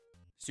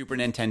Super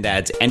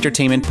Nintendad's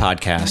Entertainment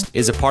Podcast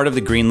is a part of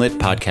the Greenlit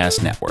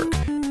Podcast Network.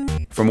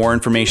 For more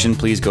information,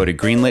 please go to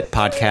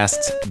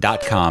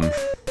greenlitpodcasts.com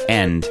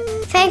and...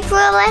 Thanks for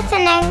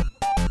listening.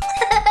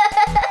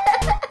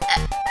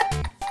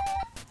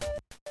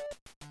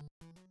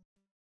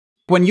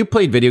 When you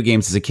played video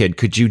games as a kid,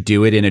 could you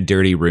do it in a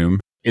dirty room?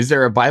 Is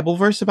there a Bible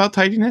verse about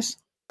tidiness?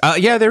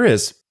 Yeah, there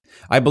is.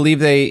 I believe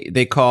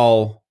they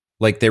call,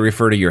 like, they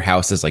refer to your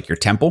house as, like, your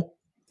temple.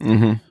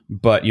 Mm-hmm.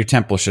 But your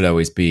temple should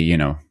always be, you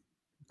know,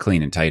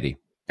 clean and tidy.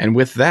 And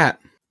with that...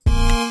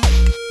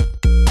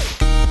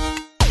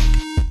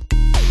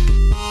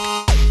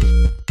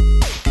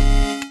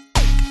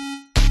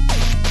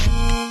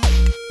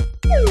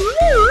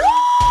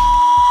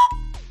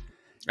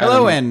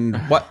 Hello, and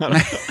what?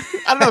 I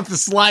don't know if the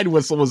slide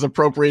whistle was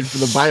appropriate for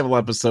the Bible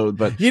episode,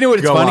 but you know what?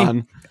 It's funny.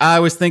 On. I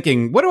was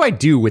thinking, what do I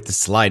do with the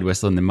slide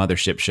whistle in the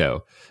Mothership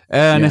show?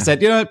 And I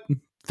said, you know what?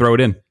 Throw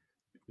it in.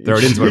 Throw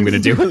it in is what I'm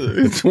going to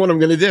do. It's what I'm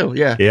going to do.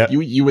 Yeah. Yeah.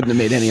 You wouldn't have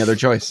made any other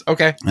choice.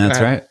 Okay.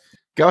 That's right.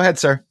 Go ahead,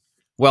 sir.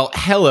 Well,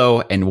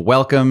 hello and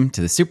welcome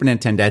to the Super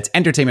Nintendad's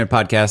Entertainment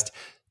Podcast,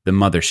 The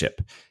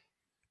Mothership.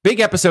 Big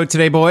episode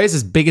today, boys.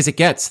 As big as it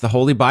gets. The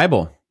Holy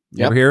Bible.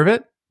 You ever hear of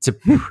it? It's a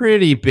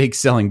pretty big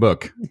selling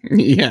book.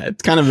 Yeah,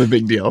 it's kind of a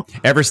big deal.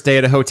 Ever stay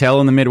at a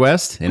hotel in the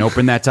Midwest and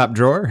open that top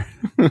drawer?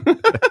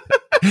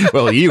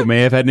 Well, you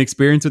may have had an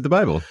experience with the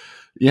Bible.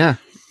 Yeah.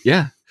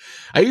 Yeah.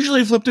 I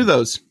usually flip through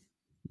those.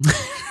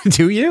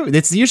 Do you?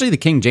 It's usually the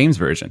King James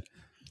version.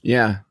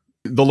 Yeah.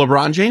 The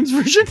LeBron James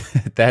version?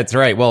 That's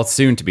right. Well,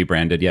 soon to be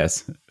branded,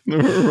 yes.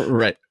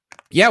 Right.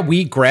 Yeah,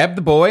 we grabbed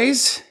the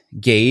boys,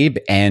 Gabe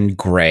and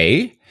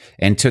Gray,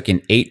 and took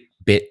an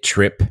 8-bit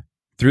trip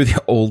through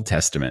the Old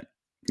Testament.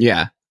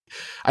 Yeah.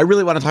 I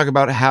really want to talk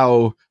about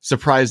how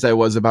surprised I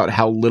was about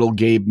how little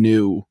Gabe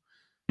knew,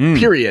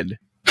 period.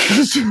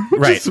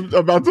 Right.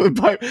 About the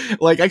Bible.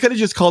 Like, I could have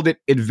just called it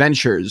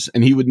Adventures,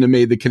 and he wouldn't have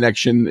made the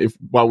connection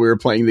while we were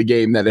playing the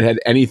game that it had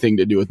anything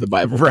to do with the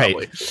Bible. Right.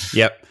 Probably.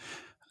 Yep.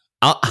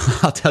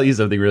 I'll tell you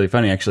something really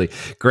funny, actually.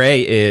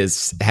 Gray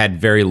had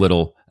very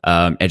little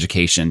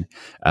education,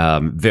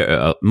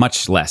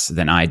 much less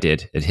than I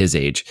did at his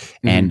age.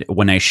 Mm-hmm. And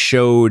when I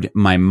showed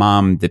my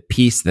mom the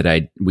piece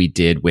that we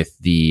did with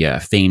the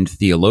famed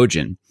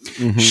theologian,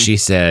 she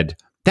said,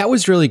 "That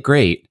was really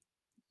great,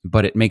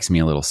 but it makes me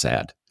a little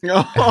sad."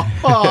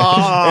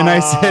 And I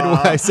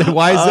said,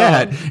 "Why is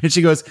that?" And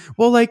she goes,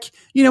 "Well, like,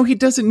 you know, he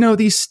doesn't know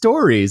these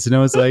stories." And I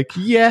was like,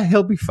 "Yeah,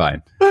 he'll be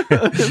fine.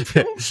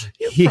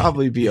 He'll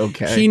probably be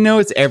okay. He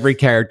knows every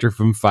character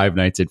from Five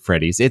Nights at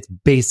Freddy's. It's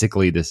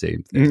basically the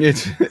same thing."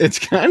 It's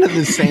kind of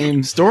the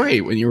same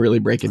story when you really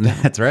break it down.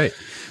 That's right.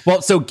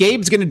 Well, so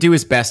Gabe's going to do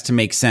his best to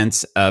make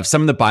sense of some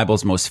of the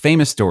Bible's most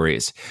famous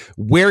stories.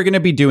 We're going to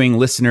be doing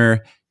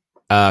listener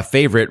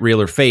favorite,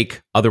 real or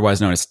fake,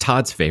 otherwise known as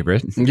Todd's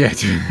favorite. Yeah,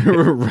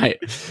 right.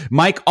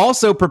 Mike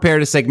also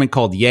prepared a segment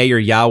called Yay or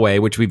Yahweh,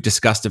 which we've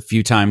discussed a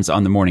few times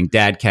on the Morning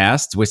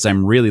Dadcast, which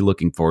I'm really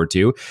looking forward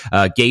to.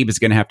 Gabe is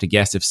going to have to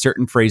guess if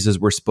certain phrases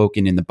were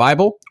spoken in the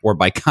Bible or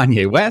by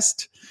Kanye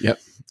West. Yep.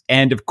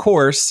 And of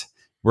course,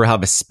 we'll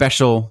have a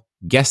special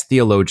guest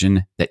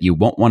theologian that you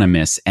won't want to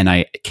miss. And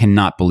I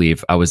cannot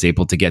believe I was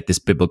able to get this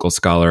biblical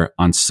scholar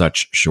on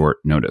such short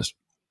notice.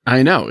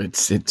 I know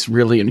it's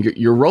really, and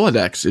your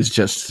Rolodex is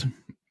just,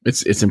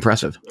 it's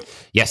impressive.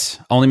 Yes.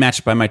 Only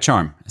matched by my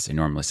charm, as they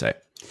normally say.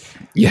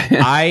 Yeah.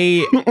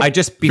 I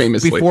just,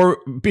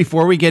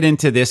 before we get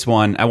into this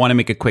one, I want to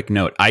make a quick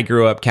note. I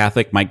grew up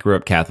Catholic. Mike grew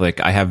up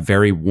Catholic. I have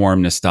very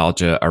warm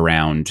nostalgia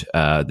around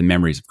the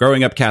memories of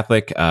growing up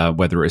Catholic,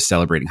 whether it was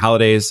celebrating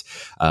holidays,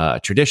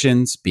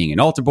 traditions, being an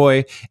altar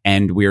boy,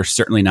 and we are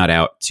certainly not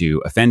out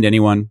to offend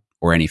anyone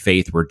or any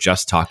faith. We're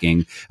just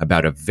talking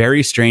about a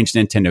very strange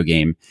Nintendo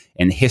game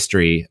and the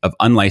history of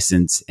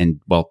unlicensed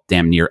and, well,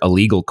 damn near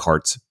illegal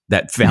carts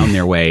that found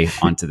their way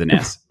onto the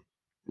NES.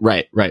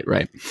 Right.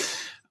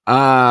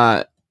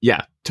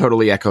 Yeah,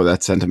 totally echo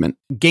that sentiment.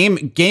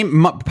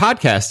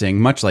 Podcasting,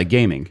 much like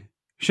gaming,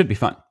 should be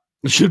fun.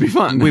 It should be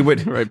fun. We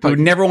would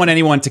never want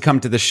anyone to come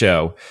to the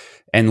show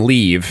and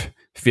leave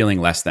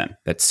feeling less than.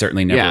 That's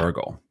certainly never our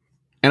goal.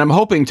 And I'm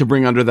hoping to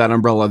bring under that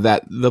umbrella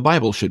that the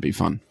Bible should be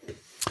fun.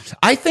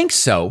 I think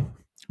so.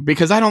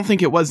 Because I don't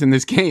think it was in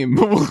this game,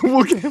 but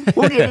we'll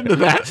get into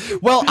that.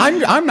 Well,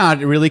 I'm not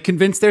really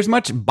convinced there's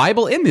much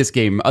Bible in this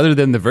game other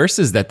than the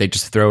verses that they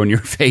just throw in your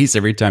face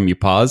every time you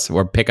pause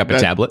or pick up a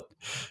tablet.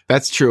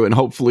 That's true, and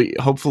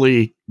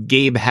hopefully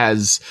Gabe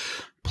has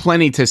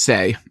plenty to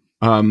say.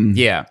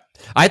 Yeah.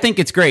 I think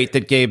it's great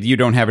that, Gabe, you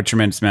don't have a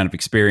tremendous amount of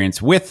experience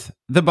with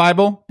the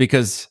Bible,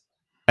 because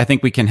I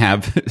think we can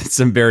have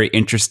some very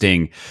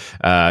interesting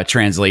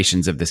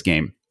translations of this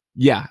game.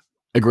 Yeah.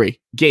 Agree.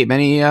 Gabe,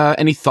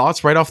 any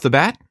thoughts right off the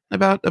bat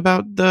about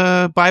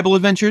the Bible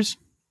adventures?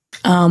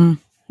 No,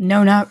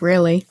 not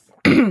really.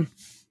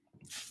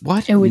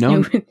 What? It was.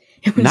 No,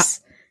 it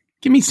was.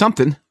 Give me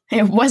something.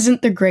 It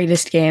wasn't the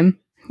greatest game.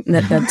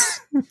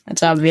 That's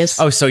obvious.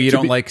 Oh, so you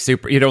don't like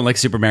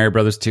Super Mario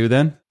Brothers 2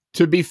 then?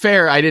 To be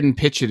fair, I didn't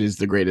pitch it as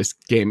the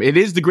greatest game. It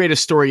is the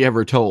greatest story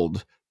ever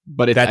told,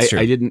 but That's true.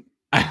 I didn't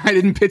I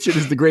didn't pitch it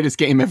as the greatest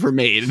game ever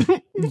made.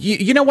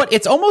 You know what?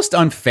 It's almost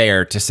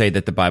unfair to say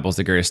that the Bible's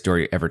the greatest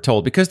story ever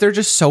told because there are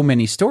just so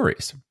many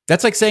stories.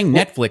 That's like saying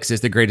Netflix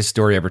is the greatest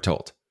story ever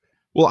told.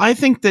 Well, I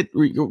think that,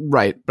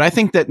 right. But I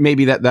think that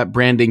maybe that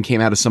branding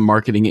came out of some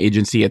marketing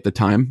agency at the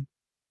time.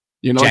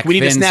 You know, Jack like we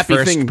need Finn's a snappy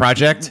first thing.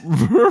 project.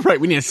 Right.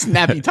 We need a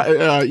snappy,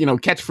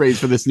 catchphrase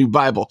for this new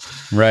Bible.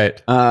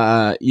 Right.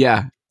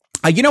 Yeah.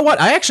 You know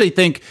what? I actually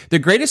think the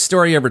greatest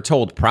story ever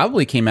told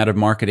probably came out of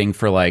marketing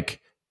for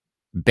like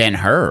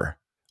Ben-Hur,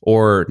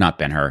 or not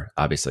Ben-Hur,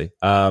 obviously.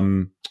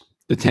 The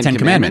Ten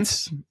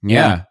Commandments.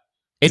 Yeah.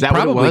 It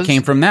probably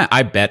came from that.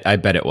 I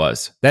bet it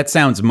was. That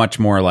sounds much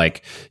more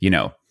like,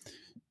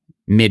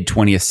 mid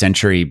 20th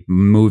century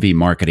movie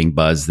marketing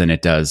buzz than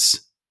it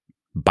does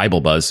Bible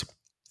buzz.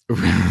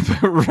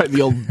 Right,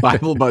 the old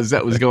Bible buzz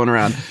that was going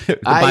around. The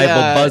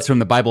Bible buzz from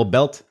the Bible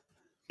Belt.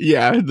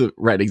 Yeah,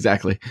 right,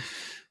 exactly.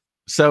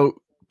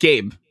 So,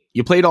 Gabe,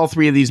 you played all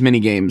 3 of these mini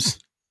games.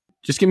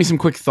 Just give me some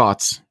quick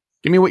thoughts.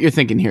 Give me what you're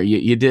thinking here.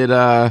 You did,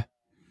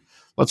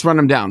 let's run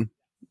them down.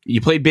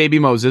 You played Baby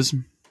Moses.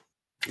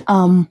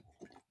 Kind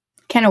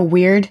of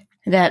weird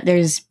that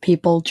there's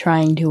people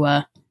trying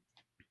to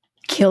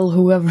kill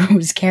whoever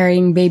was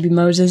carrying Baby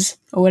Moses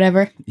or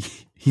whatever.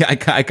 Yeah,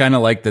 I kind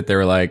of like that. They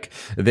were like,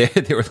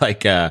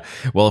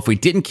 well, if we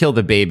didn't kill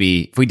the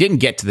baby, if we didn't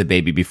get to the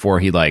baby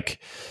before he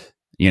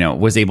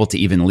was able to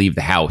even leave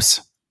the house,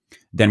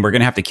 then we're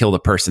going to have to kill the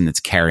person that's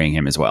carrying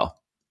him as well.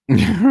 Right.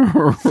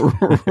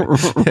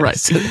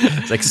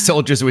 It's like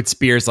soldiers with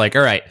spears, like,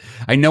 all right,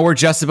 I know we're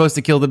just supposed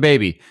to kill the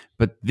baby,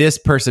 but this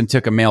person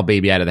took a male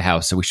baby out of the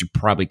house, so we should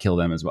probably kill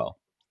them as well.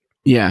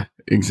 Yeah,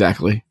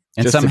 exactly.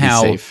 And just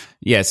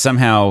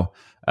somehow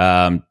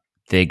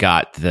they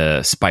got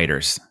the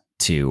spiders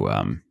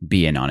to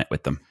be in on it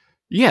with them.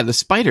 Yeah, the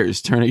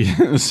spiders turning.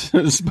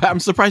 I'm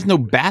surprised no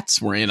bats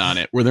were in on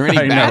it. Were there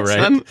any bats? Know, right?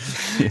 Then?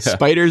 Yeah.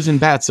 Spiders and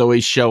bats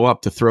always show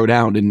up to throw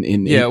down in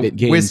 8-bit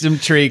games. Wisdom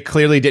Tree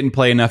clearly didn't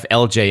play enough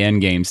LJN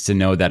games to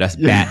know that a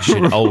bat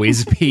should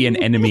always be an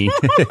enemy.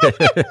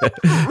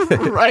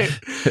 Right.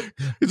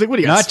 He's like, what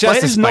do you got? Not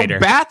just a spider. No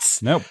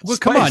bats? Nope. Well,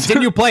 come on.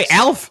 Didn't you play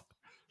Alf?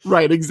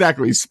 Right,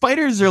 exactly.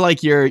 Spiders are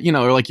like your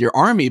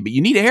army, but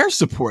you need air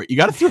support. You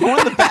got to throw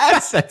in the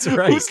bats. That's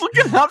right. Who's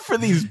looking out for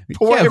these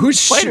poor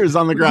spiders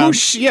on the ground?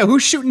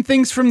 Who's shooting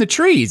things from the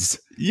trees?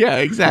 Yeah,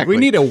 exactly. We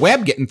need a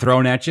web getting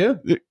thrown at you.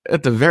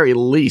 At the very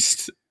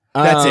least.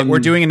 That's it. We're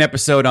doing an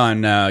episode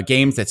on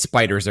games that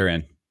spiders are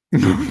in.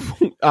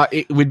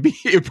 It would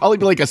probably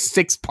be like a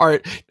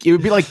 6-part. It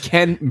would be like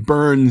Ken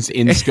Burns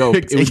in scope.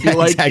 It would be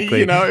like,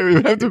 exactly. It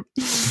would have to.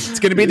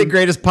 It's going to be the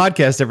greatest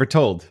podcast ever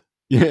told.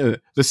 Yeah,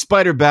 the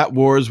Spider Bat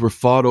Wars were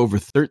fought over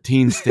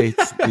 13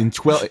 states in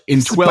 12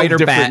 Spider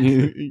different. Bat.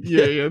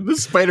 Yeah, the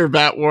Spider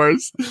Bat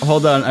Wars.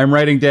 Hold on, I'm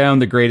writing down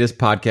the greatest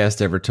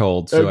podcast ever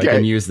told, so I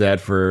can use that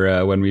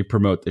for when we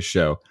promote the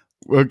show.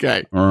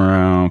 Okay.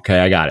 Okay,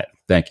 I got it.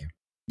 Thank you.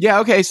 Yeah.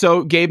 Okay.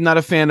 So, Gabe, not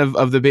a fan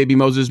of the Baby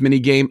Moses mini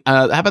game.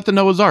 How about the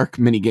Noah's Ark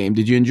mini game?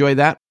 Did you enjoy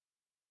that?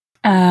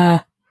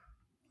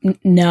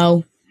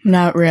 No,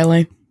 not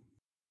really.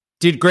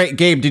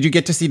 Gabe, did you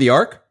get to see the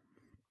Ark?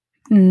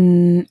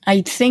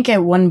 I think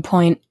at one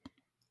point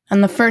on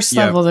the first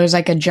level, there's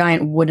like a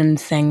giant wooden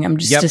thing. I'm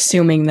just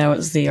assuming that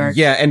was the Ark.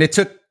 Yeah, and it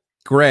took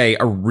Gray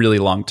a really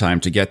long time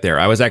to get there.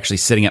 I was actually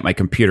sitting at my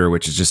computer,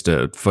 which is just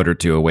a foot or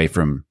two away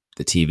from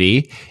the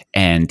TV,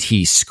 and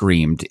he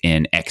screamed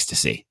in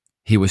ecstasy.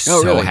 He was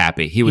so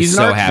happy. He's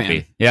so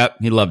happy. Fan. Yep,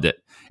 he loved it.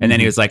 And then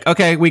he was like,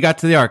 okay, we got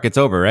to the Ark. It's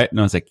over, right? And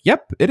I was like,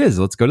 yep, it is.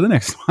 Let's go to the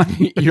next one.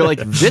 You're like,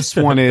 this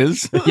one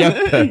is.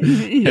 Yep.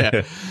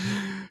 Yeah.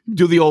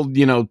 Do the old,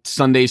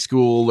 Sunday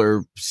school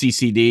or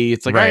CCD.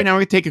 It's like, all right, now we're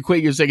going to take a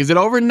quick. You're like, is it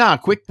over? Nah,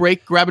 quick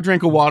break, grab a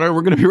drink of water.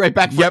 We're going to be right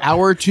back for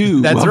hour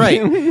 2. That's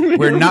right.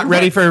 We're not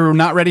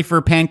ready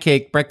for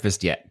pancake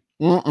breakfast yet.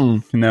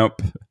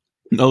 Nope.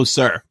 No,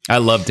 sir. I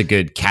loved a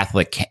good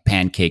Catholic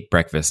pancake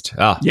breakfast.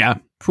 Oh, yeah.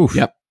 Oof.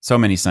 Yep. So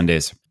many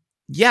Sundays.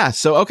 Yeah.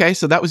 So, okay.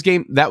 So that was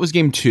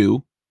game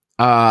 2.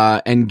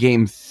 And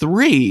game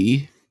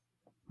 3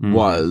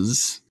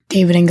 was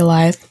David and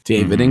Goliath.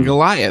 David and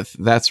Goliath.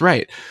 That's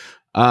right.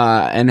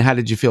 And how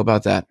did you feel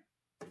about that?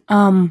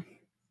 The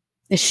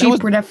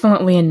sheep were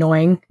definitely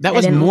annoying. That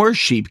was more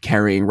sheep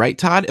carrying, right,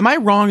 Todd? Am I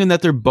wrong in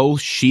that they're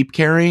both sheep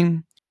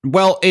carrying?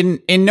 Well,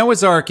 in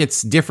Noah's Ark,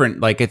 it's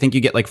different. Like, I think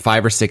you get like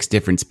 5 or 6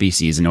 different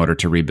species in order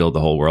to rebuild the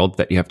whole world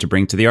that you have to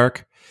bring to the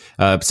Ark.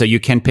 So you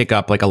can pick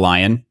up like a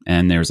lion,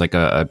 and there's like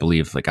I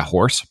believe like a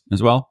horse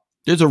as well.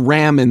 There's a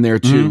ram in there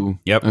too.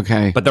 Yep.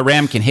 Okay. But the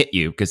ram can hit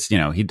you because,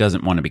 he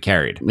doesn't want to be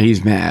carried.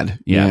 He's mad.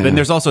 Yeah. Then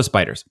there's also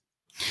spiders.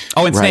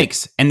 Oh, and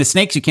snakes. And the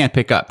snakes you can't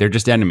pick up. They're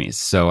just enemies.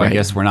 So I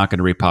guess we're not going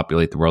to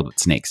repopulate the world with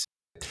snakes.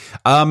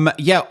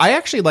 Yeah, I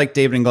actually like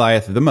David and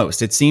Goliath the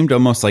most. It seemed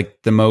almost like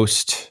the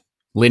most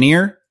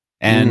linear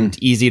and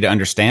easy to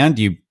understand.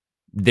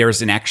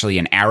 There's actually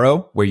an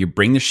arrow where you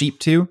bring the sheep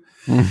to.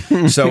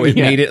 So it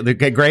made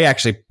it. Gray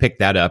actually picked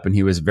that up, and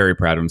he was very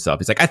proud of himself.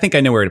 He's like, I think I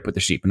know where to put the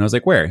sheep. And I was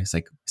like, where? He's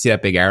like, see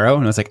that big arrow?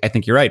 And I was like, I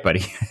think you're right,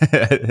 buddy.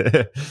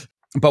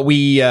 But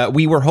we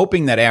were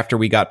hoping that after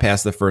we got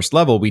past the first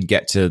level, we'd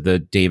get to the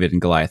David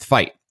and Goliath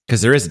fight,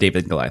 because there is a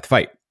David and Goliath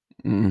fight.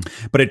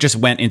 But it just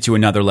went into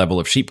another level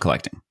of sheep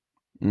collecting.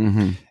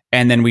 And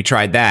then we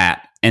tried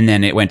that, and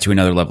then it went to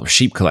another level of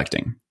sheep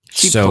collecting.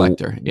 Sheep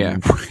collector, yeah.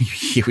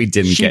 We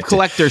didn't sheep get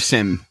collector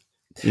sim.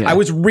 Yeah. I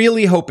was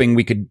really hoping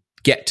we could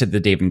get to the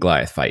David and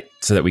Goliath fight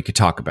so that we could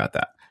talk about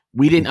that.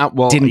 We didn't.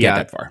 Didn't get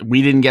that far.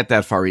 We didn't get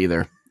that far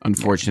either.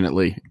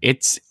 Unfortunately,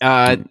 it's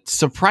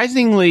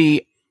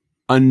surprisingly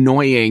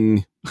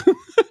annoying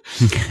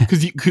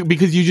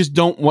because you just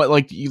don't want,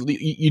 like,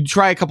 you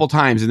try a couple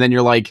times and then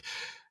you're like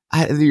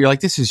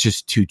this is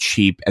just too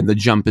cheap and the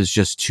jump is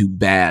just too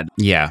bad.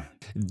 Yeah,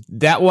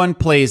 that one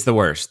plays the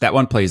worst.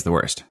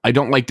 I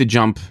don't like the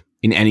jump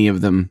in any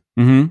of them.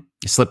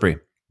 Slippery.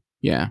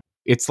 Yeah,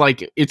 it's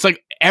like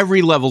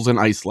every level's an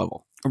ice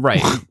level.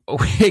 Right.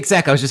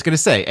 Exactly. I was just going to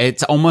say,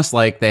 it's almost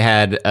like they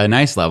had an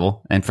ice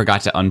level and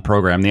forgot to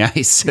unprogram the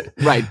ice.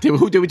 Right. Did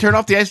we turn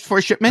off the ice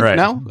before shipment? Right.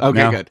 No?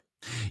 Okay, good.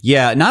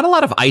 Yeah, not a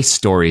lot of ice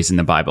stories in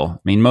the Bible. I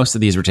mean, most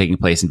of these were taking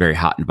place in very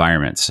hot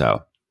environments,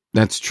 so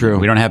that's true.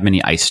 We don't have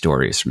many ice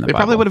stories from the Bible. They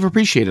probably would have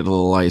appreciated a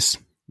little ice.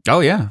 Oh,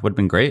 yeah. Would have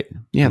been great.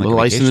 Yeah, a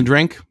little ice in the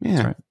drink. Yeah.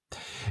 That's right.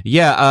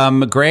 Yeah,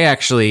 Gray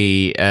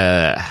actually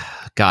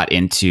got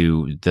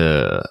into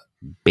the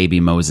baby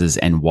Moses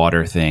and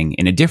water thing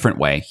in a different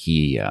way.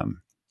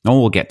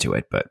 We'll get to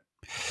it, but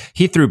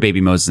he threw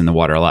baby Moses in the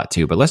water a lot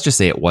too, but let's just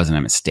say it wasn't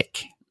a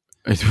mistake.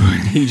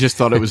 He just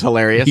thought it was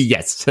hilarious.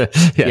 Yes.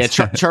 Yeah,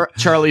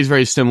 Charlie's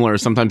very similar.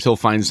 Sometimes he'll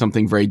find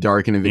something very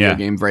dark in a video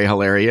game very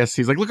hilarious.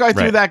 He's like, look, I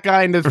threw that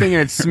guy in the thing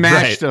and it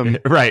smashed him.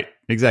 Right,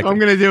 exactly. I'm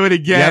going to do it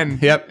again.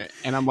 Yep.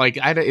 And I'm like,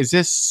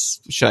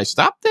 should I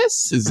stop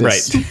this? Is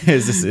this right?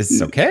 Is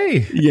this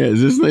okay? Yeah.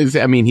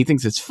 I mean, he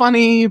thinks it's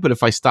funny, but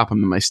if I stop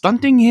him, am I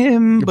stunting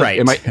him? But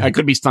right. I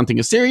could be stunting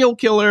a serial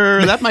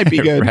killer. That might be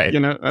good. Right. You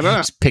know, I don't know.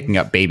 Just picking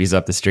up babies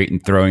up the street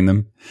and throwing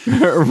them.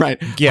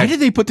 Right. Yeah. Why did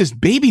they put this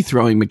baby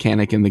throwing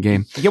mechanic in the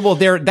game? Yeah, well,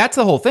 that's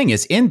the whole thing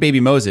is in Baby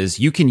Moses,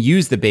 you can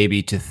use the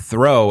baby to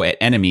throw at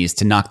enemies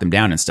to knock them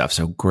down and stuff.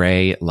 So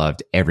Gray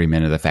loved every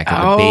minute of the fact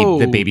that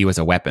the baby was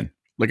a weapon.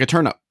 Like a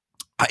turnip.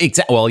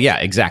 Well, yeah,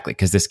 exactly.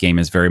 Because this game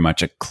is very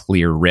much a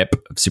clear rip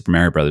of Super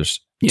Mario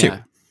Brothers 2.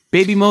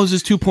 Baby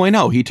Moses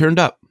 2.0. He turned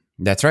up.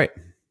 That's right.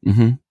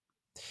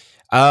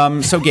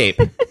 Mm-hmm. So Gabe.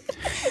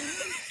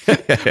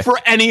 For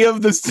any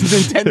of the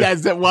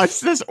Nintendos that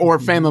watch this, or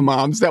family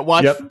moms that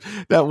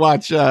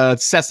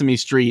watch Sesame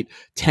Street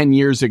 10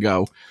 years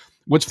ago.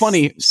 What's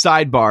funny,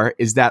 sidebar,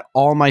 is that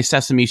all my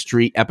Sesame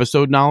Street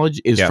episode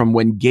knowledge is from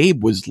when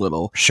Gabe was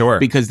little. Sure.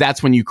 Because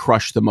that's when you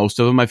crush the most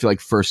of them. I feel like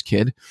first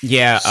kid.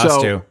 Yeah,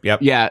 us too.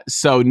 Yep. Yeah.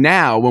 So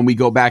now when we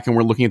go back and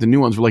we're looking at the new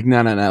ones, we're like,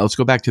 no. Let's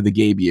go back to the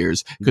Gabe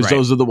years. Because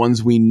those are the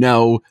ones we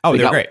know. Oh,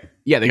 they're great.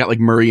 Yeah, they got like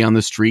Murray on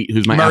the Street,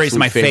 who's Murray's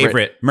my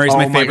favorite. Murray's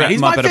my favorite.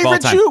 He's my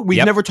favorite too.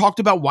 We've never talked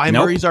about why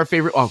Murray's our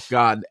favorite. Oh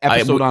God,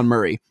 episode on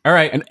Murray. All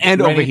right,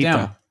 and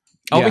Ovahita.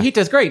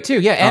 Ovahita's great too.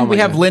 Yeah, and we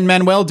have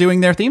Lin-Manuel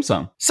doing their theme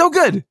song. So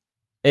good.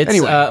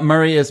 Anyway,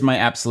 Murray is my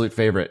absolute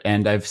favorite,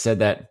 and I've said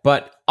that.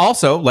 But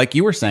also, like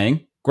you were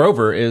saying,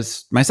 Grover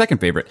is my second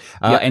favorite,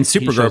 and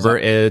Super Grover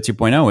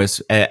 2.0 is.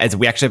 As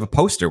we actually have a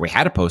poster. We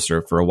had a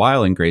poster for a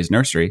while in Gray's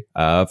nursery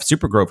of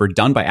Super Grover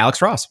done by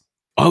Alex Ross.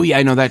 Oh yeah,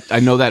 I know that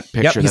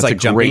picture. Yep, he's That's like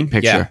a great jumping.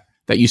 picture. Yeah.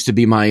 That used to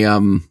be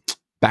my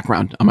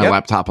background on my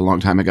laptop a long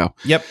time ago.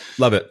 Yep,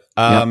 love it.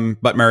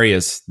 But Murray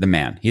is the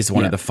man. He's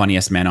one of the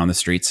funniest men on the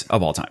streets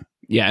of all time.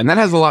 Yeah, and that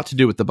has a lot to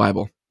do with the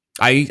Bible.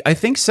 I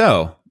think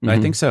so. Mm-hmm. I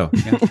think so.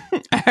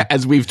 Yeah.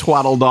 As we've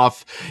twaddled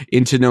off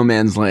into no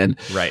man's land.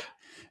 Right.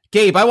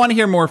 Gabe, I want to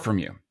hear more from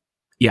you.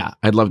 Yeah,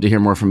 I'd love to hear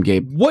more from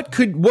Gabe. What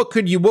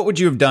would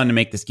you have done to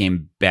make this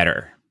game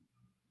better?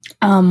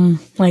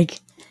 Like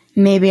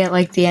maybe at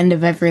like the end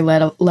of every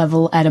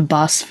level at a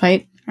boss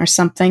fight or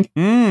something.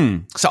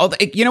 So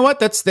you know what?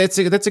 That's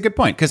a good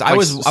point, because I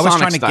was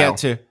trying to get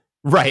to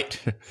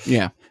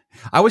Yeah.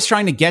 I was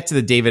trying to get to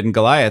the David and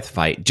Goliath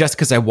fight just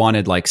because I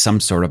wanted like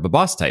some sort of a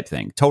boss type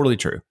thing. Totally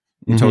true.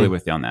 I'm totally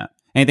with you on that.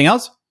 Anything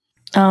else?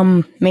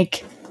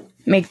 Make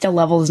the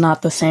levels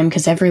not the same,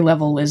 because every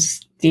level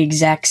is the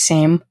exact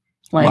same.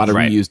 Like, a lot of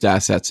reused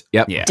assets.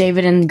 Yep. Yeah.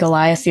 David and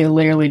Goliath, you're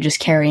literally just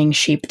carrying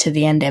sheep to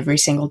the end every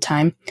single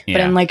time. Yeah.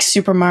 But in like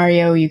Super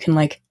Mario, you can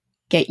like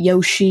get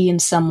Yoshi in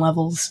some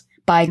levels,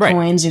 buy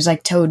coins. There's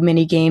like Toad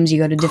mini games. You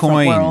go to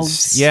different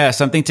worlds. Yeah,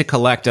 something to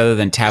collect other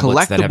than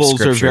tablets that have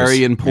scriptures. Collectibles are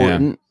very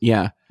important.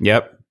 Yeah.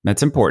 Yep.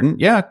 That's important.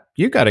 Yeah.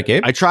 You got it,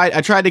 Gabe. I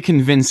tried to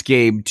convince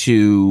Gabe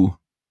to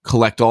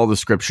collect all the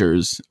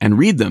scriptures and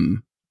read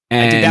them.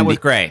 And I did that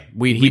with Gray.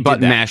 He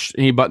button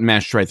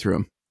mashed right through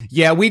them.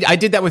 Yeah, I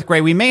did that with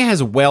Gray. We may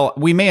as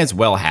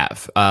well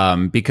have,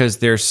 because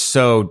they're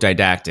so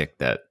didactic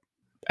that,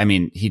 I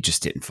mean, he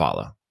just didn't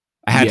follow.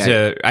 I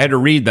had to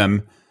read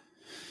them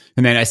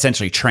and then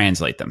essentially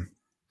translate them.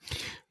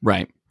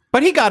 Right.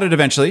 But he got it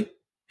eventually.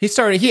 He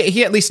started.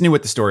 He at least knew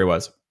what the story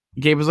was.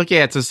 Gabe was like,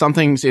 "Yeah,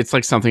 it's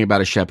like something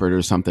about a shepherd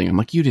or something." I'm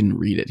like, "You didn't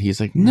read it." He's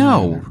like,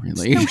 "No,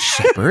 really, no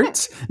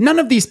shepherds. None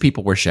of these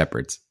people were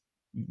shepherds."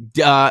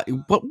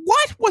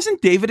 What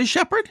wasn't David a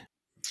shepherd?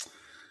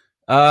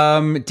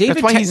 David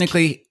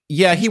technically,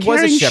 he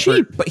was a shepherd,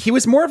 sheep. But he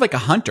was more of like a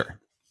hunter.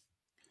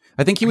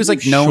 I think he was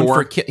like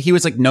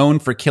known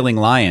for killing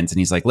lions, and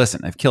he's like,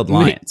 listen, I've killed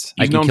lions.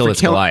 I can kill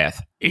this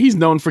Goliath. He's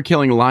known for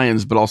killing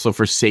lions, but also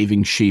for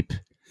saving sheep.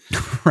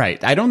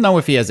 Right. I don't know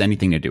if he has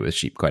anything to do with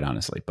sheep, quite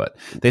honestly, but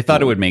they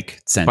thought it would make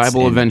sense.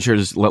 Bible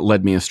Adventures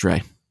led me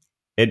astray.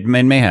 It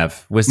may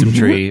have. Wisdom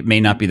Tree may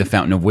not be the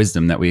fountain of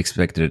wisdom that we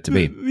expected it to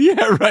be.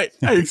 Yeah, right.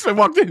 I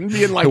walked in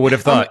being like, I would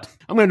have thought.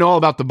 I'm going to know all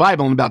about the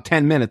Bible in about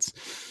 10 minutes.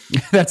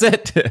 That's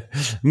it.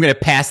 I'm going to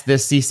pass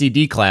this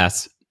CCD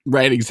class.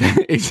 Right,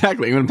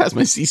 exactly. I'm going to pass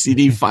my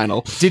CCD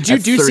final. Did you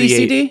do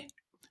 38. CCD?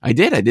 I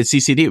did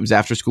CCD. It was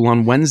after school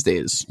on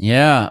Wednesdays.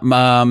 Yeah.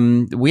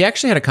 We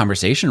actually had a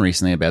conversation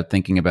recently about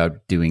thinking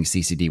about doing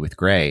CCD with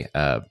Gray.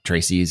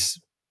 Tracy's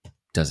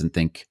doesn't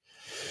think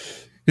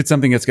it's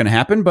something that's going to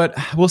happen, but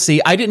we'll see.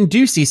 I didn't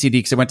do CCD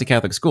because I went to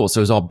Catholic school, so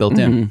it was all built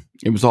in.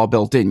 It was all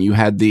built in. You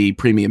had the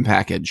premium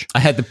package. I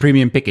had the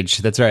premium package.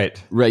 That's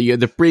right. Right. You had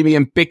the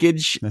premium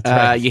package. That's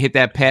right. You hit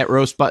that Pat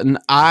Roast button.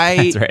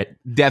 I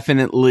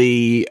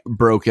definitely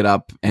broke it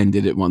up and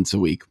did it once a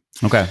week.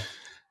 Okay.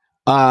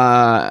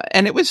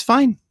 And it was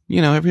fine.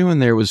 You know, everyone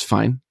there was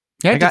fine.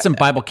 Yeah, I did some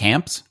Bible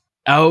camps.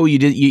 Oh, you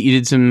did. You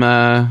did some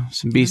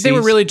BCs? They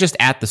were really just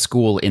at the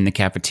school in the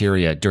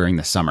cafeteria during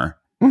the summer.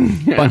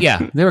 But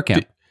yeah, they were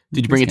camp.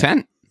 Did you bring a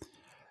tent?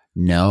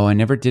 No, I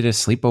never did a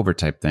sleepover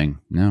type thing.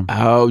 No.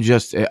 Oh,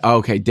 just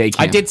okay. Day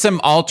camp. I did some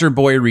altar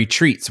boy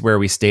retreats where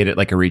we stayed at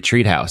like a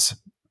retreat house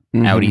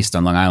out east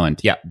on Long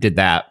Island. Yeah, did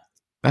that.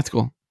 That's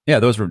cool. Yeah,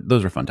 those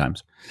were fun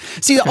times.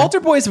 See, the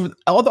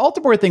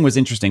altar boy thing was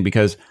interesting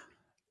because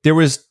there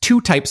was two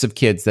types of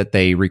kids that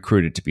they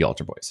recruited to be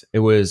altar boys. It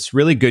was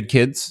really good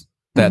kids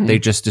that they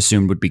just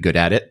assumed would be good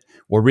at it,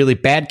 or really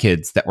bad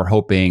kids that were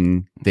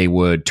hoping they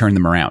would turn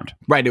them around.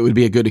 Right. It would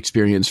be a good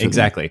experience for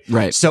them.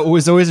 Right. So it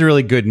was always a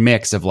really good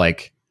mix of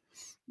like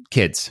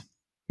kids.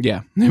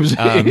 Yeah. It was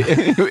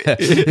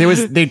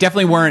they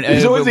definfinly weren't.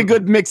 There's always a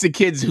good mix of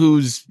kids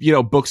whose,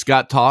 books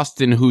got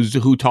tossed and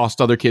who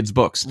tossed other kids'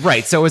 books.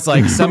 Right. So it's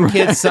like some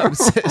kids,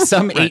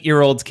 some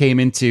 8-year-olds came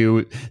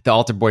into the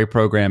altar boy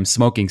program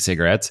smoking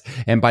cigarettes.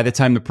 And by the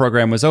time the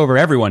program was over,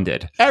 everyone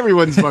did.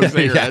 Everyone smoked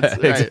cigarettes.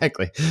 Yeah, right.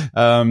 Exactly.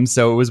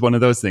 So it was one of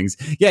those things.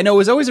 Yeah, no, it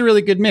was always a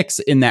really good mix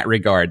in that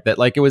regard that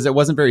like it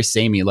wasn't very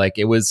samey. Like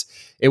it was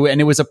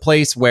a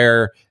place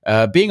where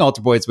being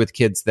altar boys with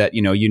kids that,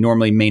 you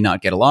normally may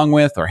not get along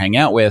with or hang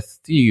out with,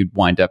 you'd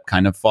wind up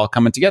kind of all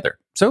coming together.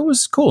 So it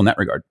was cool in that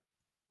regard.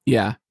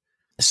 Yeah.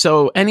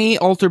 So any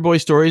altar boy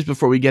stories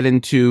before we get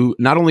into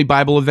not only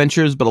Bible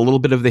Adventures, but a little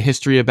bit of the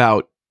history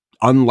about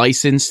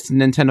unlicensed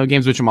Nintendo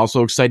games, which I'm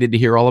also excited to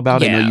hear all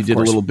about. Yeah, I know you did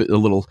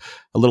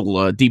a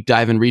little deep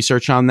dive and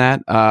research on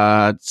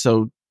that.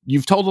 So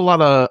you've told a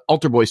lot of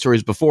altar boy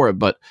stories before,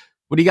 but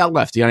what do you got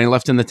left? Do you got any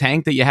left in the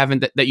tank that you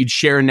haven't that you'd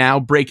share now?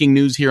 Breaking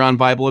news here on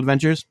Bible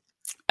Adventures.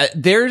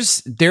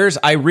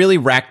 I really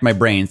racked my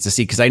brains to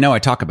see, because I know I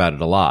talk about it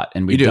a lot,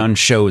 and we've done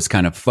shows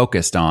kind of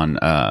focused on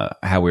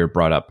how we were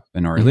brought up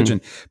in our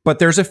religion. But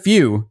there's a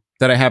few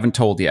that I haven't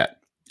told yet.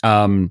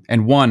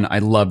 And one I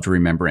loved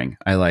remembering.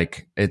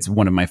 It's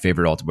one of my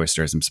favorite altar boy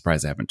stories. I'm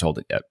surprised I haven't told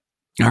it yet.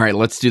 All right,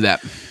 let's do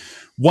that.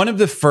 One of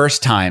the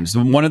first times,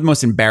 one of the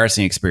most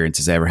embarrassing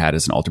experiences I ever had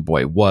as an altar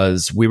boy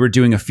was we were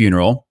doing a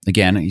funeral.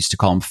 Again, I used to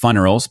call them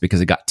funerals because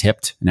I got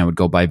tipped, and I would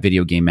go buy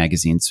video game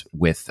magazines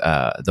with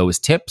those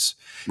tips.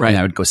 Right. And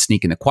I would go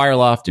sneak in the choir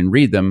loft and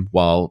read them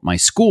while my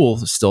school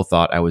still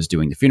thought I was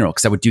doing the funeral,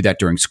 because I would do that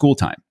during school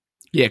time.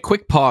 Yeah,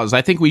 quick pause.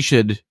 I think we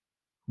should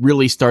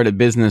really start a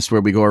business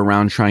where we go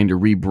around trying to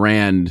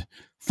rebrand.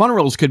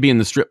 Funerals could be in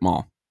the strip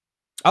mall.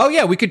 Oh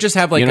yeah, we could just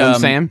have like, you know what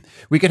I'm saying?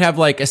 We could have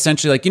like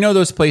essentially like,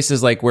 those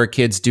places like where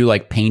kids do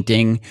like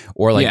painting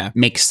or like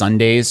make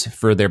sundaes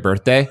for their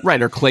birthday.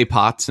 Right. Or clay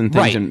pots and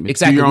things. Right. And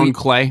exactly. Do your own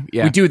clay.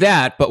 Yeah. We do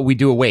that, but we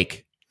do a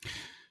wake.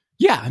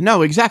 Yeah,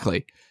 no,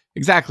 exactly.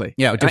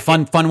 Yeah. We do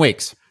fun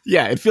wakes.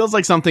 Yeah. It feels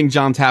like something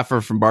John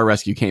Taffer from Bar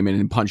Rescue came in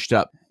and punched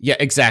up. Yeah,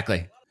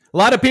 exactly. A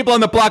lot of people on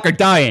the block are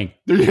dying.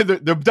 They're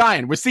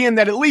dying. We're seeing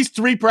that at least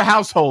 3 per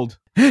household.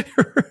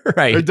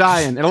 Right. They're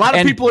dying. And a lot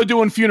of people are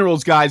doing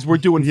funerals, guys. We're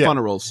doing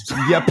funerals.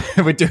 Yep.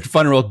 We're doing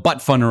funerals, butt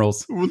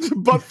funerals.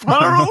 Butt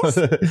funerals?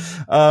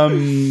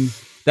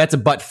 That's a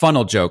butt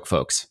funnel joke,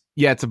 folks.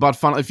 Yeah, it's a butt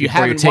funnel. If you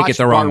haven't watched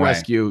Bar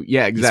Rescue,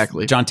 yeah,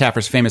 exactly. John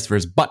Taffer's famous for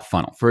his butt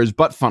funnel. For his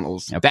butt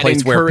funnels. A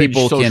place where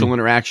people social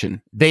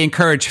interaction. They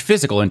encourage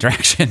physical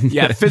interaction.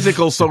 Yeah,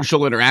 physical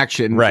social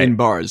interaction in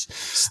bars.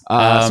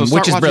 So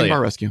which is brilliant.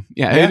 Bar Rescue.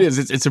 Yeah, it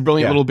is. It's a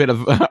brilliant little bit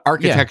of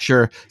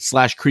architecture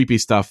 / creepy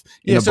stuff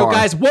in a so bar.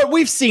 Guys, what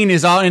we've seen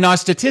is in our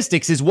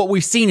statistics is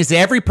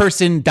every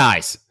person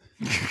dies.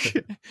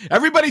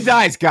 Everybody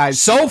dies,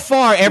 guys. So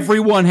far,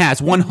 everyone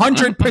has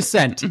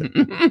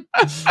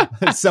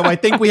 100%. So I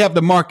think we have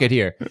the market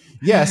here.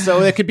 Yeah,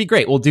 so it could be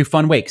great. We'll do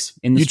fun wakes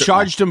in the You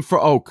charged them for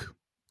oak.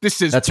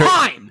 This is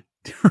fine.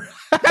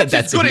 That's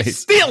as good as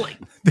stealing.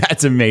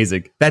 That's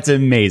amazing.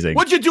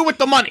 What'd you do with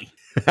the money?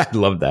 I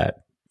love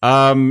that.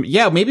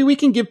 Yeah, maybe we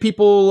can give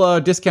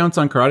people discounts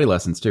on karate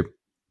lessons too.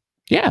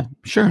 Yeah,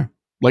 sure.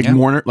 like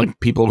mourner, like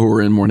people who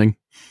are in mourning.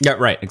 Yeah,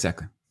 right.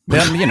 Exactly.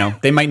 Then,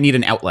 they might need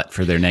an outlet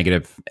for their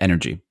negative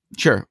energy.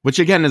 Sure. Which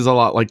again is a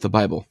lot like the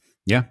Bible.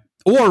 Yeah.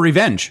 Or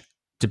revenge,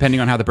 depending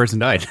on how the person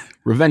died.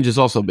 Revenge is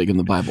also big in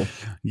the Bible.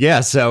 Yeah.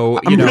 So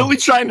I'm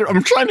trying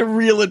to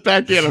reel it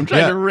back in. I'm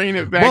trying to rein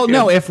it back in. Well,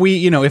 no, if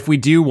we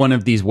do one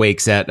of these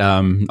wakes at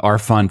our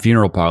fun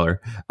funeral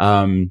parlor,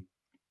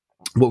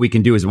 what we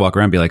can do is walk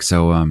around and be like,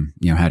 so,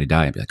 how'd he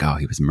die? And be like, oh,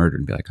 he was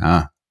murdered. And be like,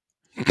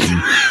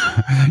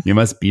 you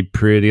must be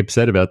pretty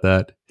upset about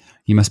that.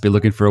 He must be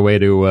looking for a way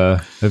to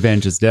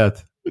avenge his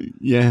death.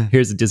 Yeah.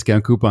 Here's a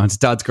discount coupon. It's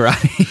Todd's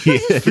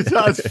Karate.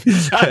 Todd's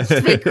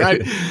fake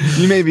karate.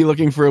 You may be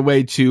looking for a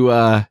way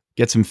to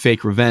get some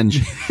fake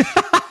revenge.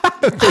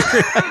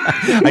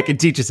 I can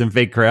teach you some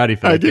fake karate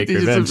for fake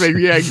revenge.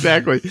 Yeah,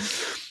 exactly.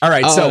 All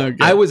right.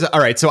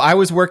 So I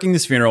was working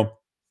this funeral.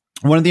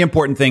 One of the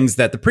important things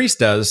that the priest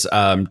does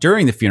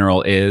during the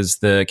funeral is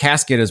the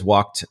casket is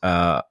walked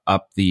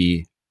up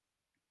the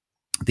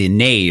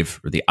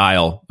nave or the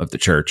aisle of the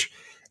church,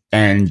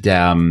 and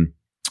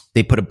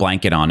they put a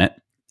blanket on it,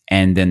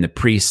 and then the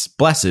priest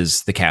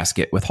blesses the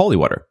casket with holy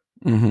water.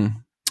 Mm-hmm.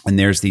 And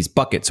there's these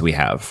buckets we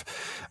have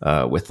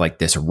with like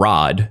this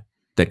rod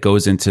that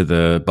goes into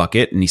the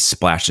bucket, and he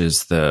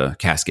splashes the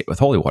casket with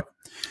holy water.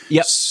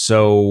 Yep.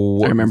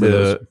 So I remember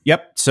those.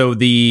 Yep. So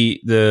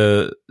the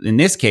in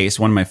this case,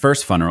 one of my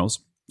first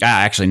funerals,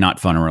 actually not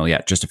funeral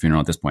yet, just a funeral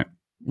at this point.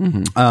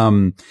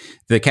 Mm-hmm.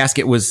 The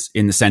casket was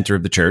in the center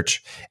of the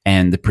church,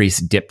 and the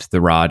priest dipped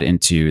the rod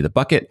into the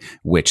bucket,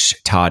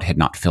 which Todd had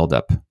not filled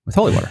up with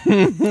holy water.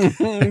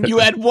 You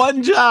had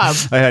one job.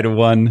 I had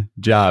one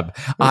job.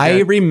 Okay. I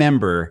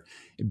remember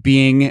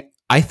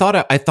I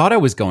thought I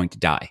was going to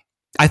die.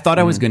 I thought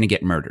I was going to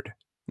get murdered.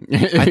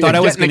 I thought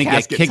I was going to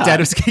get kicked out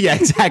of. Yeah,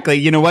 exactly.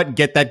 You know what?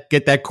 Get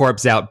that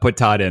corpse out. Put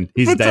Todd in.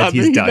 He's dead.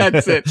 He's done.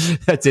 That's it.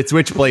 That's it.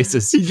 Switch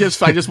places.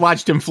 I just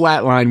watched him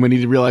flatline when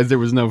he realized there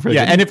was no.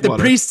 Yeah, and if the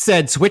priest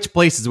said switch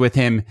places with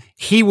him,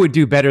 he would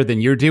do better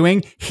than you're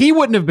doing. He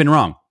wouldn't have been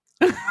wrong.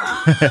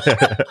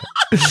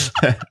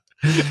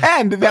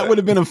 And that would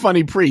have been a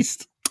funny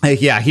priest.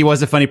 Yeah, he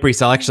was a funny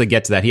priest. I'll actually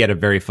get to that. He had a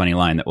very funny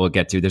line that we'll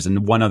get to. There's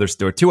one other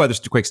story, two other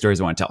quick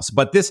stories I want to tell.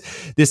 But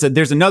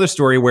there's another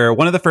story where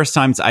one of the first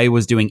times I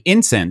was doing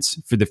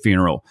incense for the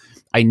funeral,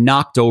 I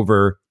knocked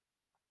over,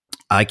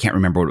 I can't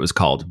remember what it was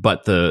called,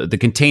 but the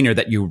container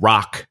that you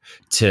rock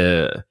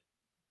to,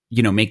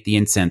 make the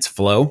incense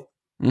flow.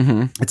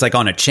 Mm-hmm. It's like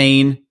on a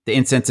chain. The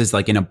incense is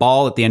like in a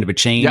ball at the end of a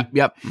chain.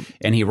 Yep.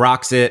 And he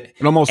rocks it.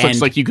 It almost looks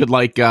like you could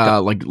like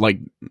looks like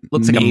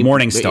a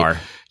morning star.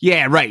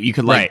 Yeah, right. You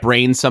could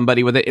brain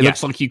somebody with it. It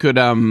looks like you could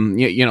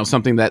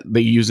something that they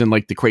use in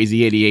like the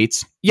Crazy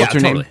 88s. Yeah, What's her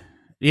totally. name?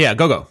 Yeah,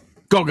 Go-Go.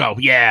 Go-Go.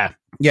 Yeah.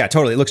 Yeah,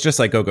 totally. It looks just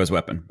like Go-Go's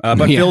weapon,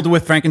 but filled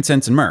with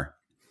frankincense and myrrh.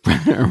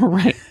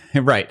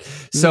 Right.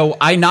 So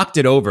I knocked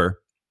it over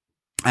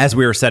as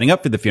we were setting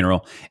up for the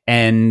funeral,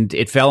 and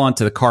it fell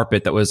onto the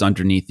carpet that was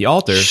underneath the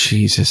altar.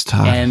 Jesus,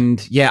 Todd.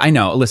 And yeah, I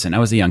know. Listen, I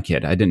was a young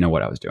kid. I didn't know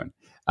what I was doing.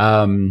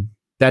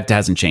 That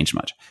hasn't changed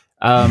much.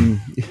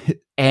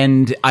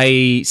 And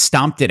I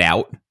stomped it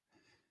out,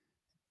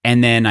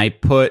 and then I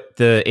put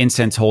the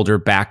incense holder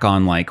back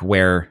on like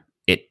where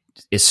it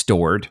is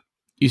stored.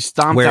 You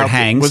stomped where out. It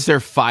hangs. Was there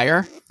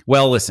fire?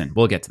 Well, listen,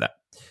 we'll get to that.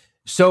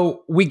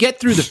 So we get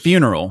through the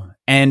funeral,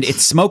 and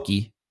it's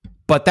smoky.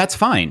 But that's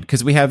fine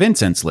because we have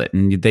incense lit,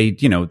 and they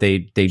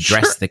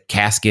dress the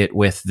casket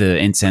with the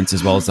incense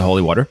as well as the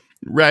holy water.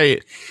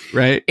 Right.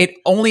 It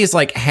only is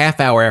like half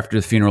hour after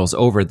the funeral is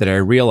over that I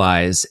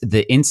realize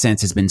the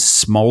incense has been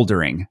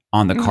smoldering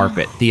on the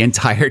carpet the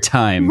entire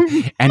time,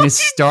 and it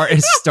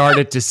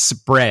started to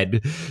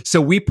spread.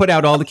 So we put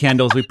out all the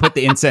candles, we put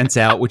the incense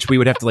out, which we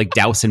would have to like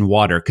douse in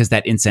water because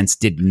that incense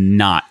did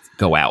not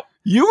go out.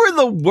 You were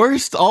the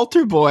worst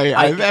altar boy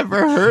I've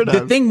ever heard of.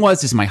 The thing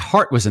is my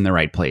heart was in the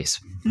right place.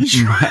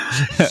 Sure.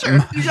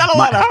 You got a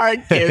lot of heart,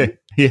 kid.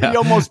 Yeah. You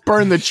almost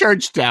burned the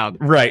church down.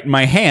 Right.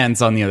 My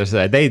hands on the other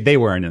side, they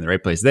weren't in the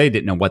right place. They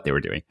didn't know what they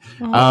were doing.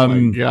 Oh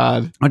my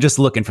God. I'm just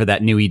looking for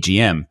that new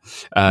EGM,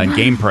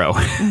 Game Pro.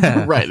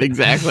 Right,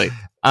 exactly.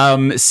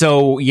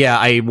 So yeah,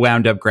 I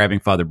wound up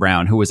grabbing Father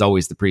Brown, who was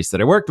always the priest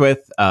that I worked with.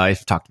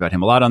 I've talked about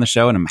him a lot on the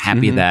show, and I'm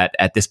happy that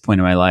at this point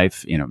in my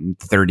life,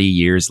 30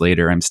 years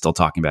later, I'm still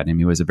talking about him.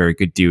 He was a very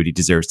good dude. He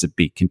deserves to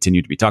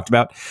continue to be talked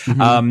about.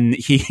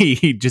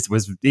 He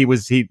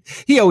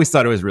always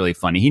thought it was really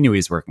funny. He knew he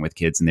was working with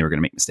kids and they were going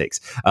to make mistakes.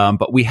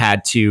 But we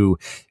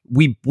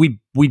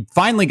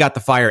finally got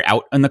the fire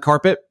out on the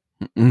carpet.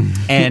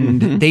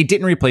 And they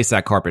didn't replace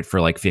that carpet for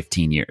like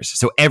 15 years.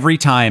 So every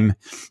time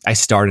I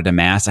started a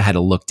mass, I had to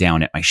look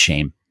down at my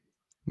shame.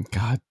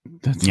 God,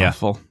 that's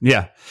awful.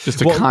 Yeah.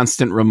 Just a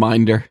constant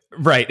reminder.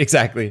 Right,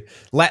 exactly.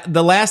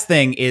 The last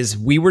thing is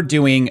we were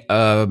doing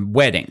a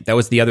wedding. That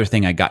was the other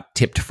thing I got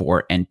tipped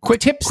for. And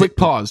quick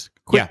pause.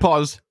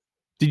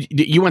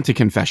 You went to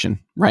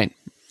confession, right?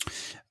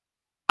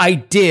 I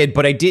did,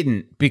 but I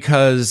didn't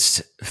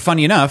because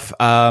funny enough,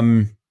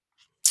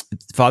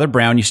 Father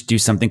Brown used to do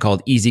something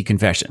called easy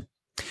confession.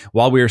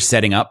 While we were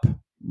setting up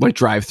Like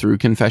drive-through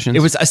confessions?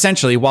 It was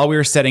essentially while we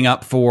were setting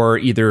up for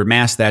either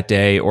mass that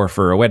day or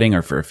for a wedding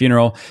or for a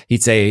funeral,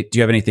 he'd say, do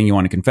you have anything you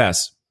want to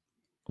confess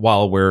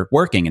while we're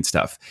working and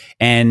stuff?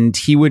 And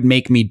he would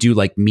make me do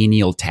like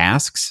menial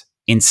tasks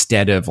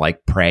instead of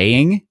like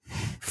praying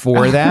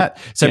for that.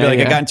 So I'd be like,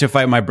 I got into a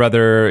fight with my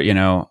brother,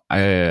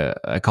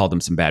 I called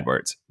him some bad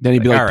words. Then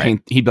he'd be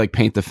like,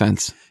 paint the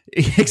fence.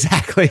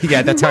 Exactly.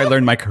 Yeah, that's how I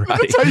learned my karate.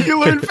 That's how you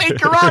learn fake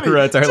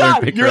karate. That's how I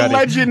learned fake karate. Your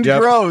legend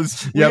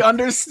grows. We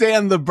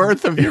understand the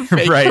birth of your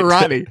fake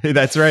karate.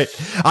 That's right.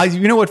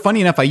 You know what?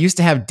 Funny enough, I used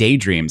to have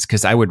daydreams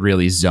because I would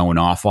really zone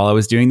off while I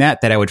was doing that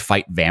I would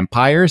fight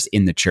vampires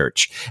in the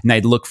church. And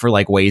I'd look for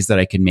like ways that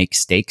I could make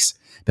stakes.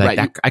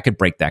 Like I could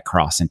break that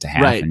cross into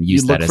half and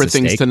use that as a stake. You'd look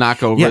for things to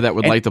knock over that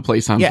would light the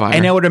place on fire.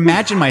 And I would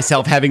imagine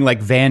myself having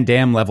like Van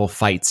Damme level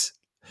fights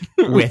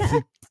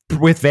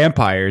with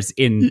vampires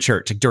in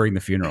church during the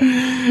funeral.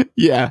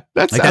 Yeah.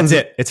 That's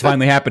it. It's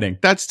finally happening.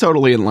 That's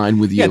totally in line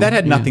with you. Yeah, that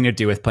had nothing to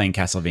do with playing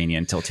Castlevania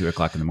until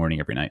 2:00 in the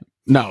morning every night.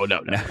 No.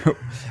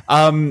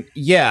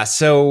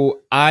 So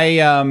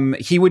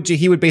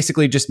he would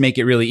basically just make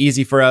it really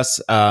easy for us.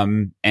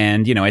 And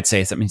I'd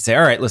say something, he'd say,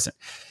 all right, listen,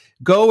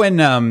 go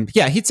and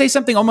he'd say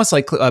something almost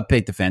like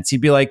paint the fence.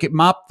 He'd be like,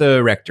 mop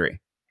the rectory.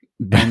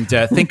 And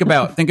think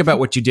about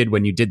what you did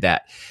when you did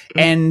that.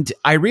 And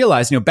I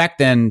realized, back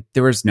then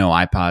there was no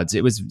iPods.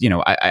 It was,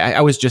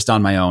 I was just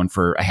on my own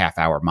for a half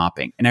hour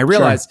mopping. And I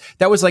realized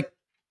that was like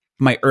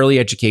my early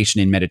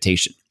education in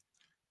meditation.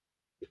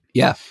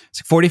 Yeah.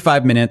 It's like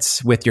 45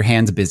 minutes with your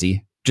hands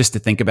busy just to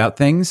think about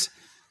things.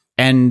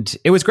 And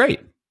it was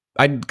great.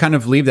 I'd kind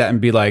of leave that and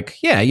be like,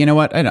 yeah, you know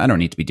what? I don't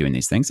need to be doing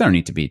these things. I don't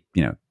need to be,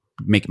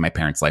 making my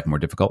parents' life more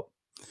difficult.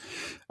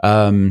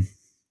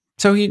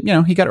 So he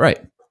got it right.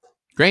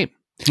 Great.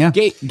 Yeah.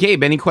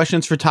 Gabe, any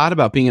questions for Todd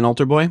about being an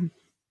altar boy?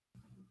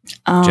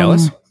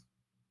 Jealous?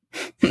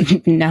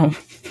 No.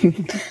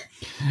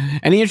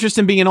 Any interest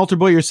in being an altar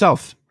boy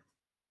yourself?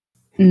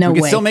 No way.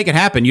 We could still make it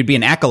happen. You'd be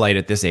an acolyte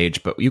at this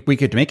age, but we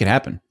could make it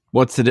happen.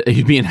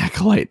 You'd be an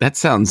acolyte? That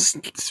sounds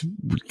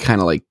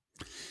kind of like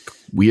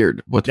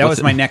weird. That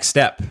was my next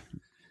step.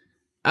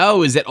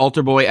 Oh, is it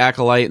altar boy,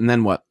 acolyte, and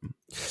then what?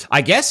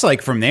 I guess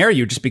like from there,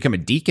 you just become a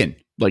deacon.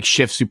 Like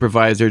shift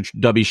supervisor,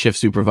 dubby shift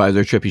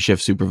supervisor, trippy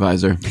shift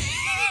supervisor.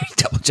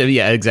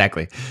 Yeah,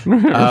 exactly.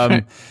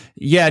 I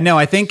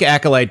think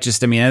acolyte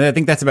I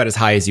think that's about as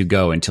high as you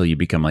go until you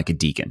become like a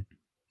deacon.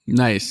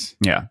 Nice.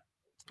 Yeah.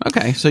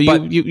 Okay. So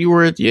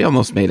you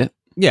almost made it.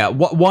 Yeah.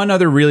 One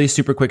other really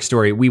super quick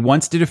story. We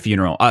once did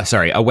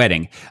a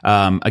wedding,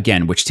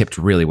 again, which tipped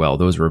really well.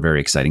 Those were very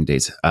exciting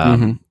days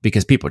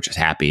because people are just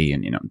happy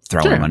and,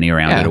 throwing money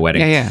around at a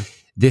wedding. Yeah.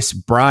 This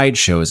bride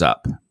shows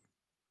up.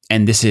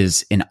 And this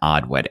is an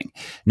odd wedding.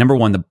 Number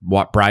one, the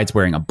bride's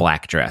wearing a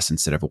black dress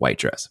instead of a white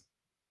dress.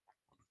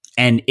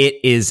 And it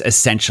is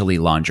essentially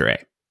lingerie.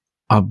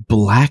 A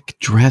black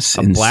dress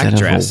instead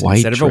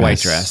of a white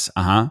dress.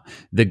 Uh-huh.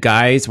 The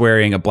guy's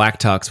wearing a black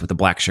tux with a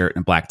black shirt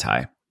and a black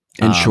tie.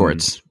 And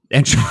shorts.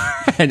 And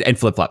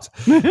flip-flops.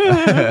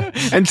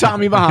 And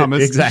Tommy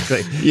Bahamas.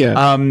 Exactly.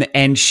 Yeah.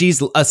 And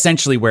she's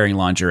essentially wearing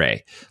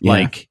lingerie. Yeah.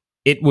 Like,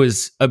 it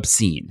was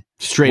obscene.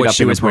 Straight up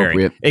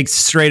inappropriate. It's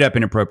straight up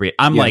inappropriate.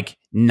 I'm like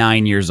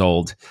 9 years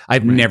old.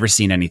 I've never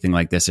seen anything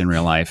like this in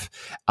real life.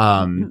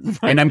 And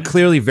I'm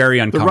clearly very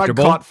uncomfortable.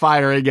 The rug caught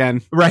fire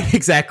again. Right,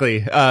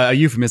 exactly. A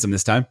euphemism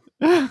this time.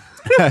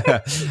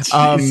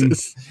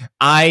 Jesus.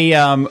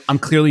 I'm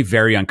clearly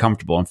very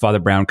uncomfortable. And Father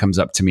Brown comes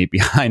up to me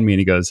behind me and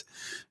he goes,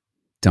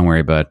 "Don't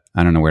worry, bud.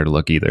 I don't know where to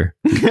look either."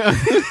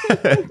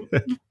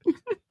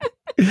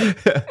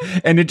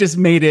 And it just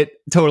made it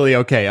totally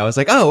okay. I was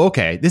like, oh,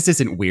 okay. This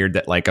isn't weird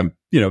that like I'm,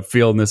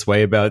 feeling this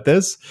way about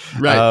this.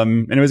 Right.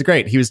 And it was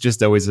great. He was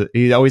just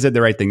he always had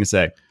the right thing to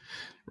say.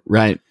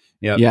 Right.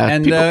 Yeah. Yeah.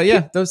 And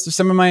those are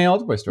some of my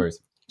altar boy stories.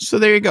 So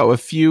there you go. A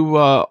few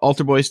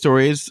altar boy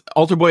stories,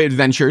 altar boy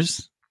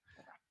adventures,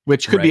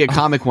 which could be a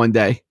comic one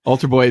day.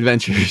 Altar boy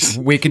adventures.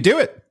 We could do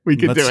it. We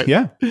could do it.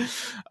 Yeah.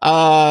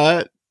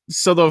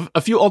 So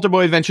a few altar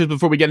boy adventures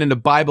before we get into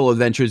Bible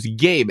adventures.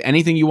 Gabe,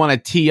 anything you want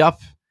to tee up?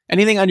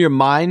 Anything on your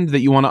mind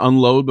that you want to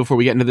unload before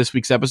we get into this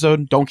week's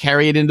episode? Don't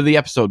carry it into the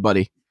episode,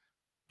 buddy.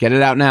 Get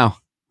it out now.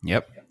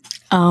 Yep.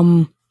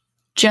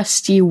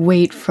 Just you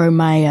wait for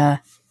my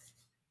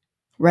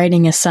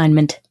writing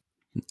assignment.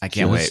 I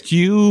can't wait. Just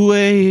you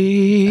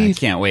wait. I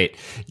can't wait.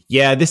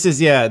 Yeah, this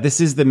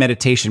is the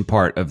meditation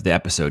part of the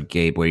episode,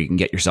 Gabe, where you can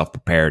get yourself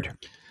prepared.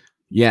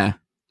 Yeah.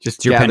 Just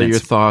gather your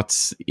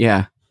thoughts.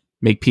 Yeah.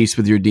 Make peace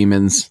with your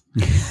demons.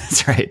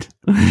 That's right.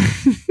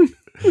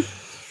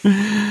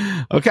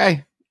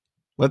 Okay.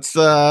 Let's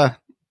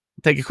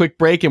take a quick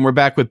break, and we're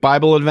back with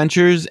Bible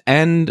adventures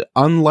and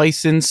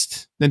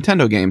unlicensed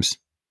Nintendo games.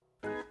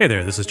 Hey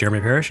there, this is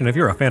Jeremy Parrish, and if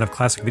you're a fan of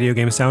classic video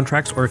game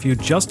soundtracks, or if you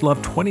just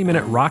love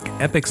 20-minute rock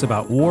epics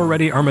about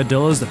war-ready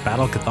armadillos that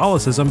battle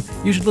Catholicism,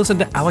 you should listen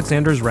to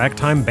Alexander's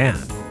Ragtime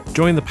Band.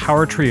 Join the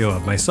power trio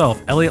of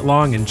myself, Elliot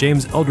Long, and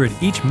James Eldred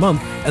each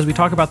month as we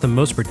talk about the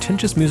most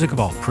pretentious music of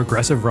all,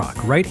 progressive rock,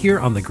 right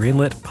here on the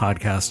Greenlit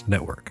Podcast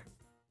Network.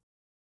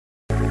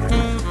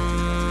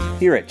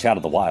 Here at Chat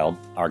of the Wild,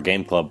 our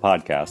Game Club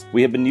podcast,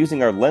 we have been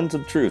using our lens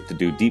of truth to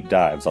do deep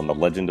dives on the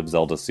Legend of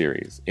Zelda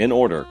series, in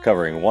order,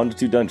 covering 1 to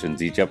 2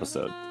 dungeons each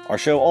episode. Our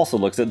show also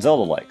looks at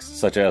Zelda-likes,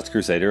 such as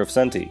Crusader of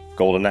Senti,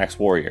 Golden Axe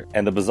Warrior,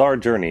 and the bizarre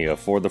journey of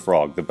For the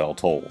Frog, the Bell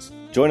Tolls.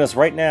 Join us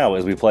right now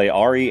as we play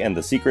Ari and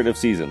the Secret of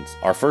Seasons,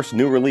 our first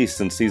new release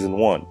since Season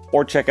 1,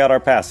 or check out our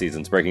past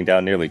seasons breaking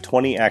down nearly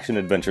 20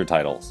 action-adventure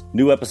titles.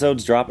 New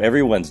episodes drop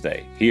every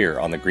Wednesday, here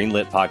on the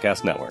Greenlit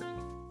Podcast Network.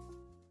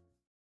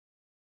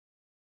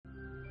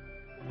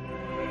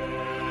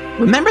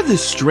 Remember the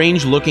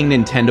strange-looking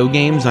Nintendo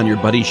games on your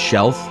buddy's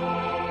shelf?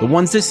 The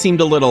ones that seemed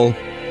a little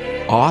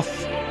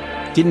off?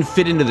 Didn't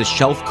fit into the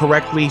shelf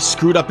correctly?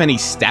 Screwed up any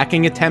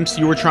stacking attempts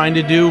you were trying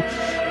to do?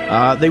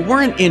 They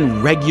weren't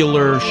in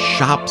regular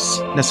shops,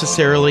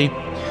 necessarily.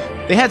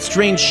 They had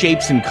strange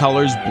shapes and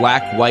colors,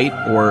 black, white,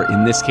 or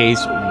in this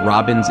case,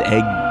 Robin's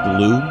Egg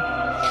Blue.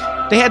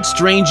 They had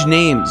strange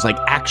names like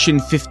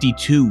Action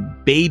 52,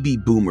 Baby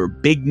Boomer,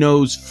 Big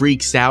Nose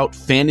Freaks Out,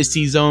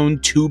 Fantasy Zone,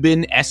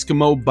 Tubin,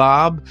 Eskimo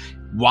Bob,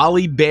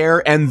 Wally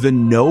Bear, and the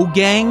No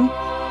Gang?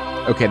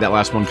 Okay, that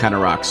last one kind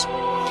of rocks.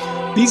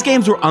 These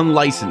games were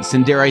unlicensed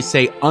and, dare I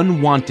say,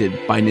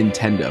 unwanted by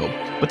Nintendo.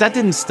 But that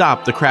didn't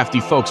stop the crafty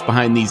folks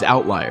behind these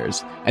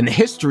outliers, and the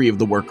history of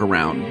the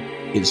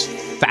workaround is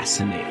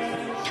fascinating.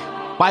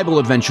 Bible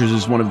Adventures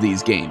is one of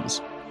these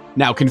games.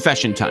 Now,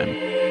 confession time.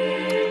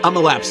 I'm a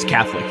lapsed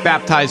Catholic,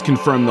 baptized,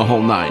 confirmed, the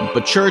whole nine,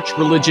 but church,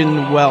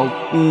 religion, well,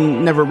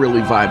 never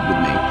really vibed with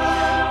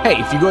me.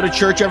 Hey, if you go to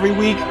church every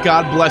week,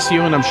 God bless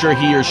you, and I'm sure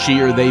he or she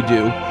or they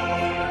do.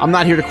 I'm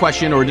not here to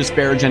question or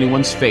disparage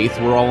anyone's faith,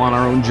 we're all on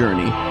our own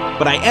journey,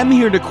 but I am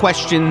here to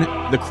question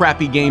the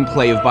crappy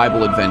gameplay of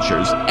Bible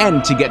Adventures,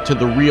 and to get to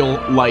the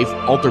real-life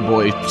Altar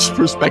Boy's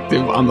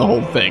perspective on the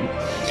whole thing.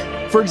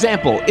 For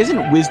example,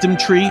 isn't Wisdom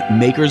Tree,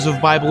 makers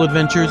of Bible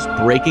Adventures,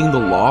 breaking the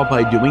law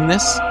by doing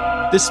this?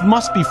 This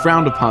must be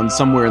frowned upon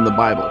somewhere in the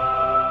Bible.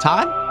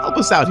 Todd, help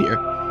us out here.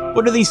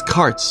 What are these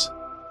carts?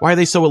 Why are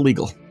they so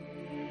illegal?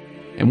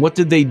 And what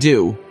did they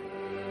do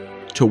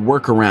to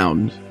work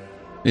around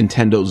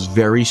Nintendo's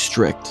very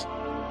strict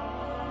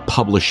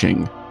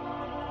publishing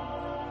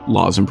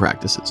laws and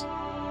practices?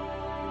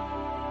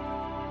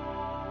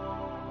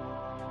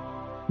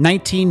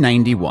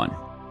 1991.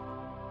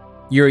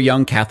 You're a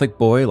young Catholic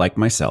boy like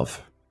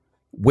myself.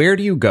 Where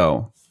do you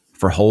go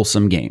for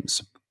wholesome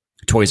games?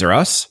 Toys R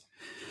Us?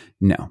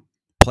 No.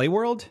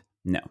 Playworld?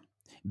 No.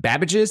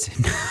 Babbage's?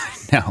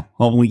 No.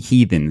 Only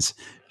heathens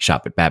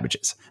shop at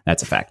Babbage's.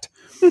 That's a fact.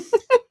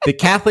 The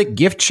Catholic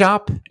gift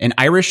shop, an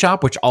Irish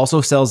shop which also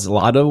sells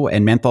Lotto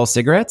and menthol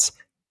cigarettes?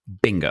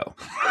 Bingo.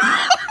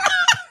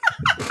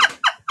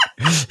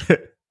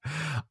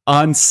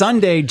 On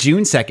Sunday,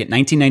 June 2nd,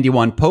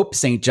 1991, Pope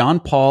St. John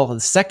Paul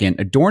II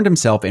adorned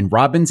himself in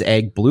Robin's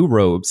Egg blue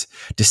robes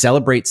to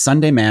celebrate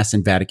Sunday Mass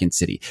in Vatican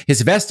City.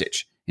 His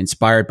vestige,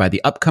 inspired by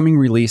the upcoming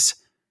release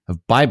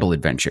of Bible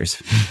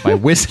Adventures by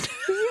Wisdom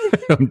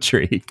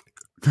Tree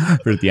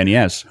for the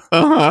NES.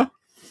 Uh-huh.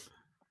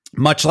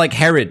 Much like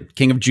Herod,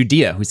 king of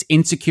Judea, whose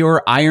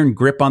insecure iron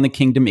grip on the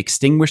kingdom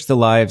extinguished the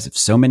lives of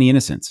so many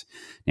innocents,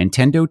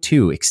 Nintendo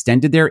too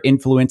extended their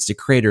influence to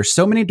creators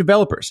so many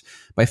developers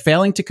by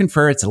failing to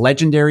confer its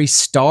legendary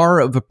star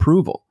of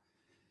approval.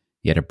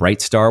 Yet a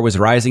bright star was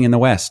rising in the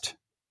west,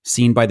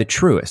 seen by the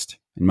truest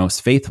and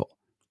most faithful.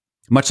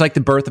 Much like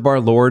the birth of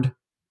our Lord,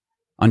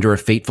 under a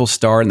fateful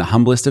star in the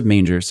humblest of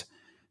mangers,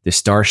 the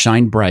star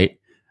shined bright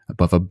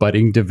above a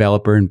budding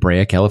developer in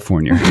Brea,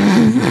 California.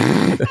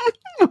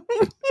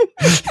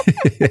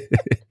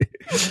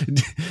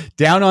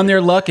 Down on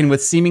their luck and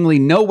with seemingly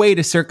no way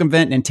to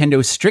circumvent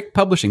Nintendo's strict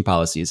publishing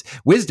policies,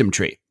 Wisdom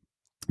Tree,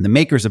 the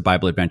makers of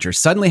Bible Adventure,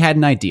 suddenly had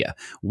an idea.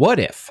 What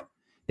if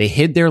they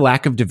hid their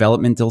lack of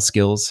developmental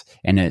skills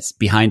and it's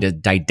behind a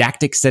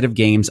didactic set of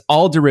games,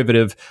 all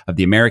derivative of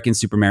the American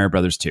Super Mario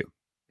Bros. 2?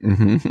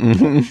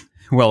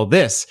 Well,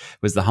 this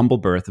was the humble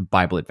birth of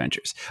Bible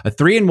Adventures, a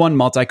 3-in-1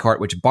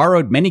 multi-cart which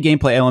borrowed many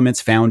gameplay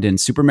elements found in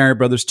Super Mario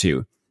Bros.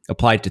 2,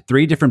 applied to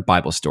 3 different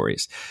Bible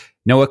stories: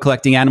 Noah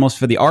collecting animals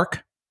for the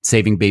ark,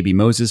 saving baby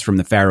Moses from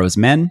the Pharaoh's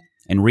men,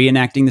 and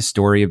reenacting the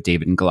story of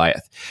David and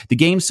Goliath. The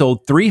game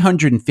sold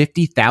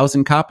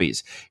 350,000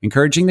 copies,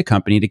 encouraging the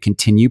company to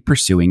continue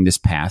pursuing this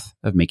path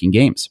of making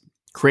games.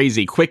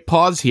 Crazy. Quick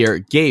pause here.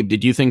 Gabe,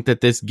 did you think that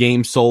this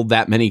game sold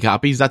that many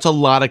copies? That's a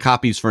lot of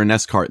copies for an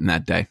S-cart in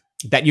that day.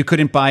 That you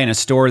couldn't buy in a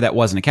store that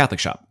wasn't a Catholic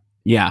shop.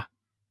 Yeah.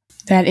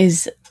 That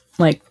is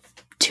like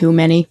too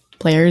many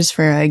players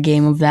for a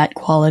game of that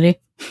quality.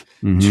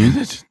 Mm-hmm.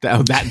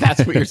 That's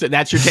what you're saying.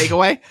 That's your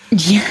takeaway?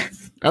 Yeah.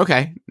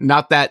 Okay.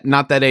 Not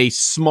that a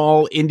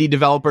small indie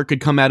developer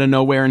could come out of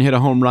nowhere and hit a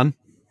home run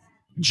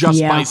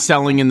just by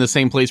selling in the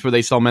same place where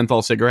they sell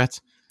menthol cigarettes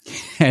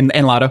and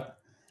Lotto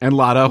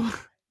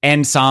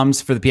and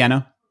Psalms for the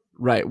piano.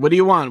 Right. What do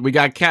you want? We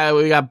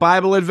got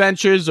Bible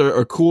Adventures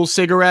or cool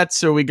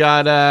cigarettes, or we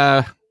got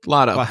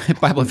Lotto.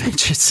 Bible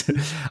Adventures.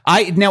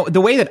 Now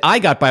the way that I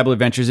got Bible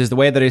Adventures is the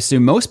way that I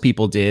assume most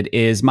people did.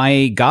 Is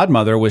my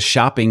godmother was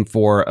shopping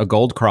for a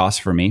gold cross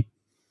for me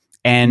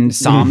and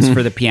Psalms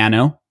for the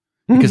piano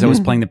because I was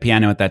playing the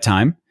piano at that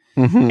time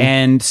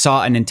and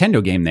saw a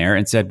Nintendo game there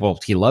and said, well,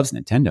 he loves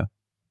Nintendo.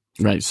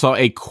 Right. Saw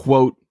a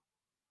quote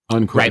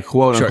unquote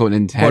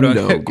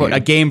Nintendo game. A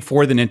game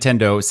for the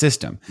Nintendo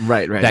system.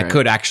 Right. That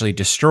could actually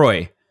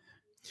destroy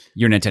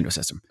your Nintendo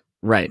system.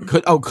 Right.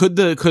 Could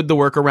the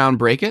workaround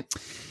break it?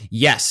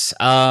 Yes.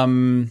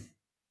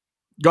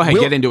 Go ahead,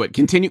 get into it.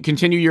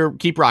 Continue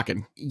keep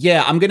rocking.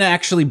 Yeah, I'm going to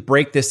actually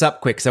break this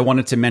up quick because I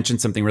wanted to mention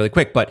something really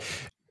quick. But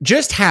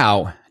just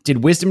how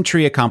did Wisdom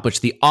Tree accomplish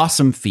the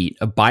awesome feat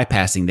of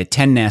bypassing the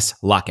 10NES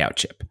lockout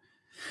chip?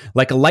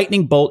 Like a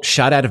lightning bolt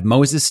shot out of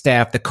Moses'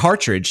 staff, the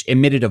cartridge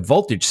emitted a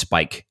voltage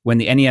spike when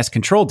the NES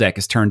control deck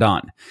is turned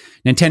on.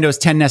 Nintendo's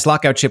 10NES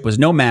lockout chip was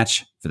no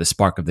match for the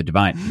Spark of the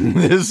Divine.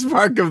 The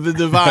Spark of the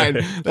Divine.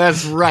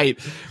 That's right.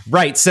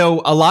 Right.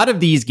 So a lot of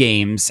these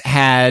games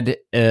had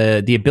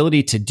the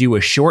ability to do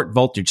a short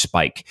voltage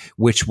spike,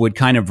 which would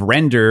kind of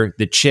render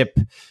the chip.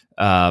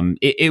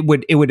 It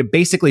would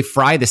basically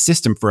fry the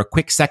system for a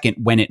quick second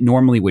when it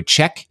normally would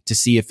check to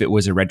see if it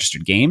was a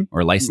registered game or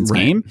a licensed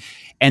game.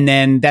 And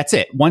then that's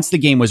it. Once the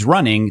game was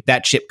running,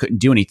 that chip couldn't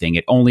do anything.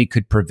 It only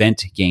could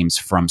prevent games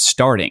from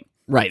starting.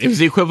 Right. It was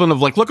the equivalent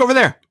of like, look over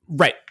there.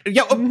 Right.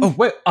 Yeah.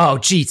 Wait. Oh,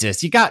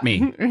 Jesus. You got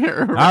me.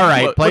 All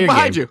right. Play your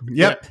behind game. you.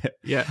 Yep.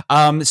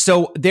 Yeah.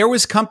 So there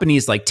was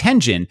companies like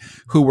Tengen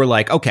who were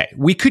like, okay,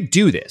 we could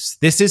do this.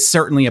 This is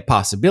certainly a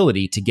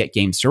possibility to get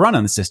games to run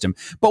on the system,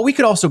 but we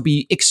could also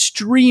be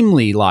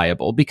extremely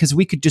liable because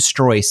we could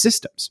destroy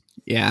systems.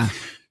 Yeah.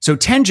 So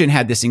Tengen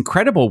had this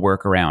incredible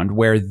workaround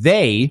where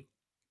they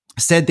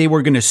said they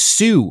were going to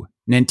sue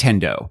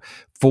Nintendo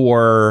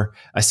for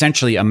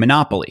essentially a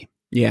monopoly.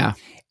 Yeah.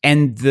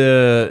 And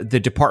the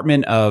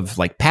Department of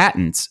like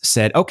patents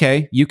said,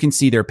 okay, you can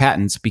see their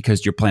patents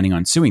because you're planning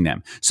on suing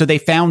them. So they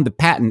found the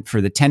patent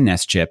for the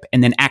 10NES chip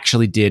and then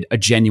actually did a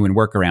genuine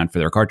workaround for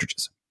their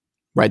cartridges.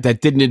 Right.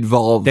 That didn't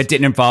involve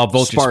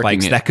voltage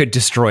spikes that could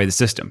destroy the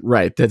system.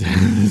 Right. That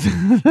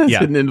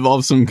didn't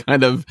involve some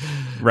kind of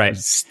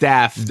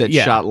staff that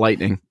shot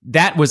lightning.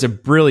 That was a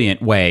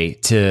brilliant way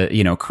to,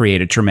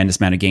 create a tremendous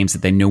amount of games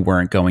that they knew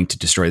weren't going to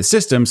destroy the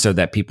system so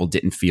that people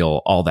didn't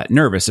feel all that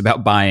nervous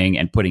about buying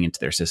and putting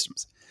into their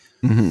systems.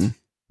 Mm-hmm.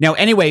 Now,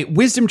 anyway,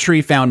 Wisdom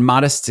Tree found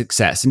modest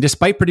success, and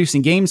despite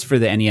producing games for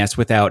the NES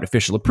without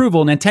official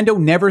approval, Nintendo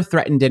never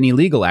threatened any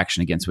legal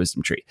action against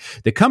Wisdom Tree.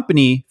 The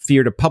company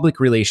feared a public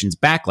relations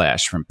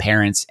backlash from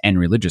parents and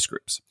religious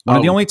groups. One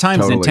of the only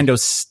times Nintendo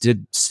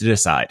stood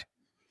aside.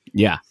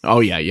 Yeah. Oh,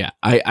 yeah.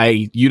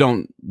 You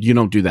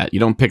don't do that.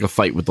 You don't pick a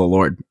fight with the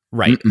Lord.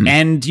 Right. Mm-mm.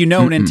 And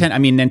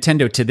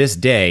Nintendo to this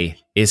day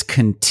is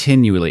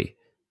continually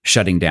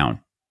shutting down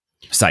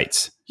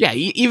sites. Yeah,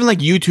 even like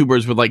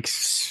YouTubers with like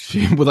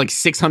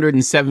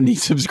 670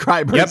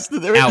 subscribers.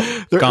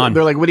 Yep. Gone.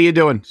 They're like, what are you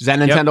doing? Is that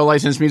Nintendo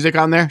licensed music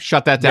on there?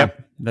 Shut that down.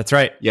 Yep. That's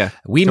right. Yeah.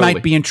 We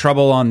might be in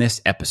trouble on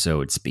this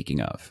episode, speaking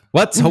of.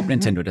 Let's hope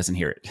Nintendo doesn't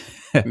hear it.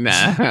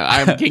 Nah,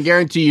 I can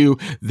guarantee you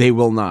they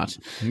will not.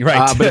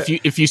 Right. But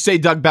if you say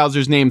Doug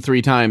Bowser's name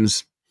 3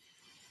 times...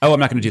 Oh, I'm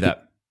not going to do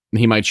that.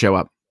 He might show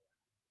up.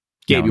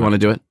 Gabe, you want to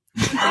do it?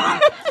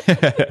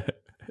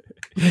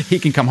 He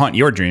can come haunt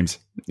your dreams.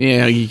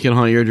 Yeah, he can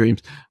haunt your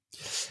dreams.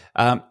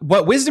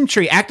 What Wisdom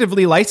Tree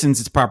actively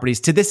licensed its properties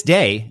to this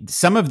day.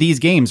 Some of these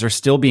games are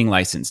still being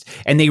licensed,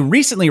 and they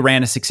recently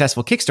ran a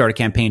successful Kickstarter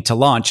campaign to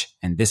launch,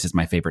 and this is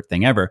my favorite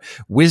thing ever,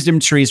 Wisdom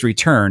Tree's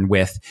return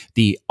with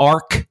the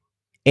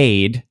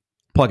Arcade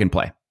plug and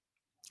play.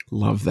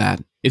 Love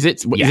that. Is it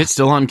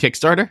still on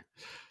Kickstarter?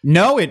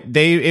 No,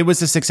 it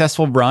was a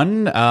successful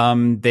run.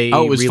 They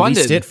released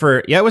funded. It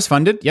for it was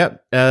funded.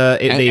 Yep.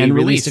 They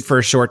released it for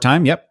a short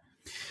time. Yep.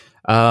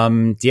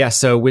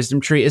 So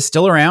Wisdom Tree is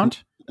still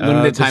around.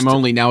 Limited time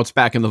only. Now it's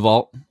back in the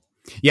vault.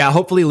 Yeah,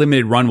 hopefully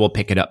Limited Run will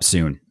pick it up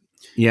soon.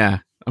 Yeah,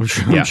 I'm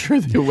sure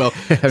they will.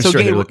 So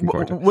Gabe, they're looking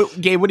forward to it.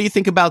 Gabe, what do you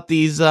think about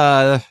these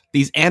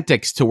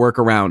antics to work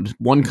around?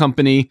 One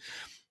company,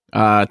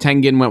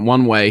 Tengen, went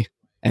one way,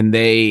 and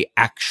they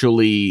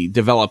actually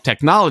developed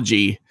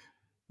technology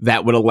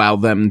that would allow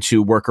them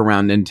to work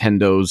around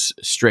Nintendo's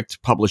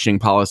strict publishing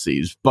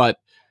policies. But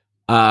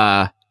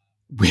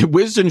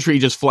Wisdom Tree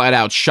just flat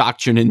out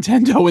shocked your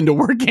Nintendo into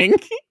working.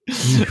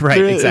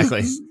 Right,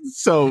 exactly.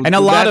 So, and a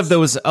lot of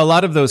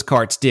those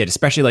carts did,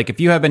 especially like if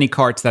you have any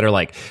carts that are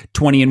like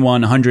 20 in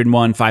 1, 100 in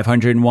 1,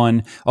 500 in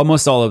 1,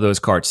 almost all of those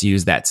carts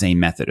use that same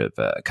method of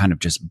kind of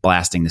just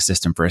blasting the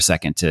system for a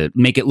second to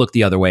make it look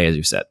the other way, as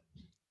you said.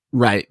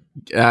 Right.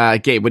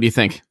 Gabe, what do you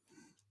think?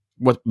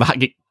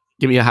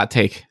 Give me a hot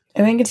take. I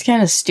think it's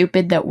kind of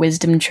stupid that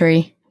Wisdom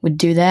Tree would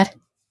do that.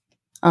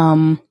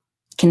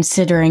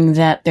 Considering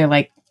that they're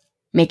like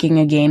making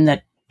a game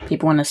that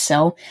people want to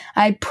sell.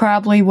 I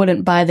probably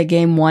wouldn't buy the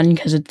game, 1,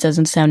 because it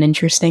doesn't sound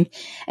interesting,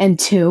 and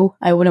 2,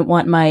 I wouldn't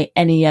want my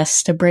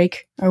NES to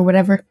break or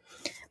whatever.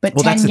 But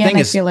well, that's the thing,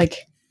 I feel like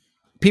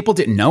people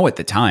didn't know at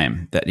the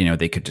time that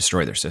they could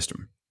destroy their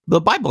system. The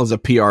Bible is a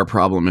PR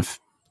problem if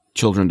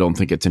children don't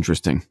think it's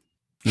interesting.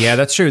 Yeah,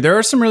 that's true. There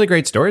are some really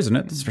great stories in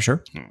it. That's for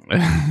sure.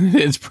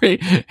 It's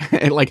pretty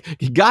like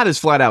God is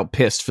flat out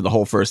pissed for the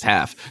whole first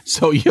half.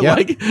 So some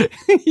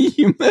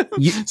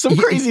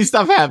crazy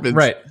stuff happens.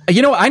 Right.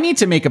 You know, I need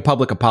to make a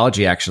public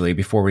apology actually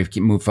before we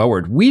move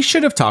forward. We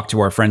should have talked to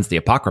our friends, the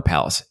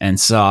Apocrypals, and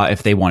saw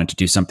if they wanted to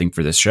do something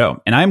for this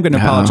show. And I'm going to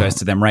apologize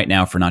to them right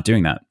now for not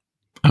doing that.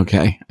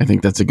 Okay. I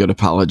think that's a good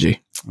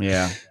apology.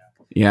 Yeah.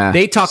 Yeah.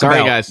 They talk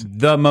about guys.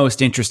 the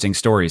most interesting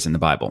stories in the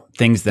Bible,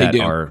 things that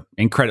are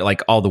incredible,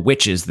 like all the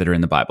witches that are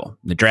in the Bible,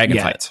 the dragon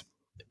fights.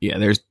 Yeah,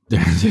 there's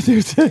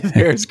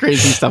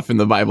crazy stuff in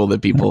the Bible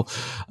that people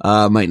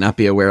might not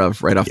be aware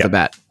of right off the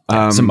bat.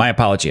 So my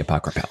apology,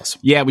 Apocrypals.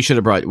 Yeah, we should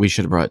have brought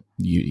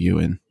you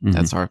in.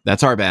 Mm-hmm.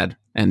 That's our bad,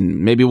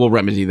 and maybe we'll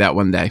remedy that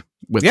one day.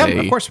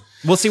 Of course.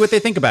 We'll see what they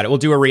think about it. We'll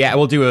do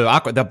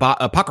the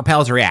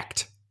Apocrypals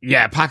react.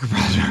 Yeah,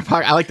 Apocrypals.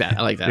 I like that.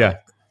 Yeah.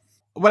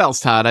 What else,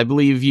 Todd? I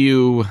believe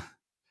you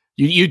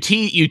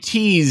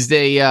teased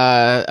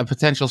a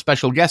potential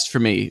special guest for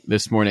me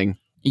this morning.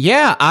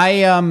 Yeah,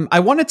 I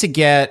wanted to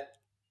get,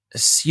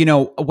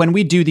 when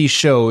we do these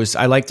shows,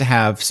 I like to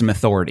have some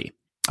authority.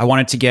 I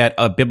wanted to get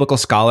a biblical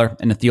scholar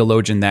and a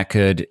theologian that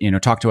could,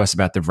 talk to us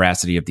about the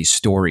veracity of these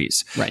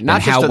stories. Right,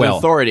 not just an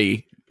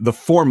authority, the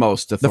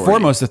foremost authority. The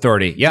foremost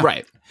authority, yeah.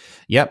 Right.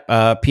 Yep,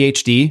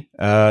 PhD,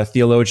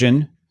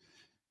 theologian,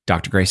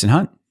 Dr. Grayson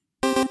Hunt.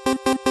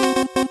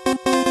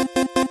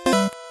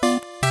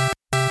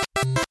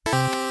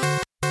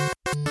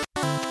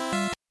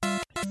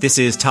 This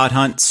is Todd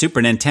Hunt,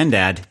 Super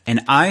Nintendad,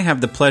 and I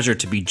have the pleasure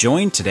to be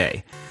joined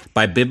today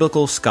by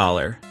biblical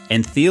scholar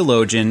and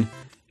theologian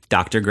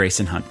Dr.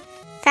 Grayson Hunt.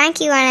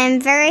 Thank you, and I'm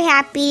very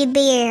happy to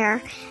be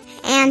here.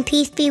 And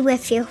peace be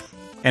with you.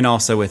 And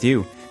also with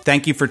you.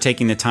 Thank you for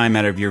taking the time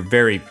out of your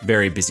very,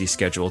 very busy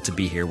schedule to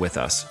be here with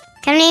us.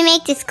 Can we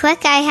make this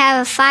quick? I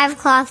have a 5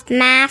 o'clock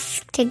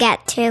mass to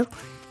get to.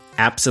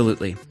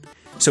 Absolutely.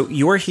 So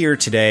you're here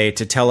today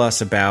to tell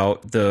us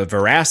about the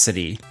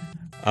veracity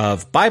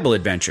of Bible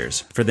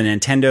adventures for the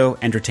Nintendo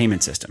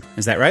Entertainment System.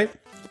 Is that right?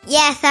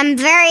 Yes, I'm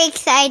very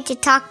excited to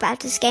talk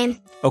about this game.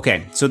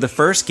 Okay, so the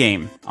first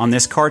game on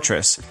this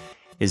cartridge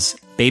is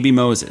Baby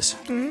Moses.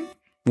 Mm-hmm.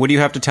 What do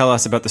you have to tell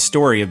us about the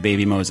story of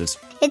Baby Moses?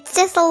 It's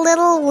just a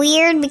little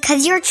weird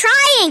because you're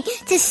trying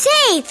to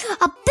save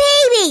a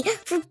baby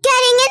from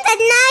getting into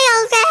the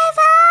Nile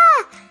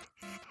River.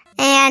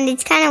 And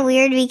it's kind of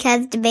weird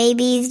because the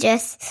baby's you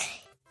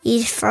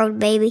just throw the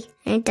baby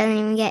and it doesn't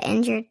even get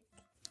injured.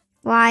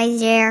 Why is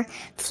there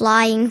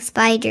flying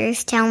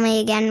spiders? Tell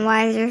me again,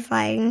 why is there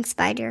flying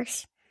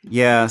spiders?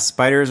 Yeah,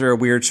 spiders are a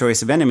weird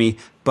choice of enemy,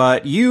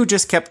 but you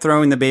just kept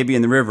throwing the baby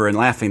in the river and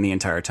laughing the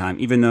entire time,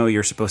 even though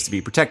you're supposed to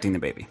be protecting the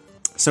baby.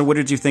 So what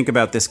did you think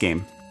about this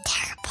game?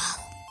 Terrible.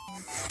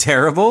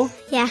 Terrible?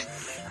 Yeah.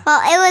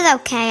 Well, it was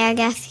okay, I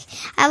guess.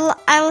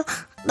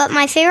 But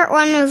my favorite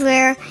one was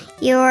where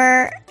you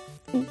were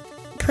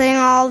putting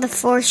all the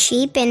 4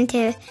 sheep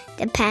into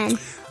the pen.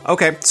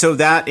 Okay, so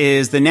that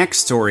is the next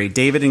story,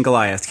 David and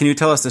Goliath. Can you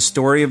tell us the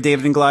story of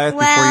David and Goliath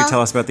before you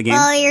tell us about the game?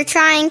 Well, you're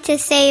trying to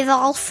save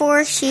all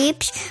 4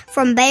 sheep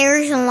from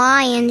bears and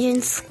lions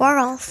and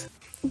squirrels.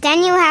 Then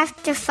you have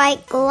to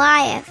fight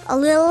Goliath, a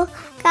little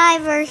guy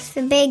versus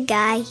a big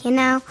guy,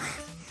 a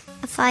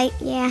fight,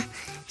 yeah.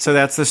 So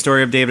that's the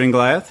story of David and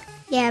Goliath?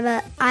 Yeah,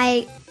 but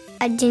I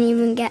didn't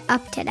even get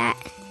up to that.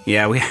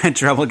 Yeah, we had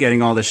trouble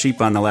getting all the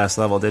sheep on the last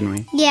level, didn't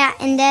we? Yeah,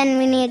 and then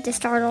we needed to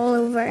start all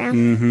over.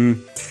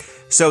 Mm-hmm.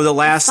 So the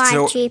last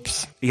 5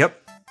 sheeps.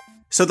 Yep.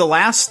 So the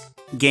last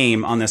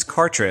game on this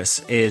cartridge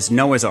is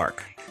Noah's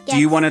Ark. Yes. Do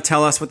you want to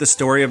tell us what the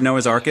story of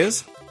Noah's Ark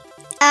is?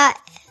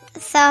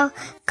 So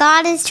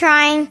God is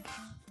trying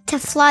to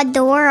flood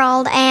the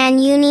world,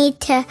 and you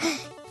need to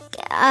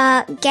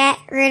get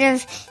rid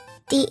of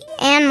the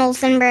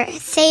animals and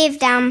save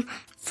them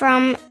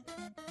from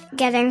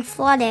getting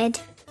flooded.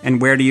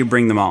 And where do you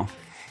bring them all?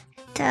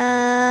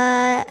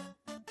 To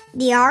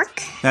the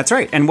ark. That's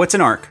right. And what's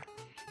an ark?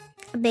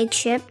 A big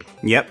ship.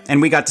 Yep.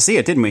 And we got to see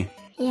it, didn't we?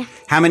 Yeah.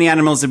 How many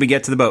animals did we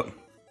get to the boat?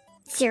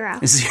 0.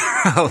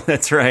 0.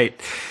 That's right.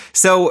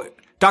 So,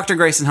 Dr.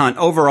 Grayson Hunt,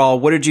 overall,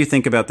 what did you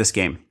think about this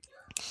game?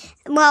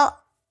 Well,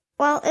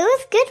 it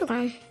was a good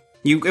one.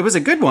 It was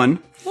a good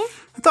one? Yeah.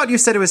 I thought you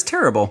said it was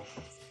terrible.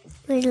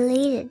 We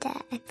deleted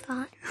that, I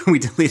thought. We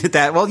deleted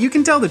that? Well, you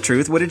can tell the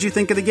truth. What did you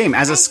think of the game?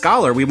 As a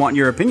scholar, we want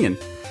your opinion.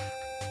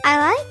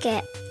 I like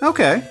it.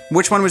 Okay.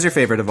 Which one was your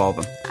favorite of all of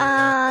them?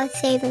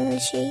 Saving the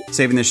sheep.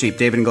 Saving the sheep.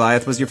 David and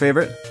Goliath was your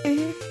favorite?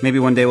 Mm-hmm. Maybe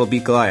one day we'll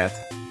beat Goliath.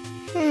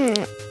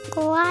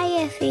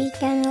 Goliath is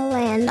gonna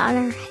land on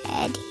her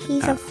head.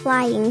 He's a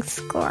flying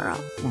squirrel.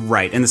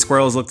 Right. And the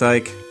squirrels looked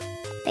like?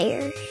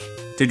 Bears.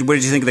 What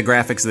did you think of the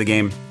graphics of the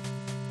game?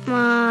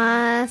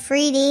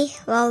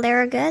 3D. Well, they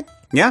were good.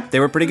 Yeah, they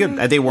were pretty good.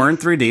 They weren't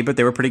 3D, but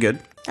they were pretty good.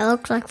 It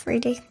looked like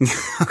 3D.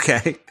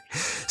 Okay.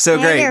 So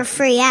great. They're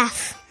free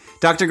F.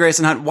 Dr.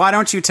 Grayson Hunt, why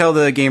don't you tell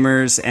the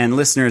gamers and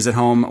listeners at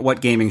home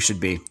what gaming should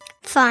be?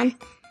 Fun.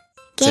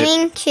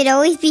 Gaming should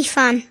always be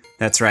fun.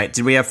 That's right.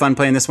 Did we have fun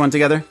playing this one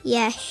together?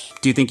 Yes.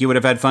 Do you think you would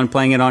have had fun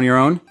playing it on your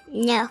own?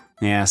 No.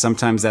 Yeah,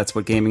 sometimes that's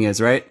what gaming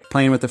is, right?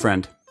 Playing with a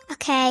friend.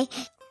 Okay.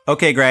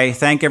 Okay, Gray.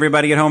 Thank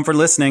everybody at home for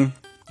listening.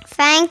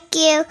 Thank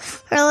you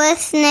for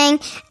listening.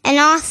 And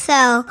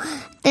also,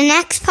 the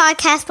next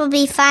podcast will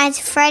be Five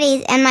to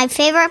Freddy's. And my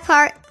favorite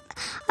part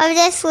of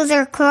this was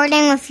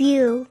recording with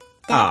you.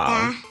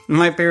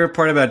 My favorite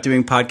part about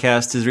doing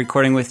podcasts is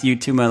recording with you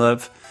too, my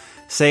love.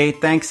 Say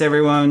thanks,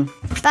 everyone.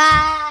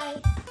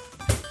 Bye.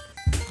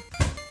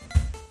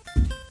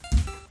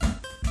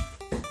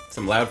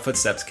 Some loud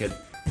footsteps, kid.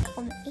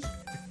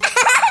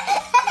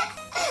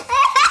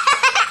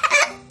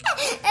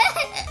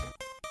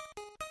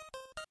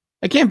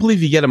 I can't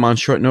believe you get him on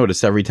short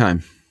notice every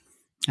time.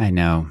 I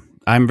know.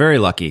 I'm very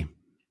lucky.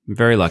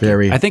 Very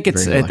lucky. I think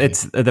it's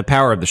the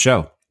power of the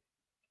show.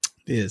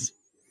 It is.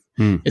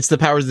 It's the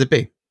powers that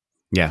be.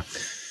 Yeah.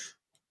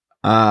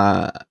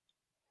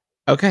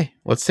 Okay,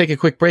 let's take a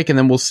quick break and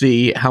then we'll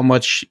see how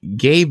much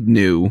Gabe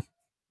knew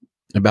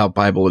about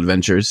Bible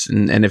adventures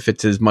and if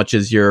it's as much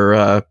as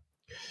your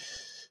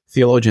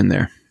theologian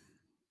there.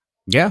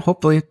 Yeah,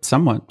 hopefully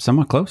somewhat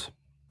close.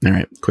 All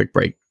right, quick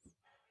break.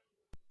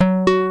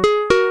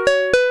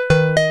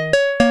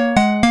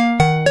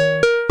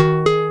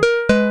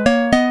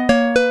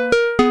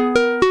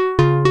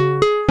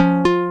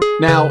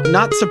 Now,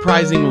 not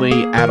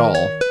surprisingly at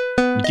all,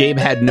 Gabe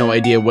had no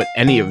idea what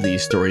any of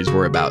these stories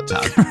were about,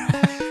 Todd.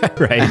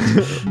 Right.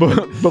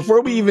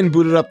 Before we even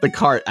booted up the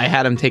cart, I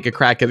had him take a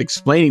crack at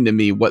explaining to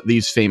me what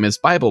these famous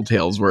Bible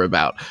tales were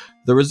about.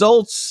 The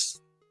results,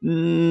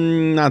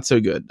 not so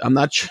good. I'm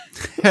not sure.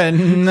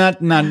 not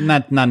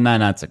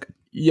so good.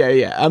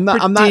 Yeah. I'm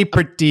not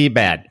pretty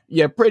bad.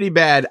 Yeah, pretty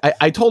bad.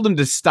 I told him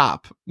to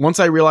stop. Once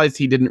I realized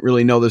he didn't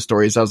really know the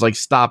stories, I was like,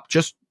 stop.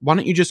 Why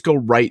don't you just go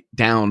write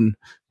down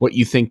what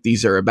you think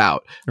these are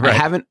about? Right.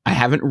 I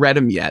haven't read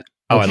them yet.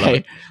 Oh, okay? I love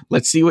it.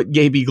 Let's see what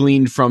Gabe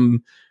gleaned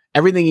from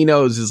everything he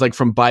knows is like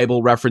from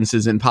Bible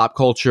references in pop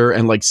culture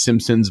and like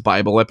Simpsons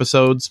Bible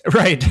episodes.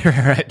 Right.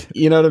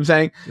 You know what I'm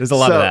saying? There's a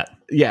lot of that.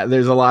 Yeah,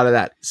 there's a lot of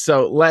that.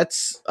 So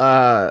let's...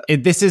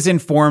 This is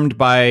informed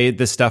by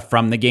the stuff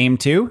from the game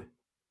too?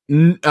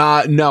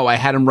 No, I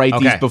had him write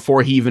these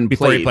before he even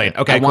played.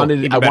 Okay, I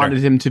wanted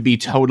him to be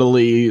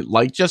totally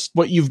like just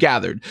what you've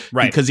gathered,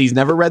 right? Because he's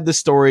never read the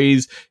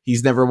stories,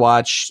 he's never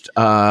watched.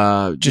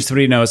 Just what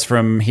he knows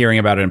from hearing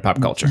about it in pop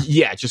culture.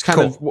 Yeah, just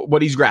kind of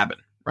what he's grabbing.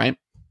 Right.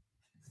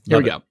 Here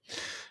we go.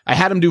 I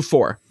had him do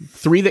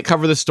 3 that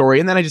cover the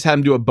story, and then I just had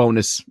him do a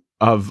bonus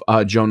of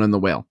Jonah and the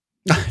whale.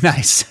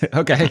 Nice.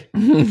 Okay.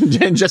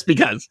 Just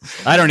because.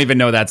 I don't even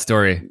know that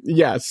story.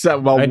 Yeah. So,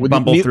 I'd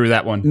bumble through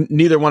that one.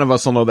 Neither one of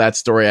us will know that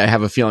story. I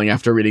have a feeling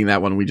after reading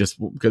that one,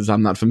 because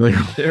I'm not familiar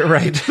with it.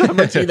 Right. That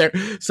much either.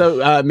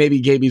 So maybe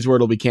Gaby's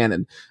word will be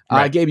canon.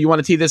 Right. Gabe, you want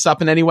to tee this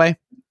up in any way?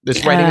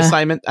 This writing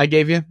assignment I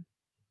gave you?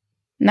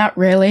 Not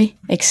really,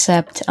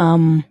 except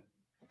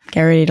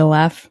get ready to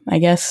laugh, I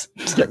guess.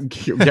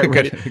 Get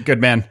ready. Good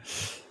man.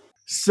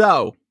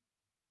 So,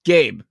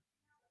 Gabe,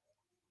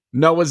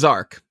 Noah's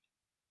Ark.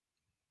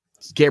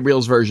 It's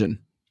Gabriel's version.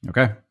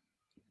 Okay.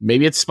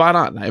 Maybe it's spot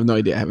on. I have no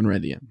idea. I haven't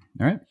read it yet.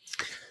 All right.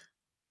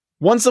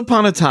 Once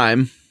upon a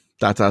time, ...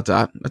 That's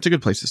a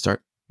good place to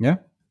start. Yeah.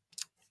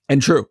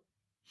 And true.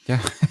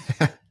 Yeah.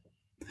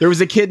 There was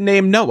a kid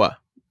named Noah.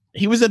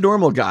 He was a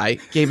normal guy.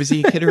 Gabe, is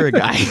he a kid or a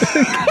guy?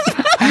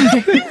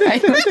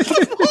 Right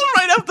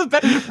off the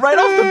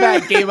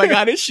bat, Gabe, I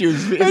got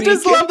issues. I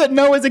just love that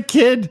Noah's a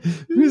kid.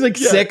 He was like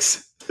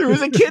 6. There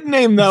was a kid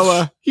named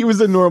Noah. He was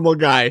a normal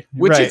guy.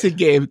 Which is it,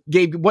 Gabe?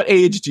 Gabe, what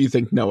age do you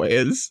think Noah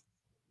is?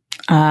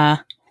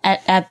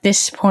 At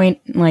this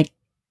point, like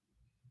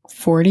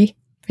 40,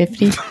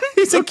 50.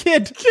 He's a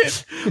kid.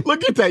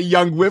 Look at that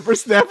young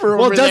whippersnapper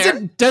over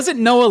there.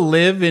 Doesn't Noah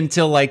live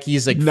until like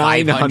he's like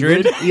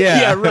 900?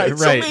 Yeah,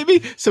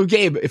 right. So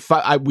Gabe,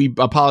 we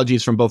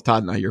apologies from both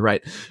Todd and I. You're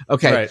right.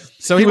 Okay. Right.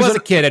 So he was a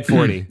kid at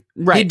 40.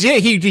 Right.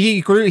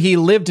 He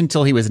lived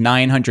until he was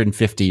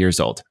 950 years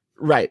old.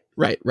 Right.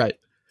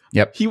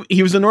 Yep.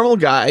 He was a normal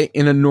guy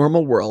in a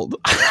normal world.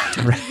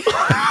 He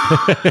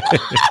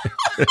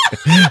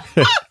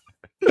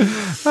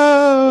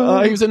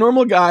was a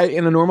normal guy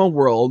in a normal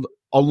world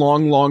a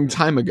long, long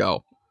time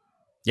ago.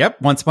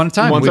 Yep. Once upon a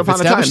time. We've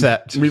established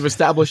that. We've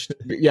established.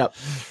 Yep.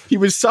 He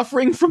was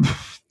suffering from.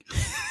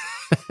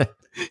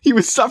 He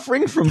was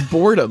suffering from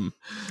boredom.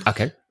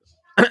 Okay.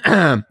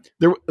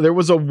 There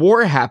was a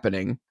war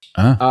happening.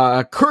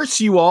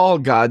 Curse you all,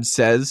 God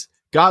says.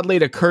 God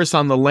laid a curse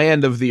on the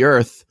land of the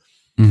earth.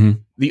 Mm-hmm.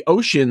 The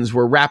oceans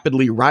were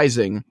rapidly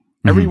rising.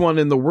 Mm-hmm. Everyone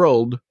in the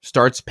world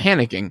starts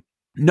panicking.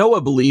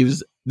 Noah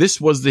believes this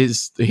was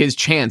his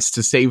chance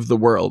to save the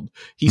world.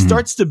 He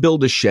starts to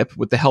build a ship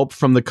with the help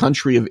from the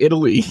country of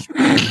Italy.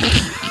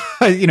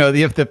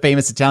 The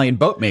famous Italian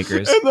boat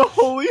makers. And the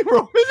Holy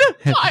Roman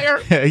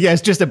Empire. Yeah,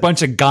 it's just a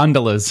bunch of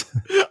gondolas.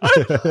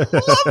 I love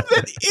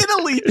that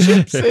Italy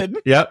chips in.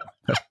 Yep.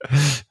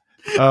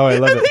 Oh, I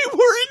love it. They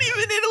weren't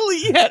even Italy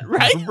yet,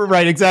 right?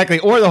 Right, exactly.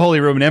 Or the Holy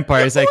Roman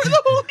Empire is like,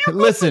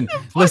 listen,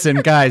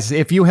 guys,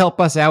 if you help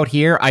us out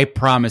here, I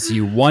promise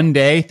you one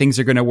day things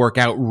are going to work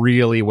out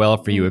really well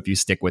for you if you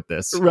stick with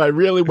this. Right,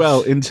 really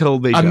well until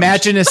they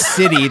imagine a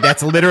city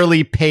that's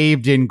literally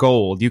paved in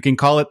gold. You can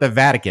call it the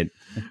Vatican.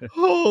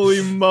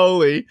 Holy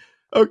moly.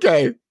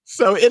 Okay,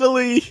 so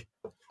Italy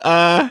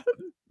and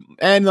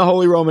the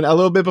Holy Roman, a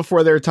little bit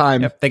before their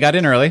time. Yep, they got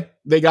in early.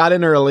 They got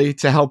in early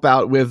to help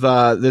out with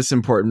this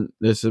important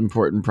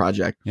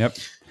project. Yep.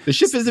 The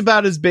ship is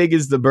about as big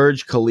as the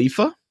Burj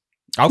Khalifa.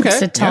 Okay. It's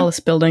the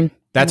tallest building.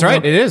 That's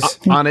right. It is.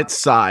 On its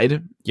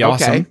side. Yeah,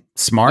 awesome. Okay.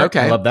 Smart. Okay.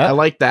 I love that. I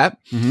like that.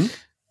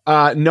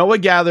 Mm-hmm. Noah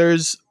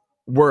gathers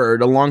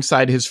word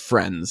alongside his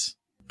friends.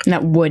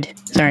 Not wood.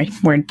 Sorry.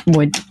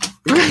 Wood.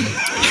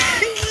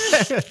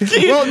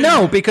 Well,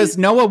 no, because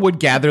Noah would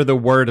gather the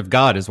word of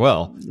God as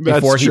well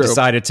before he true.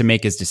 decided to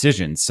make his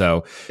decision.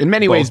 So in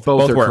many ways,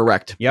 both are work.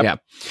 correct. Yep. Yeah.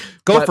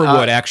 Go for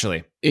wood,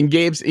 actually. In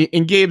Gabe's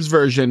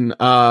version,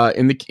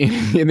 in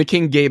the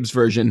King Gabe's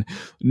version,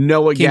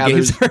 Noah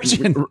gathers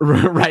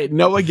right.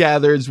 Noah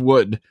gathers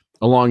wood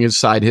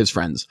alongside his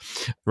friends.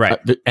 Right,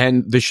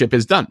 and the ship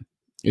is done.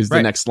 Is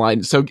the next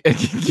line. So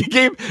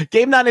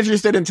Gabe not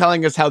interested in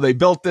telling us how they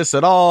built this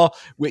at all,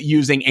 with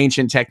using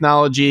ancient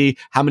technology,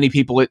 how many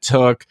people it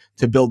took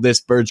to build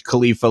this Burj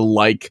Khalifa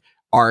like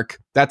ark.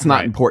 That's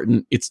not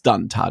important. It's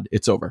done, Todd.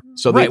 It's over.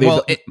 So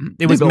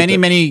it was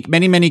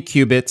many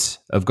cubits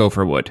of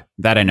gopher wood.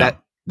 That I know.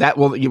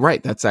 Well, you're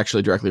right. That's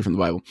actually directly from the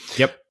Bible.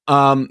 Yep.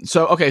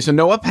 So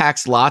Noah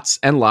packs lots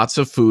and lots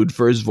of food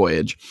for his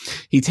voyage.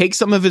 He takes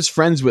some of his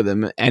friends with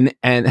him and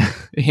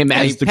him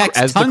as the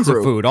tons crew.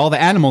 Of food, all the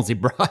animals he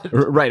brought.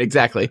 Right,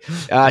 exactly.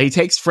 He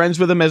takes friends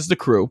with him as the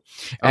crew,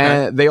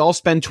 and they all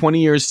spend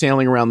 20 years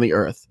sailing around the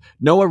earth.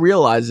 Noah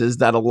realizes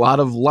that a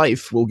lot of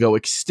life will go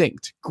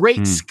extinct.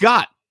 Great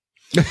Scott!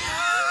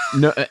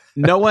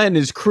 Noah and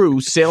his crew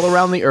sail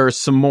around the earth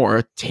some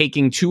more,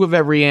 taking 2 of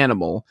every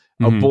animal,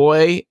 a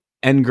boy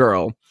and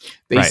girl.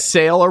 They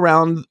sail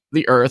around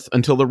the earth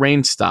until the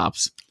rain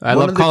stops. I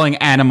love calling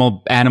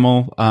animals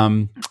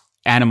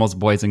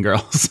boys and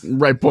girls.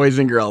 Right, boys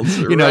and girls.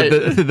 You know,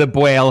 the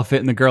boy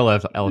elephant and the girl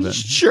elephant.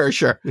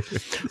 Sure.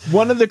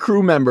 One of the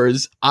crew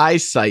members'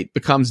 eyesight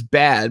becomes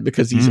bad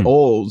because he's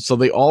old, so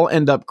they all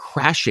end up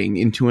crashing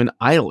into an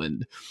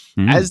island.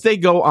 As they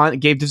go on,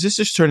 Gabe, does this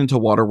just turn into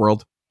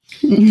Waterworld?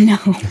 No.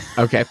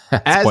 Okay.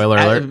 Spoiler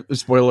alert.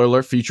 Spoiler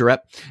alert,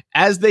 featurette.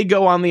 As they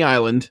go on the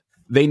island,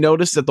 they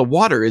notice that the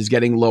water is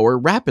getting lower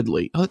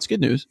rapidly. Oh, that's good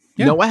news.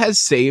 Yeah. Noah has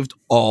saved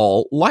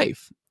all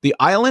life. The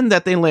island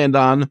that they land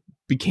on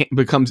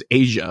becomes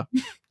Asia.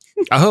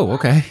 Oh,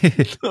 okay.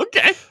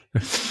 Okay.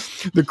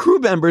 The crew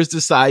members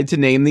decide to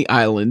name the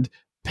island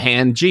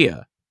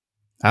Pangaea.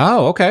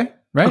 Oh, okay.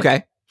 Right.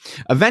 Okay.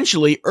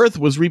 Eventually, Earth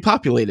was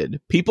repopulated.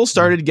 People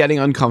started getting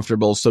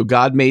uncomfortable, so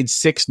God made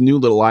 6 new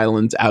little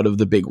islands out of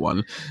the big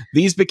one.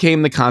 These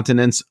became the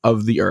continents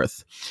of the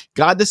Earth.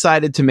 God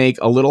decided to make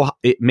it a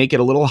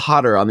little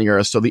hotter on the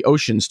Earth, so the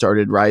ocean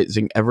started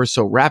rising ever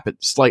so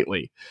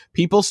slightly.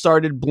 People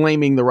started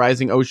blaming the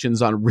rising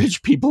oceans on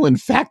rich people in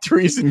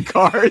factories and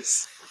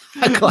cars.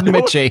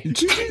 Climate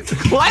change.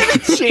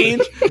 Climate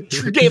change.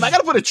 Gabe, I got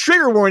to put a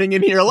trigger warning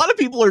in here. A lot of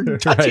people are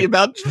touchy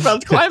about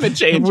climate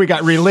change. We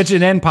got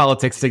religion and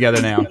politics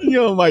together now.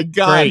 Oh my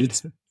God. Great.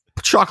 It's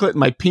chocolate in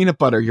my peanut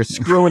butter. You're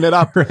screwing it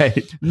up.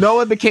 Right.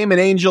 Noah became an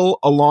angel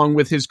along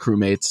with his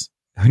crewmates.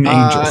 An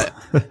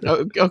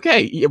angel.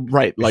 Okay. Yeah,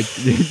 right. Like,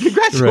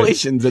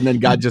 congratulations. Right. And then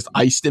God just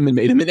iced him and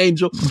made him an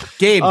angel.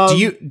 Gabe,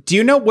 do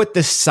you know what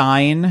the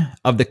sign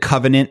of the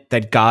covenant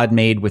that God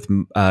made with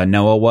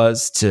Noah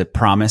was to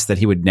promise that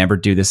he would never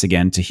do this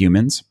again to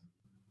humans?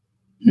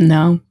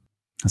 No.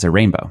 It's a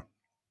rainbow.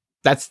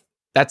 That's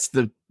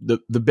the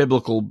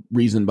biblical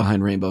reason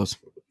behind rainbows.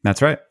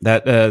 That's right.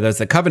 That's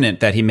the covenant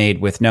that he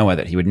made with Noah,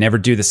 that he would never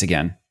do this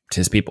again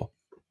to his people.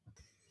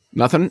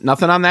 Nothing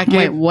on that game.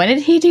 Wait, what did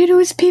he do to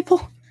his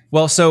people?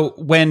 Well, so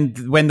when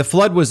the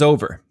flood was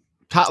over,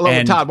 Todd,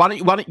 why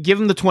don't you give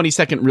him the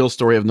 20-second real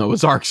story of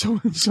Noah's Ark?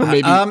 So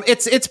maybe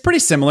it's pretty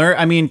similar.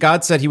 I mean,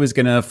 God said he was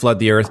going to flood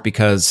the earth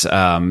because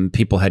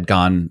people had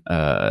gone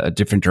a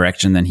different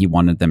direction than he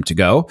wanted them to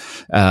go,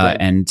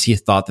 and he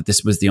thought that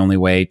this was the only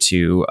way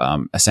to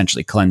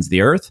essentially cleanse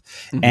the earth.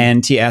 Mm-hmm.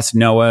 And he asked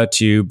Noah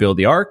to build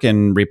the ark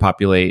and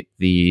repopulate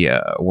the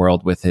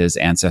world with his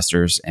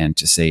ancestors, and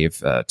to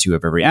save 2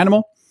 of every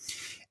animal.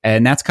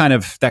 And that kind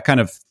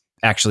of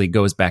actually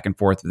goes back and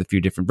forth with a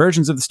few different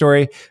versions of the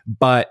story.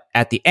 But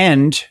at the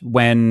end,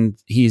 when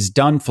he's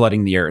done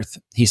flooding the earth,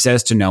 he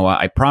says to Noah,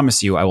 I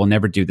promise you, I will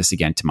never do this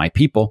again to my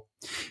people.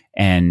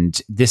 And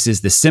this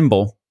is the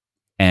symbol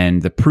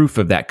and the proof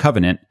of that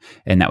covenant.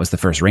 And that was the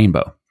first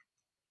rainbow.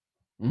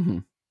 Mm-hmm.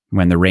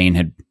 When the rain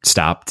had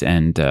stopped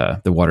and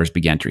the waters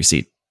began to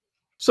recede.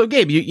 So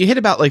Gabe, you hit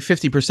about like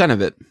 50%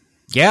 of it.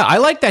 Yeah, I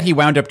like that he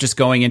wound up just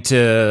going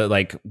into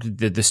like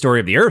the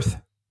story of the earth.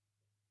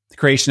 The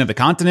creation of the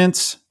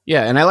continents.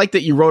 Yeah, and I like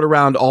that you wrote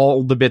around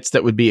all the bits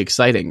that would be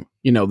exciting.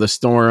 You know, the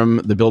storm,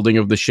 the building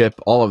of the ship,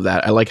 all of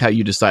that. I like how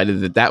you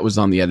decided that was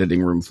on the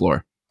editing room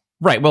floor.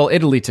 Right. Well,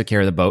 Italy took care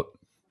of the boat.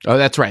 Oh,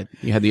 that's right.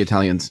 You had the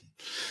Italians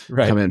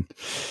Right. come in.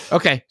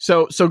 Okay,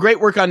 so great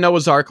work on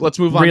Noah's Ark. Let's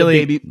move on to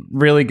Baby.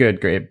 Really good,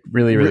 Gabe.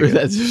 Really good.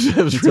 That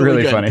was It's really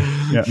really good. funny.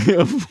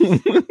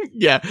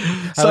 Yeah.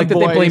 I like that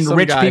they blame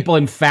rich people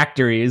in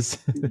factories.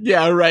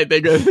 Yeah, right.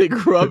 They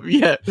grew up.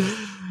 Yeah.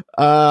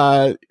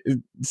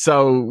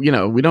 So we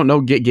don't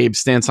know Gabe's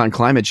stance on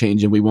climate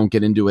change, and we won't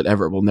get into it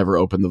ever. We'll never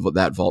open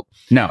that vault.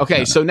 No.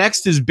 Okay. So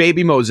next is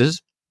Baby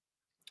Moses,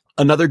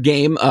 another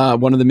game.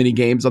 One of the mini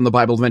games on the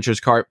Bible Adventures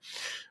cart.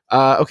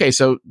 Okay,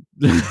 so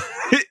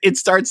it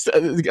starts a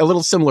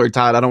little similar,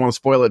 Todd. I don't want to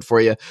spoil it for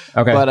you.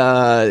 Okay.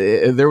 But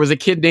there was a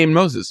kid named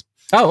Moses.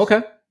 Oh,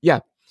 okay. Yeah.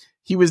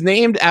 He was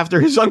named after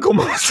his uncle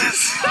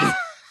Moses.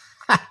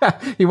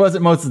 He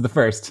wasn't Moses the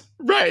first.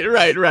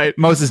 Right.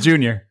 Moses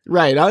Jr.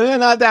 Right.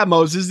 Not that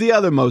Moses, the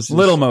other Moses.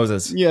 Little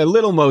Moses. Yeah,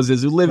 little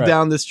Moses, who lived Right.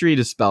 down the street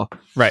a spell.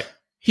 Right.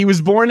 He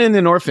was born in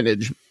an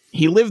orphanage.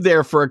 He lived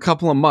there for a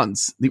couple of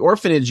months. The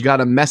orphanage got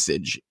a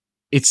message.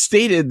 It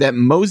stated that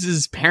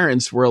Moses'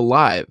 parents were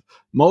alive.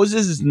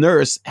 Moses'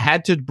 nurse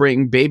had to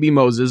bring baby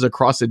Moses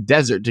across a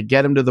desert to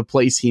get him to the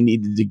place he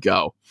needed to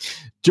go.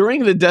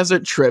 During the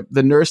desert trip,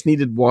 the nurse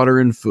needed water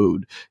and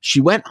food. She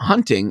went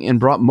hunting and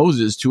brought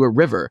Moses to a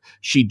river.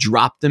 She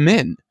dropped him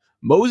in.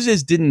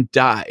 Moses didn't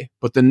die,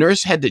 but the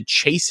nurse had to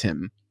chase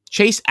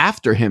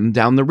after him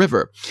down the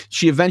river.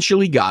 She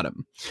eventually got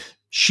him.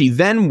 She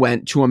then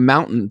went to a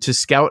mountain to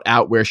scout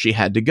out where she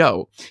had to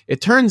go.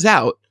 It turns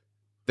out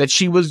that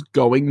she was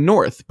going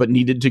north, but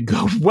needed to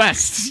go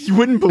west. You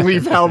wouldn't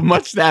believe how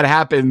much that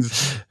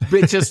happens,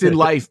 just in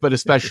life, but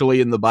especially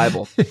in the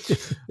Bible.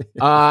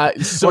 Or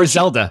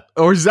Zelda.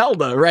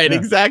 Right, Yeah.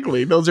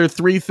 Exactly. Those are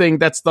three things.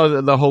 That's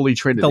the Holy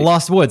Trinity. The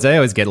Lost Woods. I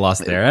always get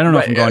lost there. I don't know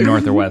if I'm going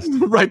north or west.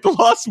 Right, the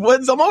Lost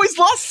Woods. I'm always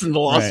lost in the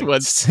Lost Right.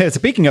 Woods.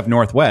 Speaking of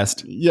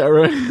Northwest. Yeah,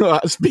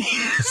 right.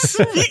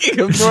 Speaking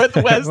of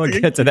Northwest. We'll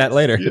get to that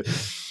later. Yeah.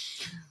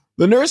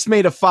 The nurse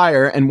made a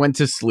fire and went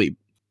to sleep.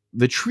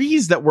 The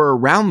trees that were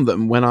around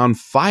them went on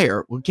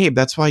fire. Well, Gabe,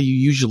 that's why you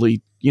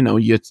usually,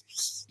 you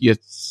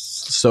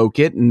soak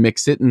it and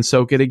mix it and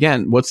soak it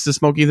again. What's the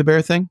Smokey the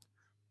Bear thing?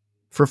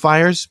 For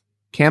fires?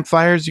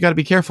 Campfires? You got to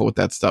be careful with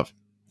that stuff.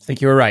 I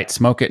think you were right.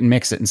 Smoke it and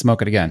mix it and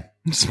smoke it again.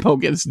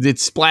 Smoke it. Did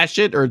splash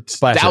it or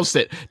Splash douse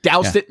it?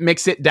 Douse it,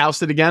 mix it,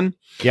 douse it again.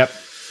 Yep.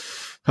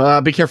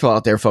 Be careful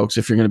out there, folks,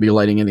 if you're going to be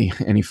lighting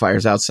any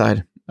fires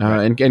outside.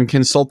 And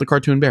consult the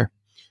cartoon bear,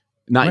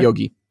 not Right.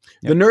 Yogi.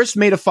 Yep. The nurse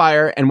made a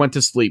fire and went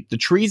to sleep. The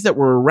trees that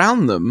were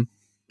around them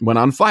went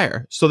on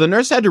fire. So the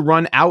nurse had to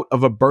run out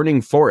of a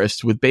burning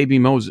forest with baby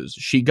Moses.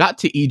 She got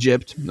to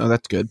Egypt. Oh,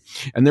 that's good.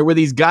 And there were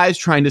these guys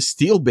trying to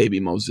steal baby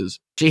Moses.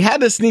 She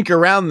had to sneak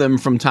around them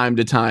from time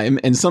to time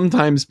and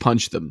sometimes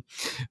punch them.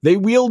 They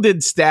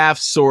wielded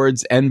staffs,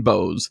 swords, and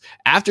bows.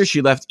 After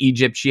she left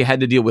Egypt, she had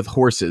to deal with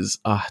horses.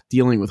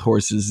 Dealing with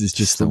horses is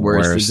just the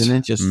worst, isn't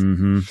it? Just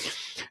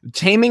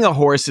taming a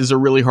horse is a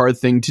really hard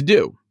thing to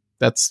do.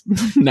 That's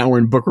now we're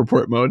in book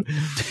report mode.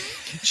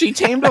 She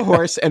tamed a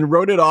horse and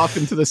rode it off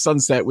into the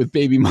sunset with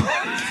baby Moses.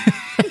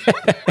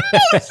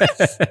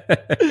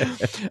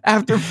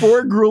 After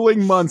 4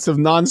 grueling months of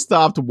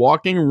nonstop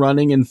walking,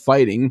 running, and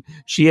fighting,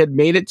 she had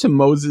made it to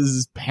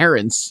Moses'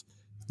 parents'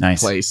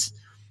 place.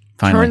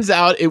 Finally. Turns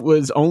out it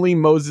was only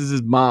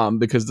Moses' mom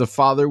because the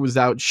father was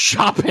out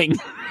shopping.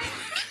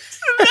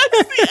 That's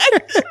the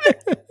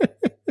end.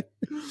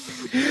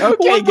 Okay,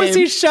 what was Gabe.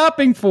 he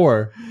shopping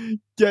for?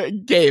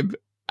 Gabe,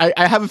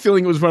 I have a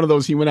feeling it was one of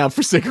those he went out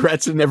for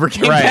cigarettes and never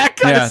came Right. back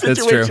kind Yeah, of that's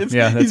true. situations.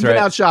 Yeah, that's He's been right.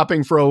 out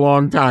shopping for a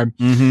long time.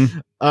 Mm-hmm.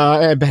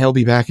 But he'll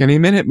be back any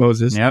minute,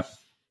 Moses. Yep.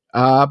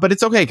 But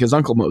it's okay because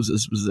Uncle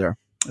Moses was there.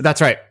 That's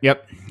right.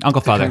 Yep.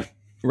 Uncle Father.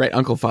 Right,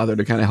 Uncle Father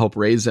to kind of help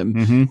raise him.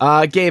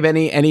 Mm-hmm. Gabe,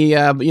 any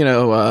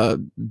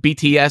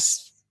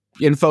BTS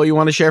info you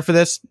want to share for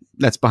this?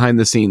 That's behind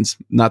the scenes,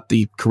 not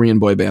the Korean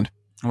boy band.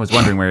 I was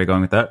wondering where you're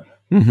going with that.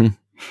 Mm-hmm.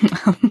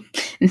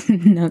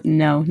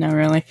 No, not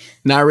really.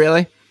 Not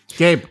really?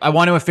 Gabe, I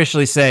want to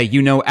officially say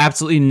you know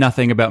absolutely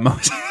nothing about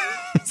Moses.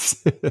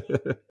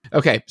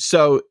 Okay,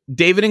 so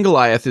David and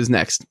Goliath is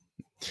next.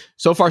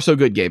 So far, so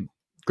good, Gabe.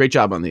 Great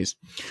job on these.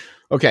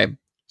 Okay,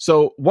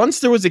 so once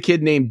there was a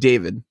kid named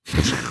David.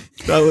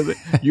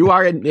 You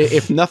are,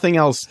 if nothing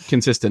else,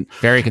 consistent.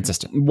 Very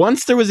consistent.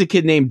 Once there was a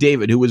kid named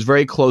David who was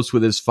very close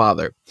with his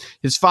father.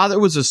 His father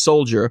was a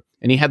soldier,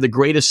 and he had the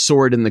greatest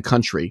sword in the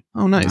country.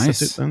 Oh, nice.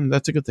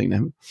 That's a good thing to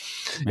have.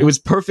 Yeah. It was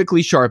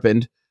perfectly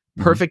sharpened,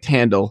 perfect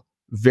handle,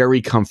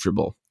 very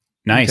comfortable.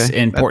 Nice.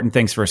 Okay. Important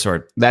things for a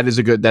sword.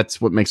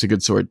 That's what makes a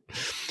good sword.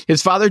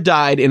 His father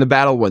died in a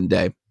battle one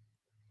day.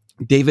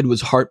 David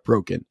was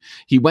heartbroken.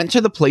 He went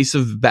to the place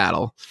of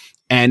battle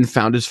and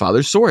found his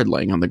father's sword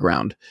laying on the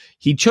ground.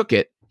 He took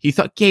it. He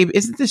thought, Gabe,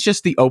 isn't this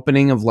just the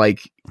opening of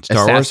like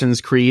Star Wars?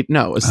 Assassin's Creed?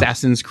 No,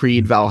 Assassin's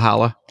Creed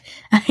Valhalla.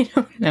 I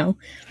don't know.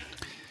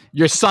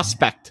 You're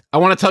suspect. I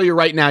want to tell you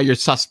right now, you're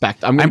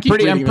suspect. I'm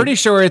pretty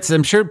sure it's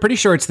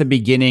the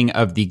beginning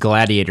of the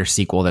Gladiator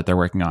sequel that they're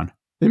working on.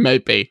 It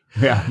might be.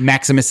 Yeah.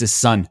 Maximus's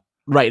son.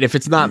 Right. If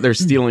it's not, they're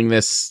stealing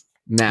this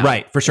now.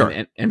 Right, for sure.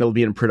 And it'll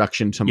be in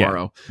production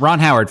tomorrow. Yeah. Ron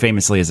Howard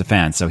famously is a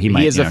fan, so he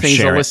might. He is a fan,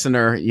 share a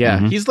listener.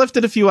 Yeah, he's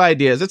lifted a few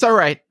ideas. It's all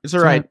right. It's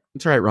all right.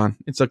 It's all right, Ron.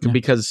 It's okay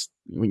because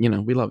we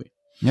love you.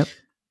 Yep.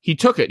 He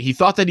took it. He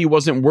thought that he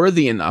wasn't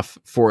worthy enough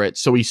for it,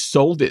 so he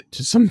sold it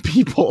to some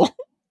people.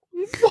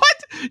 What?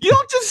 You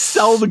don't just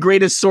sell the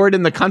greatest sword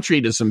in the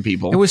country to some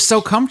people. It was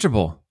so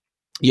comfortable.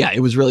 Yeah,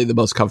 it was really the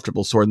most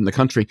comfortable sword in the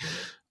country.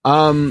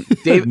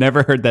 Dave,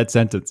 never heard that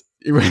sentence.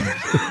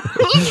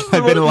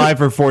 I've been alive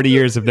for 40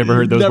 years. I've never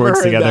heard those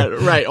words together.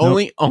 That. Right.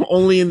 Nope.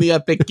 Only in the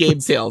epic Gabe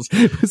tales.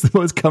 It was the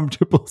most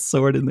comfortable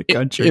sword in the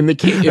country.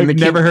 I've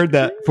never heard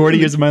that. 40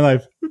 years of my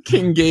life.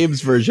 King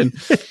Gabe's version.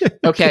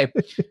 Okay.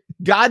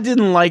 God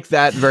didn't like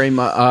that very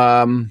much.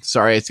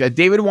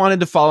 David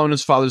wanted to follow in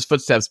his father's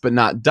footsteps, but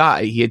not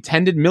die. He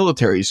attended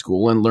military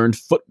school and learned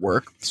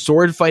footwork,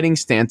 sword fighting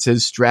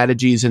stances,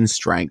 strategies, and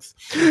strength.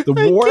 I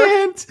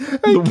can't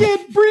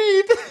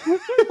breathe.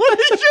 What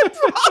is your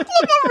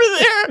problem over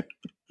there?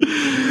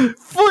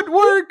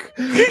 Footwork,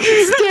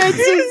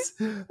 stances.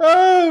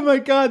 Oh my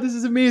God, this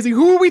is amazing.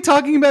 Who are we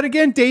talking about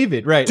again?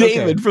 David, right?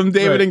 David from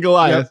David and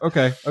Goliath.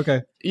 Yep.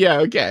 Okay. Yeah,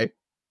 okay.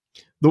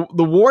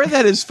 The war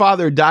that his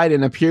father died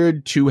in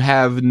appeared to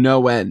have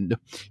no end.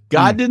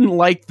 God didn't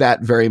like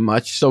that very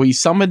much, so he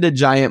summoned a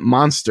giant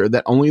monster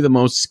that only the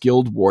most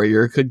skilled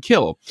warrior could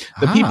kill.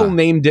 The people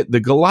named it the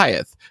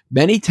Goliath.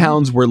 Many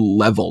towns were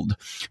leveled.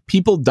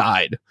 People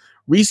died.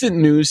 Recent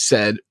news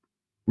said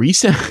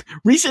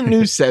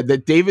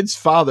that David's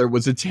father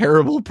was a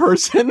terrible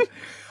person.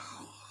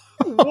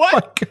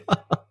 What? Oh,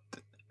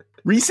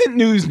 recent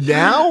news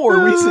now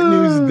or recent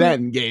news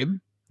then, Gabe?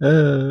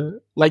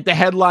 Like the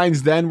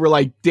headlines then were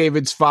like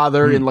David's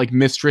father in like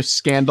mistress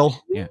scandal.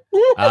 Yeah.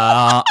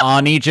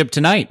 On Egypt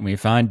Tonight, we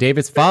find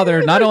David's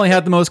father not only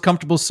had the most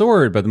comfortable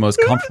sword, but the most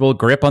comfortable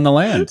grip on the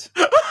land.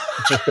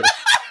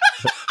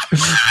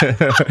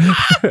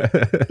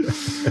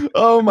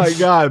 Oh my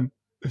God.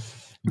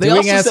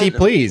 Doing as he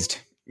pleased.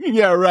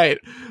 Yeah, right.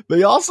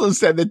 They also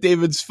said that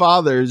David's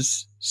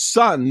father's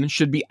son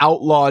should be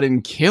outlawed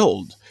and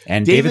killed.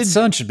 And David's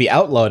son should be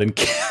outlawed and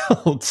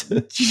killed.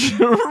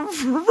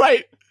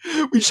 Right.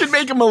 We should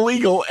make him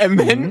illegal and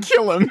then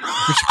kill him.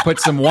 We should put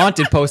some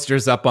wanted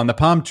posters up on the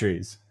palm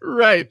trees.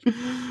 Right.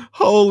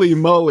 Holy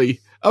moly.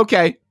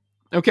 Okay.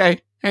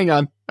 Hang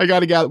on. I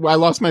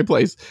lost my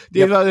place.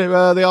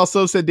 David, they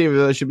also said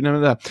David should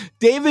be.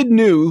 David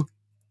knew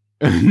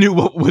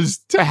what was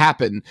to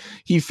happen.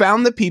 He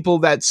found the people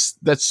that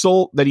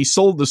he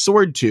sold the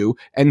sword to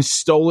and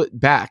stole it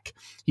back.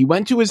 He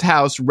went to his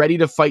house ready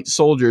to fight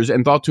soldiers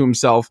and thought to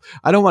himself,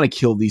 I don't want to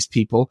kill these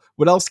people.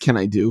 What else can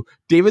I do?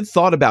 David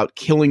thought about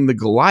killing the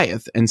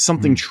Goliath and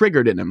something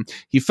triggered in him.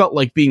 He felt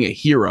like being a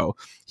hero.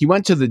 He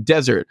went to the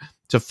desert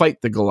to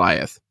fight the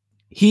Goliath.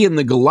 He and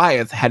the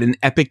Goliath had an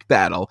epic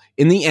battle.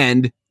 In the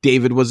end,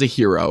 David was a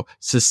hero.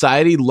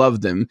 Society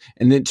loved him,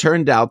 and it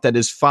turned out that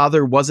his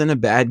father wasn't a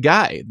bad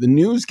guy. The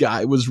news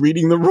guy was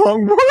reading the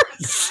wrong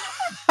words.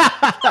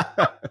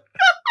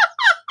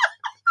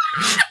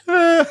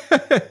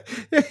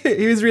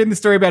 He was reading the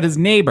story about his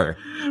neighbor,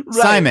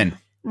 Simon.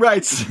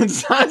 Right. Who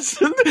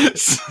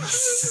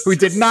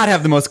did not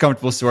have the most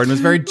comfortable sword and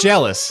was very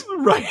jealous.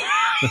 Right.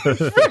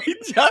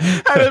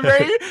 Had a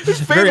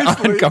very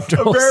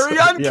uncomfortable sword.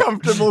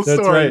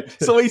 That's right.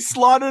 So he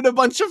slaughtered a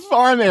bunch of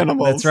farm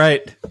animals. That's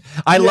right.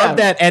 I love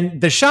that.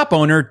 And the shop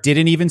owner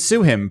didn't even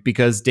sue him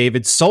because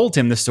David sold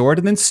him the sword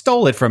and then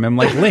stole it from him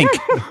like Link.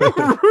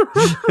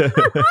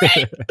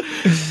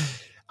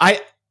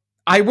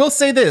 I will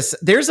say this.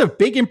 There's a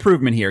big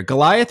improvement here.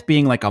 Goliath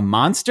being like a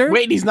monster.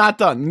 Wait, he's not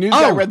done. News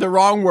guy read the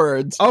wrong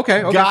words.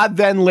 Okay. God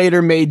then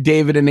later made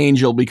David an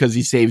angel because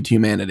he saved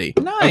humanity.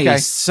 Nice. Okay.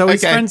 So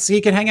his friends,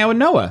 he could hang out with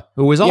Noah,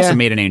 who was also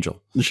made an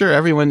angel. Sure,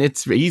 everyone,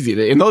 it's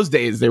easy. In those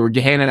days, they were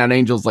handing out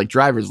angels like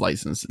driver's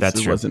licenses.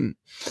 That's true. So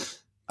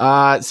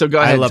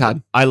go ahead,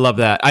 Todd. I love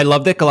that. I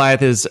love that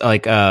Goliath is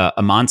like a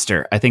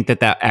monster. I think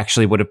that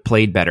actually would have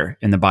played better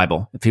in the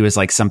Bible if he was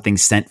like something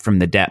sent from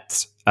the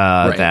depths.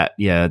 That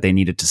they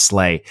needed to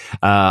slay.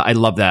 I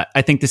love that.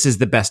 I think this is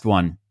the best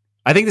one.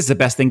 I think this is the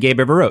best thing Gabe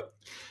ever wrote.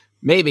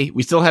 Maybe.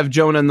 We still have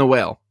Jonah and the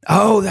whale.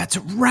 Oh, that's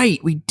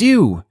right. We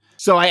do.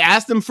 So I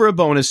asked him for a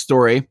bonus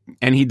story,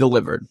 and he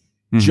delivered.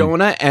 Mm-hmm.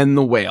 Jonah and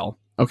the whale.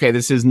 Okay,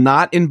 this is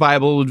not in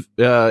Bible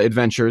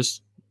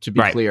adventures, to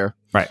be clear.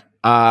 Right.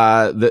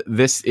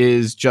 This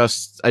is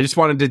just, I just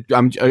wanted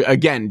to,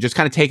 again, just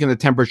kind of taking the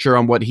temperature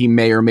on what he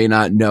may or may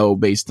not know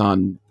based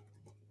on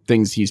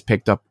things he's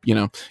picked up,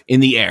 in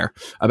the air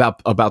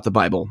about the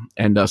Bible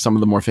and some of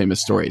the more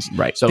famous stories.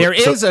 Right. So there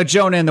is a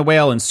Jonah and the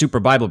Whale in Super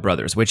Bible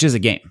Brothers, which is a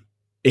game.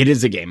 It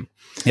is a game.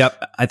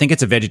 Yep. I think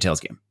it's a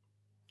VeggieTales game.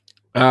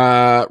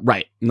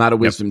 Right. Not a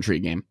Wisdom Tree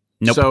game.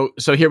 Nope.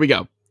 So here we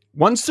go.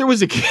 Once there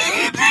was a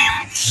kid.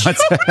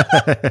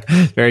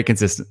 Very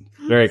consistent.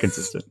 Very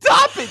consistent.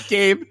 Stop it,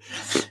 Gabe.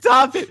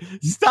 Stop it.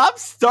 Stop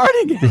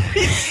starting a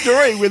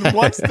story with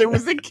once there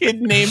was a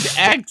kid named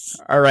X.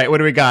 All right, what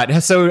do we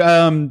got?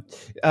 So,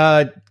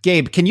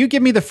 Gabe, can you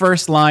give me the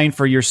first line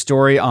for your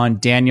story on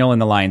Daniel in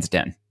the Lion's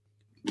Den?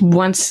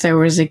 Once there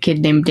was a kid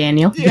named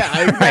Daniel.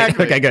 Yeah,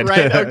 exactly. Okay, good.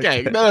 Right,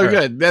 okay. No,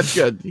 good. That's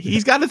good.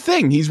 He's got a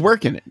thing. He's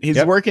working it.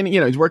 He's working,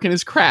 he's working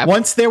his crap.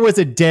 Once there was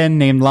a den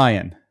named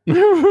Lion. Right,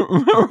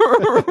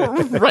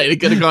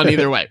 it could have gone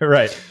either way.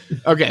 Right.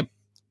 Okay.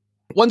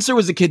 Once there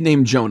was a kid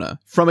named Jonah.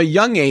 From a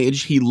young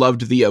age, he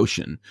loved the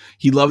ocean.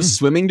 He loved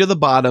swimming to the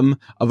bottom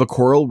of a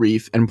coral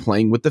reef and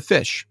playing with the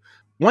fish.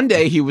 One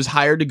day, he was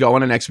hired to go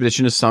on an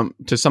expedition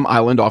to some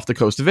island off the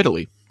coast of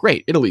Italy.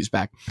 Great, Italy's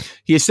back.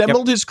 He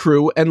assembled his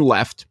crew and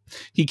left.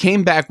 He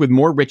came back with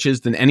more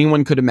riches than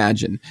anyone could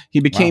imagine.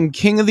 He became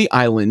king of the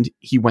island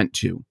he went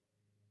to.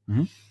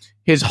 Mm-hmm.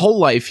 His whole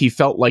life, he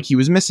felt like he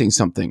was missing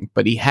something,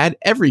 but he had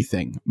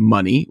everything: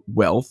 money,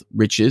 wealth,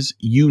 riches,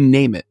 you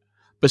name it.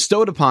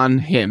 Bestowed upon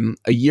him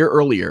a year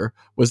earlier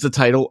was the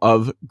title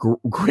of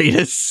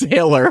greatest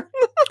sailor.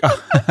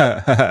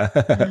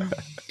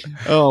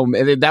 Oh,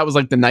 man, that was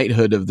like the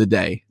knighthood of the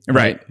day.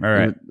 Right.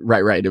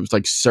 It was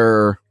like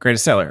Sir...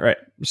 Greatest sailor, right.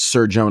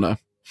 Sir Jonah.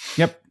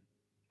 Yep.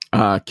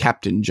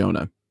 Captain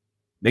Jonah.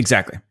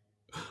 Exactly.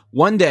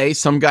 One day,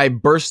 some guy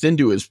burst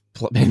into his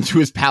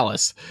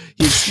palace.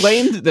 He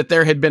exclaimed that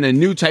there had been a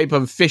new type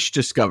of fish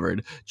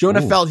discovered.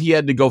 Jonah felt he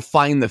had to go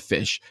find the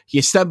fish. He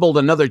assembled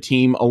another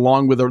team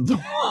along with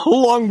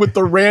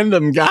the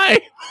random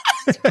guy.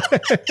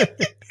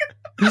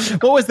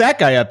 What was that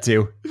guy up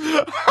to?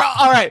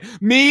 All right,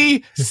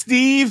 me,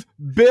 Steve,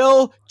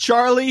 Bill,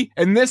 Charlie,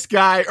 and this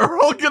guy are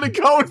all gonna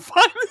go and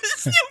find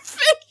this new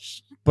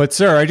fish. But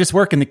sir, I just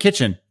work in the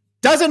kitchen.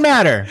 Doesn't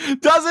matter.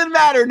 Doesn't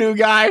matter, new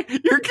guy.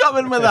 You're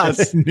coming with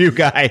us. New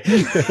guy.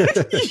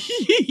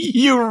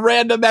 You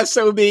random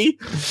SOB.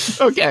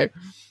 Okay.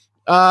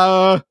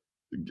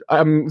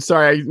 I'm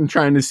sorry. I'm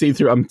trying to see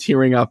through. I'm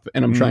tearing up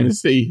and I'm trying to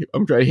see.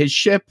 His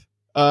ship.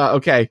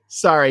 Okay.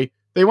 Sorry.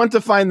 They went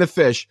to find the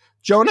fish.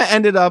 Jonah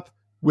ended up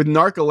with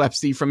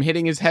narcolepsy from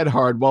hitting his head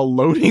hard while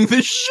loading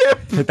the ship.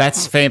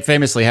 That's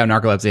famously how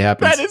narcolepsy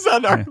happens. That is how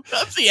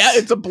narcolepsy. Yeah,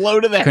 it's a blow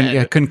to the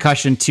head.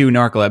 Concussion to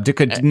narcolepsy.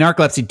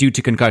 Narcolepsy due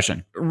to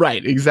concussion.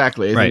 Right,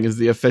 exactly. I think is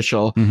the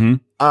official. Mm-hmm.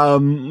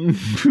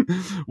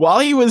 While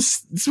he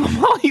was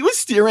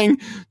steering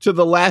to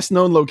the last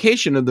known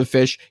location of the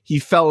fish, he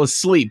fell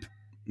asleep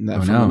from the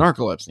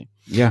narcolepsy.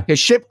 Yeah, his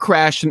ship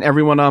crashed and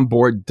everyone on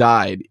board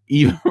died.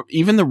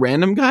 Even the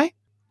random guy.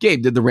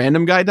 Gabe, did the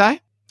random guy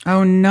die?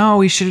 Oh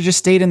no, he should have just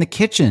stayed in the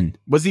kitchen.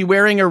 Was he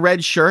wearing a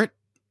red shirt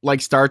like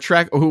Star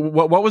Trek?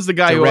 What was the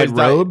guy the who red always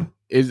robe? Died?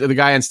 Is the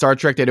guy in Star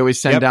Trek? They'd always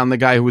send down the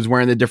guy who was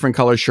wearing the different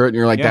color shirt, and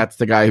you're like, that's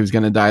the guy who's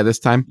going to die this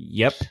time.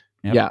 Yep.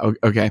 Yeah.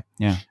 Okay.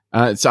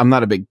 Yeah. So I'm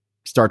not a big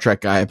Star Trek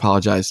guy. I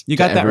apologize. You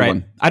got that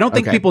right. I don't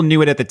think people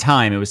knew it at the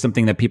time. It was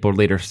something that people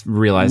later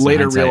realized.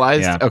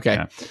 Yeah.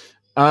 Okay.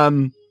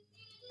 Yeah.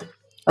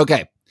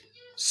 Okay.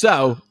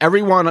 So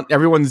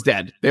everyone's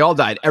dead. They all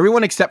died.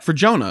 Everyone except for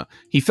Jonah.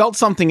 He felt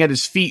something at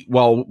his feet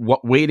while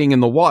wading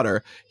in the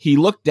water. He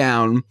looked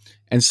down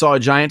and saw a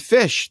giant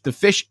fish. The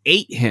fish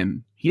ate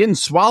him. He didn't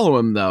swallow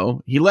him,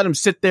 though. He let him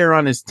sit there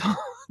on his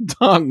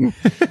tongue.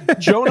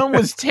 Jonah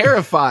was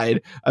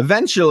terrified.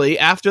 Eventually,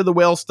 after the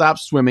whale stopped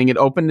swimming, it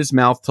opened his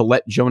mouth to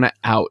let Jonah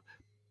out.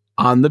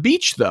 On the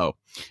beach, though,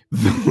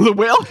 the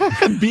whale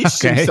had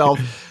beached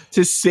himself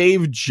to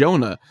save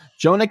Jonah.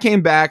 Jonah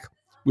came back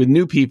with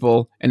new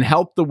people and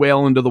helped the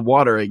whale into the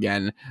water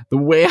again. The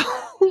whale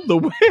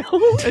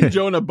and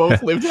Jonah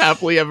both lived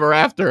happily ever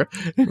after.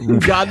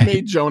 God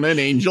made Jonah an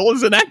angel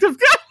as an act of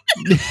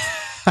God.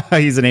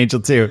 He's an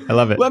angel too. I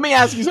love it. Let me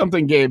ask you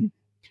something, Gabe.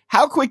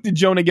 How quick did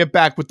Jonah get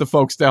back with the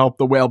folks to help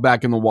the whale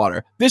back in the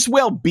water? This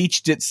whale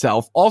beached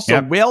itself.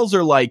 Also, whales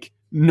are like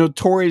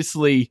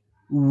notoriously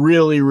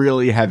really,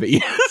 really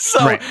heavy.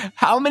 So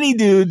how many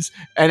dudes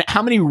and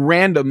how many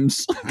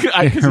randoms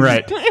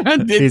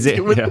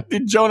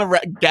did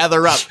Jonah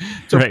gather up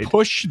to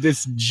push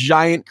this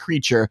giant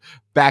creature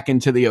back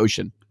into the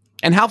ocean?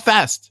 And how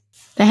fast?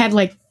 They had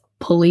like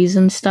pulleys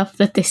and stuff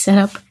that they set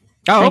up.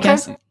 Oh, okay.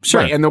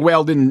 Sure. Right. And the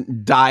whale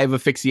didn't die of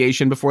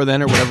asphyxiation before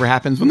then or whatever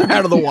happens when they're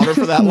out of the water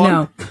for that long?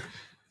 No.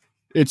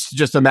 It's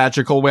just a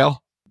magical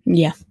whale?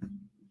 Yeah.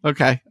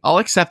 Okay. I'll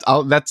accept.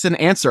 That's an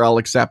answer I'll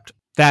accept.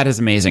 That is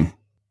amazing.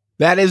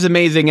 That is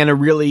amazing,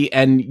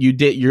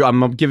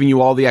 I'm giving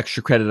you all the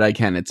extra credit I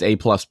can. It's A++.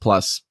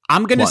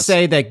 I'm going to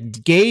say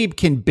that Gabe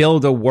can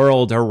build a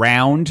world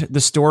around the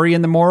story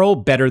and the moral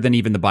better than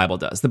even the Bible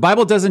does. The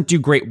Bible doesn't do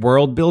great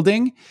world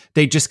building.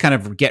 They just kind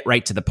of get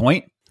right to the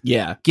point.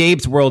 Yeah.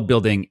 Gabe's world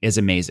building is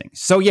amazing.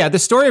 So yeah, the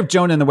story of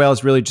Jonah and the whale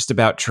is really just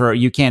about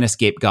you can't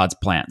escape God's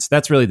plans.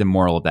 That's really the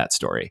moral of that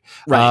story.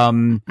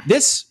 Right.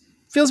 This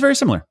feels very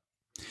similar.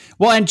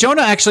 Well, and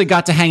Jonah actually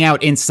got to hang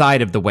out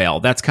inside of the whale.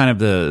 That's kind of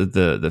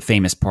the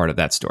famous part of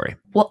that story.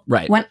 Well,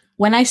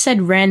 when I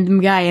said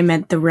random guy, I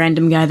meant the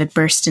random guy that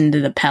burst into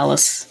the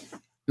palace.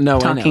 No,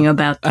 talking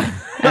about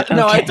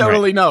no, I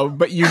totally know.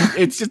 But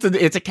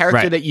it's a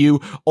character that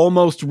you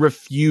almost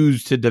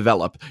refuse to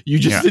develop. You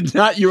just did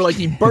not. You were like,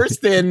 he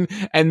burst in,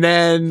 and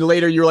then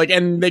later you were like,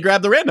 and they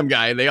grabbed the random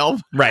guy, and they all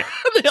they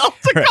all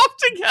took off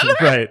together.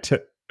 Right.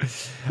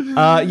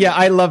 Yeah,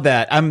 I love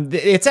that.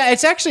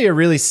 It's actually a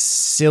really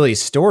silly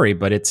story,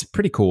 but it's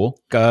pretty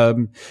cool.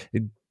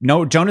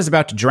 Jonah's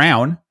about to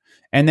drown,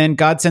 and then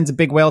God sends a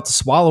big whale to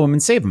swallow him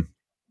and save him.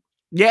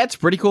 Yeah, it's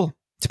pretty cool.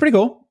 It's pretty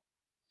cool.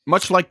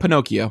 Much like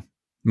Pinocchio.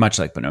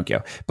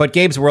 But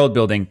Gabe's world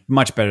building,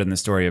 much better than the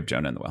story of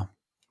Jonah and the whale.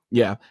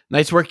 Yeah.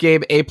 Nice work,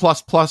 Gabe. A+++.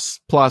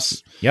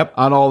 Yep.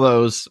 On all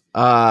those.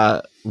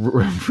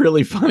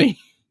 Really funny.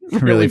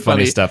 Really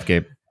funny stuff,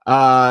 Gabe.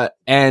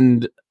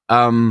 And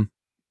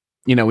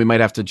we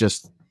might have to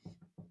just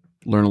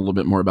learn a little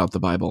bit more about the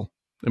Bible.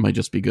 It might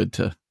just be good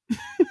to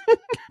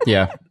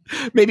yeah,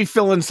 maybe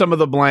fill in some of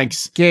the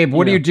blanks. Gabe,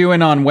 what are you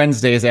doing on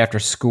Wednesdays after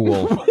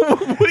school?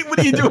 What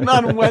are you doing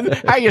on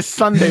Wednesday? How are your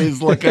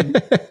Sundays looking?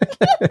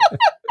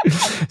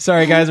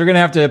 Sorry, guys, we're going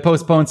to have to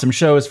postpone some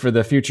shows for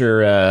the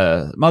future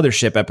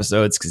Mothership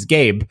episodes because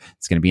Gabe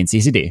is going to be in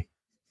CCD.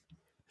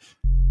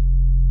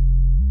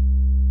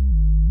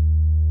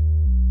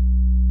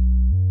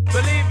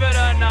 Believe it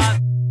or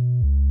not.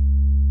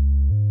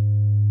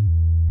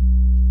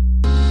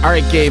 All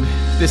right, Gabe,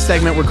 this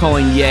segment we're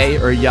calling Yay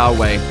or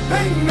Yahweh.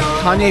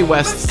 Kanye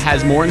West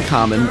has more in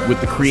common with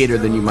the creator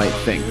than you might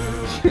think.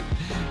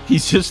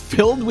 He's just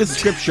filled with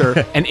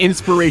scripture and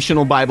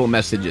inspirational Bible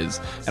messages.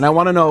 And I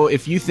want to know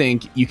if you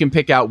think you can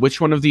pick out which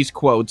one of these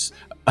quotes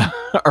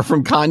are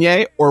from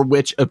Kanye or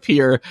which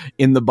appear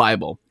in the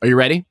Bible. Are you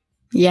ready?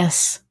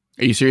 Yes.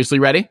 Are you seriously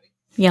ready?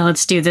 Yeah,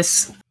 let's do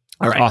this.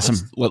 All right.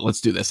 Awesome. Let's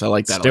do this. I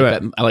like that. Let's do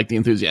it. I like the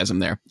enthusiasm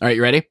there. All right,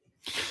 you ready?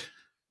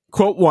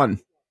 Quote 1.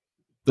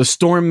 The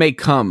storm may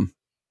come,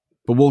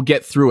 but we'll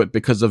get through it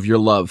because of your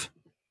love.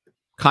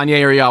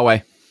 Kanye or Yahweh?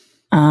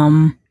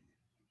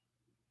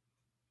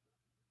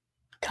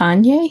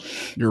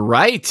 Kanye? You're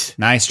right.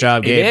 Nice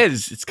job, Gabe. It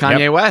is. It's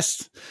Kanye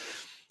West.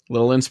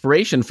 Little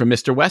inspiration from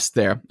Mr. West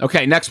there.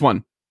 Okay, next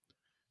one.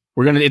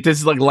 This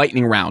is like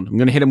lightning round. I'm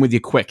gonna hit him with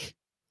you quick.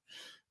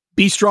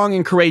 Be strong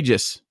and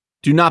courageous.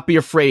 Do not be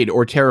afraid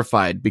or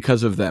terrified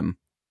because of them.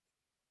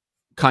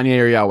 Kanye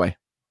or Yahweh?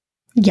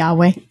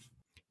 Yahweh.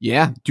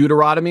 Yeah.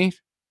 Deuteronomy.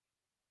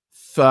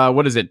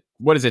 What is it?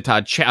 What is it,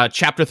 Todd?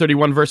 Chapter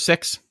 31, verse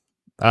 6?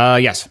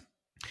 Yes.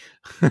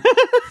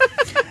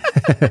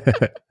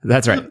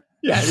 That's right.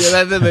 Yeah.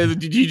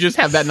 Did you just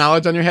have that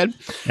knowledge on your head?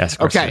 Yes. Of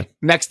course. Okay.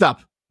 Next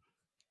up.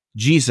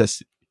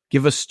 Jesus,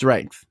 give us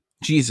strength.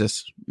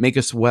 Jesus, make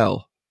us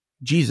well.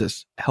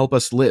 Jesus, help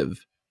us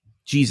live.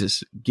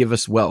 Jesus, give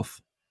us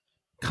wealth.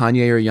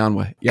 Kanye or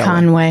Yahweh?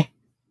 Conway.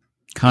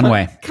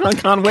 Conway.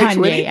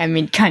 Kanye. I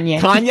mean Kanye.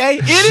 Kanye?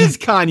 It is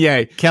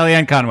Kanye.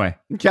 Kellyanne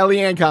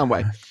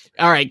Conway.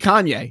 All right,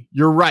 Kanye,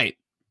 you're right.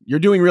 You're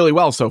doing really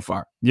well so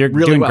far. You're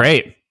really doing well.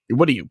 great.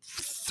 What are you,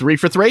 3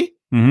 for 3?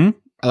 Mm-hmm.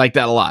 I like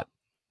that a lot.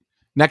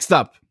 Next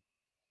up.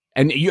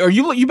 And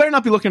you better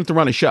not be looking at the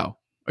run of show.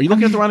 Are you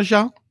looking at the run of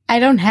show? I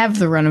don't have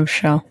the run of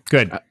show.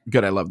 Good.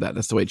 Good. I love that.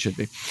 That's the way it should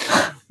be.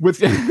 With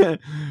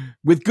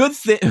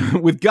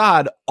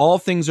God, all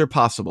things are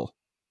possible.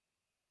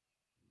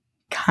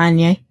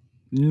 Kanye.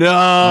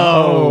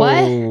 No.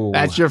 What?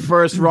 That's your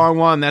first wrong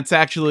one. That's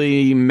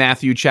actually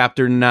Matthew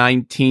chapter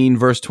 19,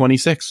 verse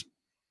 26.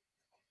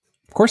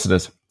 Of course it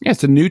is. Yeah,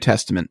 it's the New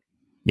Testament.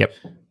 Yep.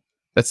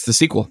 That's the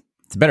sequel.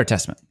 It's a better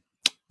testament.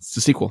 It's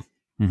the sequel.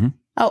 Mm-hmm.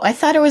 Oh, I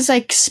thought it was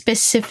like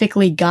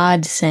specifically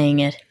God saying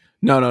it.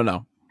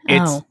 No.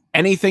 It's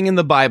anything in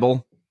the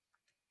Bible.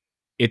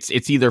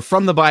 It's either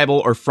from the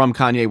Bible or from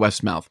Kanye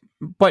West's mouth.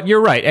 But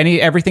you're right.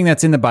 Everything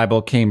that's in the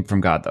Bible came from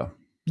God, though.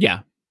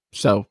 Yeah.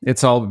 So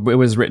it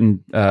was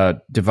written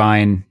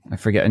divine, I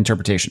forget,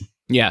 interpretation.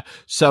 Yeah.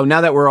 So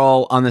now that we're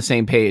all on the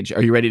same page,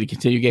 are you ready to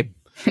continue, Gabe?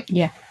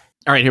 Yeah.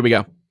 All right, here we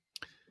go.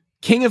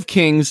 King of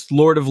kings,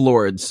 Lord of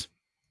lords,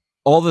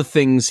 all the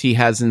things he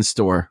has in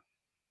store.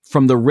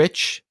 From the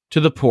rich to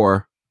the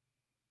poor,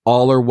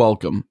 all are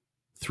welcome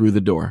through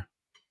the door.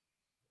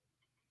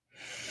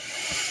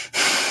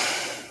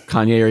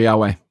 Kanye or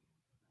Yahweh?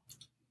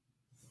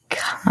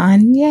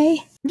 Kanye?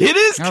 It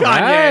is Kanye.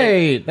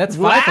 Right. That's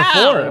 5 for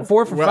 4.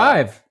 4 for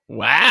 5.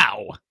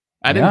 Wow.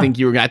 I didn't think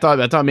you were. I thought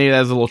maybe that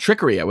was a little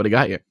trickery. I would have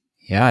got you.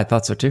 Yeah, I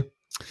thought so too.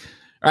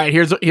 All right,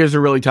 here's a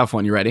really tough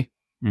one. You ready?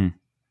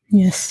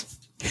 Yes.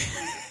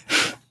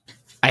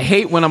 I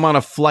hate when I'm on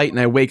a flight and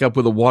I wake up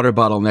with a water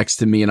bottle next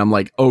to me and I'm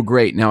like, oh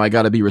great, now I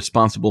got to be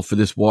responsible for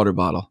this water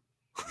bottle.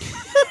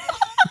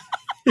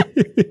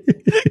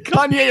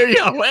 Kanye or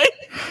Yahweh?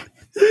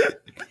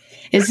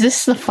 Is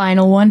this the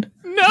final one?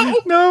 No.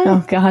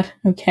 Oh God.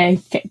 Okay.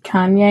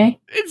 Kanye.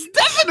 It's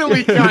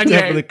definitely Kanye.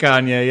 Definitely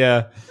Kanye.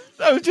 Yeah.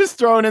 I was just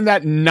throwing in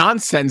that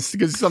nonsense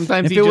because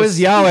sometimes if it was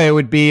Yahweh, it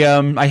would be.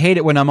 I hate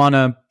it when I'm on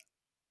a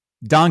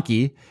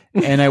donkey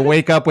and I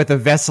wake up with a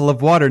vessel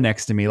of water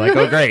next to me. Like,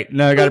 oh great,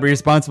 now I got to be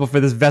responsible for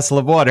this vessel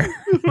of water.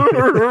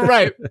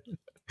 Right.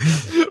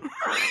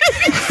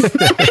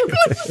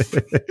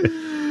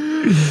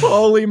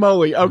 Holy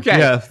moly. Okay.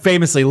 Yeah.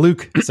 Famously,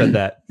 Luke said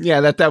that. Yeah,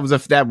 that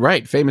was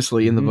right.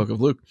 Famously in the book of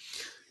Luke.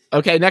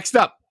 Okay, next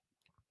up.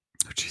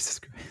 Oh, Jesus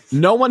Christ.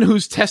 No one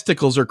whose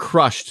testicles are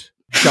crushed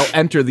shall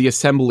enter the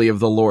assembly of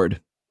the Lord.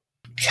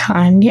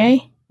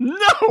 Kanye? No.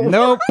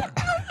 Nope.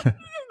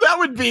 That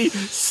would be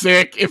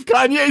sick if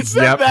Kanye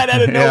said that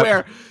out of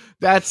nowhere.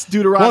 That's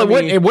Deuteronomy.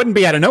 Well, it wouldn't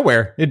be out of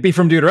nowhere. It'd be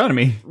from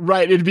Deuteronomy.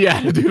 Right, it'd be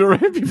out of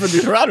Deuteronomy.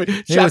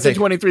 Chapter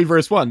 23,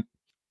 verse 1.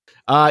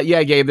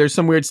 Yeah, Gabe, there's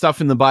some weird stuff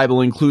in the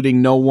Bible,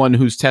 including no one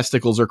whose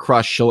testicles are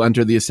crushed shall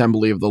enter the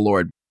assembly of the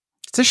Lord.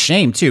 It's a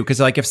shame, too, because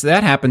like if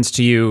that happens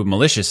to you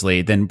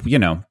maliciously, then,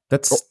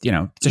 that's,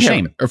 it's a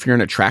shame. Or if you're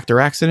in a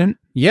tractor accident.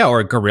 Yeah, or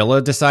a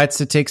gorilla decides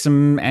to take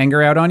some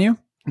anger out on you.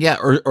 Yeah,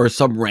 or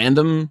some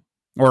random...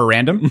 Or a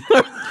random.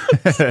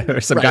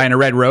 Or some guy in a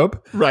red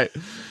robe. Right.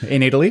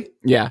 In Italy.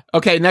 Yeah.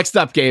 Okay, next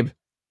up, Gabe.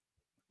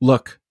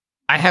 Look,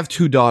 I have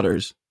 2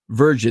 daughters,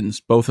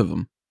 virgins, both of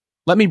them.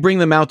 Let me bring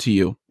them out to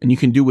you, and you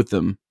can do with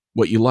them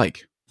what you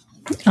like.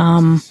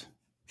 Kanye?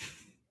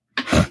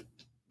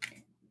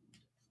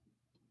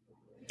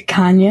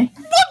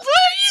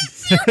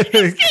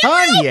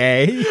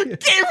 Kanye?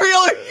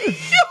 Gabriel!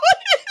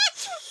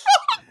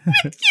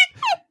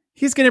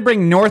 He's going to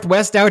bring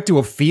Northwest out to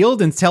a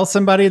field and tell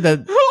somebody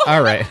that...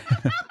 All right.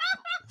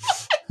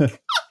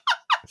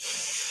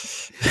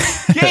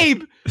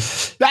 Gabe,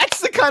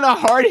 that's the kind of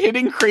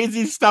hard-hitting,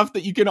 crazy stuff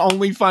that you can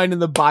only find in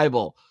the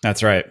Bible.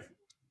 That's right.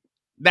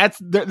 That's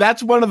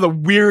one of the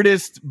weirder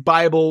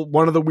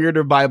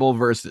Bible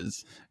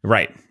verses.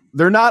 Right.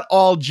 They're not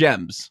all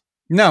gems.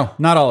 No,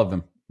 not all of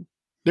them.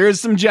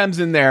 There's some gems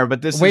in there,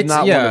 but this is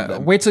not one of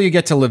them. Wait till you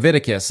get to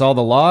Leviticus. All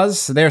the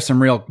laws, there's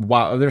some real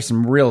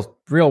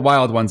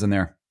wild ones in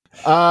there.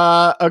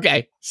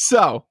 Okay.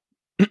 So,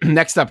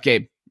 next up,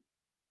 Gabe.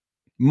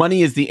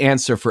 Money is the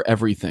answer for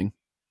everything.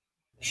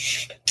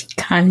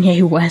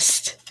 Kanye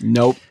West.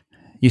 Nope.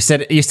 You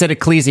said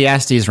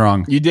Ecclesiastes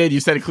wrong. You did. You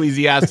said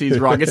Ecclesiastes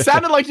wrong. It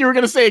sounded like you were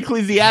going to say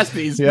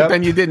Ecclesiastes, but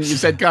then you didn't. You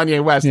said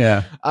Kanye West.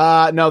 Yeah.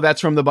 No, that's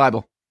from the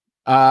Bible.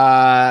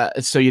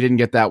 So you didn't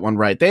get that one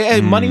right.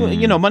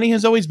 Money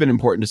has always been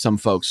important to some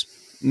folks,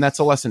 and that's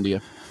a lesson to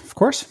you. Of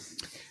course.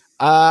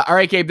 All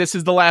right, Gabe, this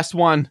is the last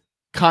one.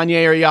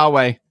 Kanye or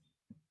Yahweh?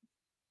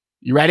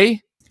 You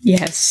ready?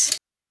 Yes.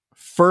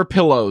 Fur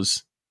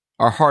pillows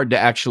are hard to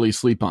actually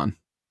sleep on.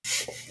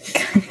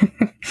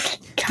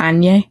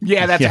 Kanye?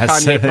 Yeah, that's a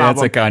Kanye problem.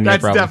 That's a Kanye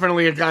that's problem.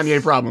 Definitely a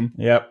Kanye problem.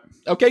 Yep.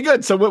 Okay,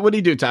 good. So what did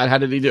he do, Todd? How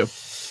did he do?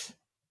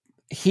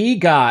 He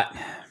got...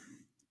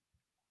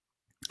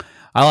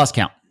 I lost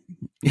count.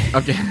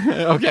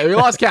 Okay, we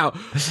lost count.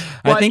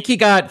 I think he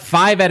got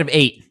 5 out of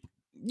 8.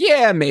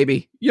 Yeah,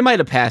 maybe. You might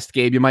have passed,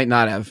 Gabe. You might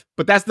not have.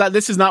 But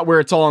this is not where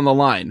it's all on the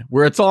line.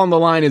 Where it's all on the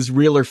line is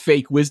real or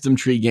fake wisdom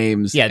tree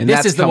games. Yeah,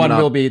 this is the one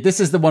we'll be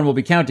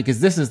counting because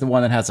this is the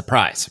one that has a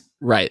prize.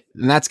 Right.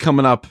 And that's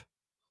coming up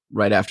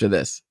right after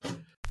this.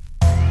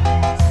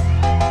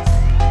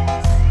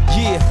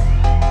 Yeah.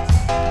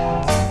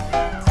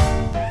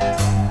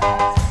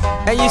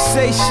 And you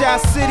say Shy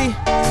City?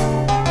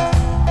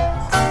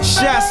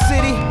 Shy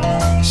City,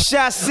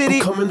 Shy City.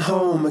 I'm coming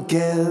home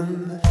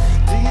again.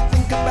 Do you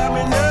think about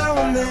me now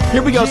and then?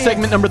 Here we go,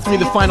 segment number 3,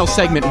 the final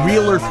segment,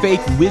 Real or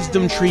Fake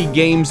Wisdom Tree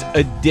Games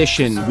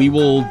Edition. We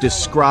will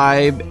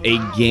describe a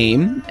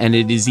game, and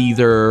it is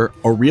either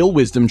a real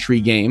Wisdom Tree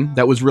game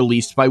that was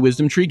released by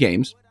Wisdom Tree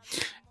Games,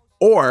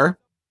 or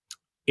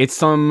it's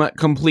some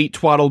complete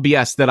twaddle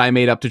BS that I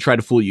made up to try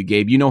to fool you,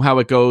 Gabe. You know how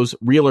it goes,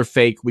 real or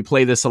fake. We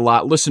play this a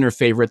lot, listener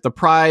favorite. The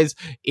prize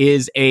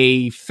is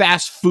a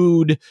fast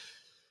food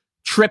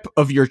trip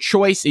of your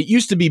choice. It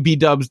used to be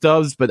B-Dubs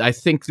Doves, but I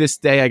think this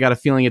day I got a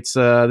feeling it's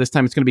this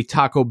time it's going to be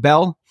Taco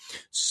Bell.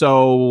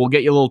 So we'll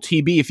get you a little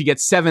TB if you get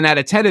 7 out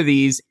of 10 of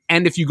these,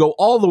 and if you go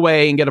all the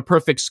way and get a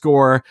perfect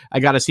score, I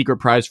got a secret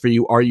prize for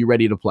you. Are you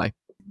ready to play?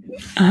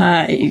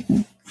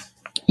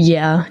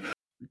 Yeah.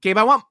 Gabe,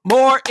 I want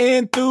more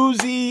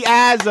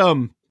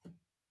enthusiasm.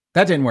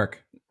 That didn't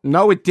work.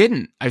 No, it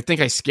didn't. I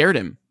think I scared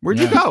him. Where'd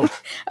you go?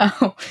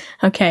 Oh,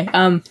 okay.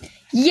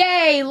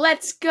 Yay,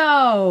 let's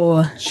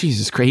go.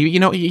 Jesus Christ. You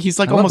know, he's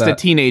like almost a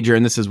teenager,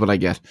 and this is what I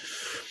get.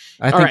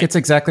 I think it's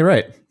exactly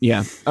right.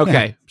 Yeah.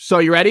 Okay. Yeah. So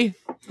you ready?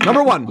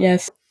 Number 1.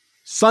 Yes.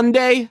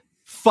 Sunday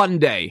Fun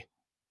Day,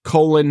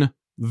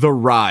 the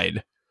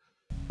ride.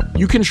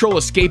 You control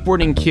a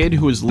skateboarding kid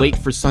who is late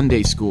for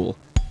Sunday school.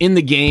 In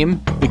the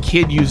game, the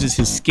kid uses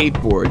his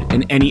skateboard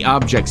and any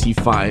objects he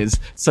finds,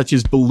 such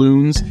as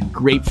balloons,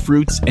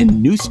 grapefruits,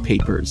 and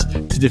newspapers,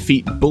 to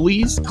defeat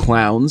bullies,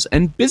 clowns,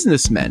 and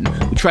businessmen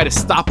who try to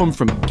stop him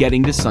from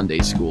getting to Sunday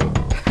school.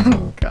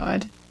 Oh,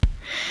 God.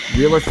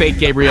 Real or fake,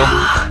 Gabriel?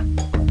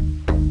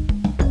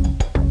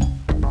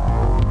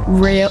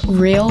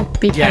 Real,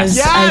 because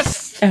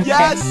yes!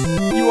 Yes!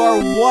 You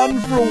are 1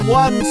 for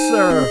 1,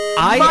 sir.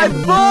 My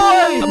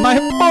boy!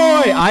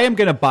 I am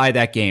going to buy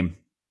that game.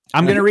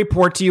 I'm going to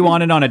report to you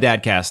on it on a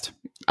Dadcast.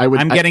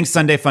 I'm getting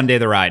Sunday Fun Day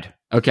the ride.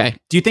 Okay.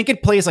 Do you think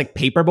it plays like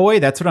Paperboy?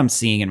 That's what I'm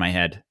seeing in my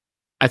head.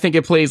 I think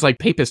it plays like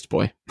Papist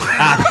Boy.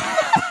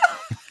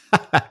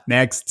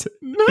 Next.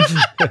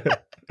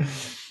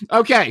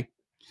 Okay.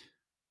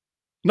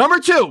 Number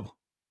 2.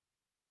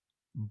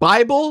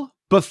 Bible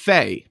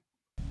Buffet.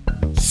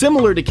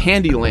 Similar to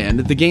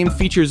Candyland, the game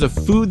features a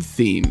food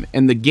theme,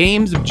 and the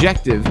game's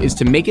objective is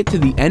to make it to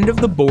the end of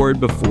the board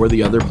before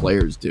the other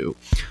players do.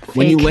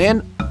 When you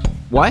land...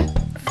 What?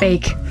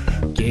 Fake.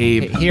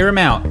 Gabe. Hear him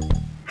out.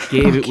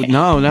 Gabe, Okay.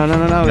 no.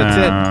 That's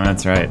it.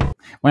 That's right.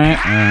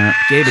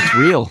 Gabe, it's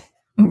real.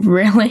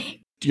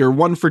 Really? You're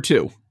 1 for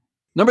 2.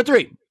 Number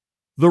 3,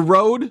 The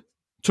Road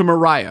to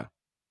Moriah.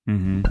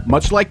 Mm-hmm.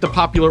 Much like the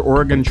popular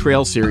Oregon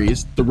Trail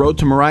series, The Road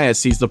to Moriah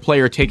sees the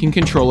player taking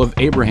control of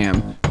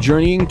Abraham,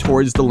 journeying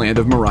towards the land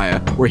of Moriah,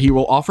 where he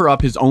will offer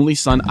up his only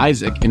son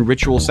Isaac in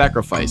ritual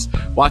sacrifice.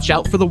 Watch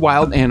out for the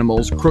wild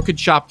animals, crooked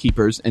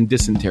shopkeepers, and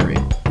dysentery.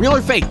 Real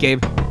or fake,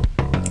 Gabe?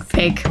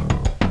 Fake.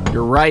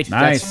 You're right.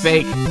 Nice. That's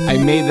fake.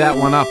 I made that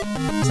one up.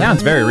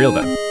 Sounds very real,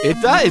 though.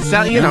 It does. It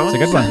sounds, it's a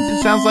good one.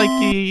 It sounds like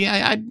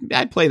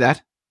I'd play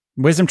that.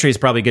 Wisdom Tree is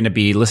probably going to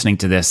be listening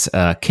to this,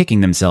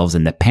 kicking themselves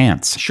in the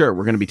pants. Sure,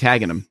 we're going to be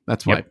tagging them.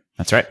 That's why. Yep,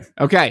 that's right.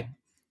 Okay.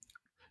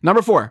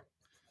 Number 4,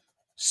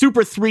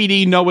 Super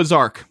 3D Noah's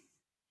Ark.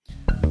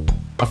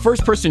 A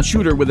first-person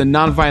shooter with a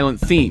non-violent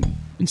theme.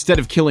 Instead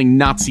of killing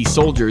Nazi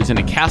soldiers in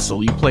a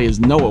castle, you play as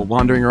Noah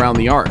wandering around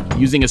the Ark,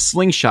 using a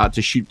slingshot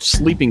to shoot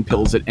sleeping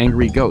pills at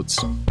angry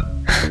goats.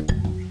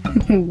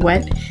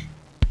 What?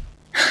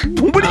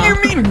 What do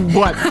you mean,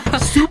 what?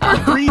 Super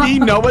 3D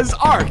Noah's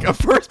Ark, a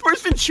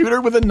first-person shooter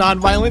with a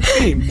non-violent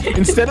theme.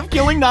 Instead of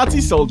killing Nazi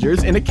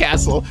soldiers in a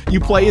castle, you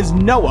play as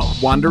Noah,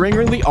 wandering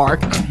in the Ark,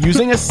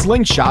 using a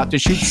slingshot to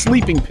shoot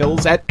sleeping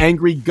pills at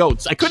angry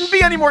goats. I couldn't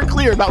be any more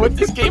clear about what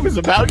this game is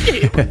about,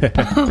 Gabe.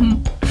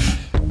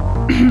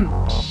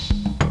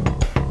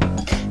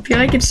 I feel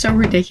like it's so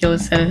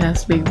ridiculous that it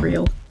has to be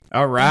real.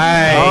 All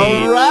right.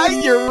 All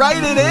right, you're right,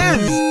 it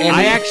is. And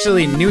I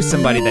actually knew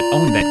somebody that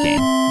owned that game.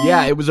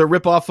 yeah, it was a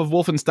ripoff of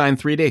Wolfenstein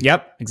 3D.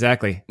 Yep,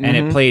 exactly. And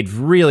it played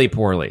really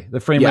poorly. The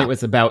frame Yeah. rate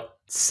was about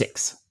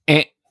 6.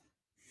 Eh,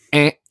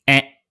 eh,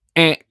 Eh,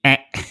 eh, eh.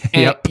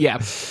 yep. Yeah.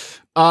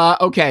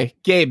 Okay,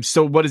 Gabe,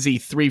 so what is he,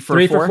 3 for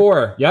 3 4? for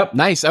 4. Yep.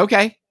 Nice,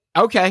 okay.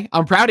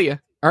 I'm proud of you.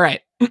 All right.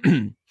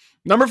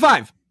 Number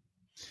 5.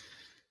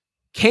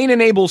 Cain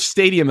enables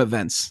stadium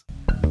events.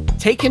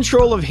 Take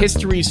control of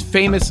history's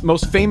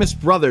most famous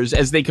brothers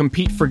as they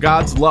compete for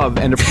God's love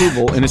and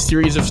approval in a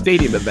series of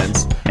stadium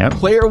events. Yep.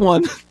 Player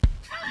 1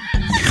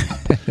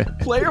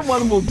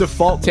 will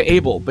default to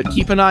Abel, but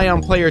keep an eye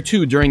on player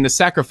 2 during the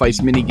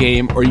sacrifice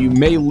minigame, or you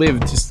may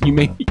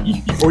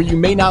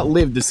not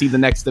live to see the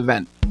next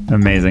event.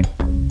 Amazing.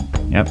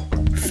 Yep.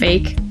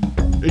 Fake.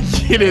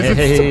 It is.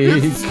 Hey.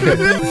 It's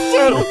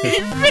totally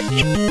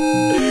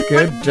fake.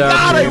 Good job.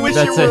 God, I Gabe. wish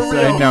That's it were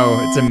real. I know.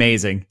 It's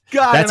amazing.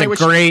 God, That's and I a wish-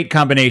 great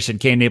combination.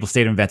 Cain enables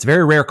stadium events.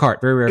 Very rare card.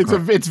 Very rare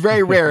card. It's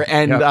very rare,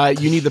 and Yep.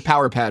 you need the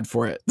power pad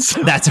for it.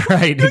 So That's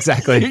right.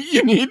 Exactly.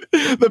 you need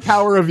the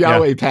power of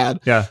Yahweh pad.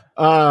 Yeah.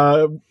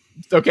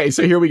 Okay,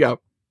 so here we go.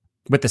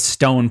 With the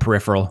stone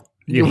peripheral.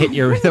 You hit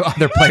the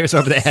other players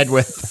over the head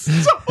with.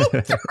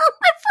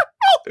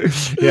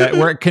 Yeah,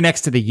 where it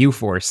connects to the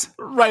U-force.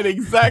 Right,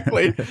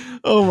 exactly.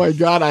 Oh my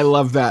God, I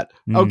love that.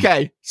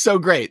 Okay, so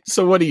great.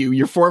 So what are you?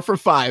 You're 4 for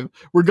 5.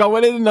 We're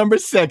going into number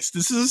 6.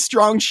 This is a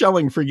strong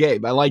showing for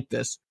Gabe. I like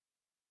this.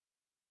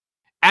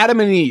 Adam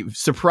and Eve,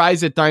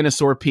 surprise at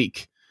Dinosaur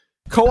Peak.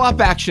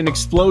 Co-op action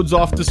explodes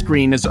off the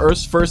screen as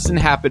Earth's first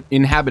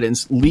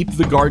inhabitants leap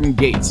the garden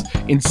gates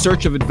in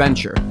search of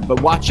adventure.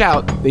 But watch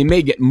out, they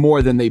may get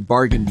more than they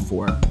bargained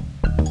for.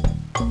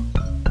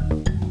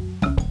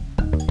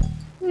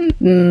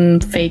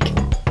 Fake.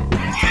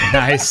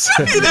 Nice.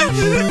 It's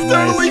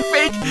totally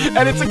fake,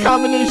 and it's a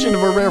combination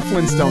of a rare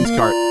Flintstones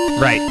cart.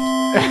 Right.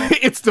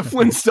 It's the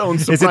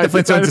Flintstones. Is it the Surprise at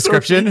Flintstones Dinosaur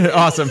description?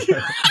 Awesome.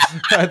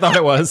 I thought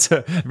it was.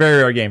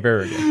 Very rare game.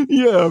 Very rare game.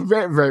 Yeah,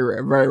 very, very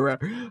rare, very rare.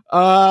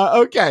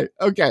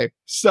 Okay.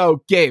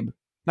 So, Gabe,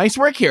 nice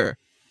work here.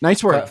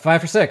 Nice work.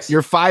 5 for 6.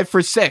 You're 5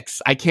 for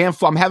 6.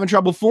 I'm having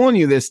trouble fooling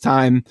you this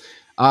time.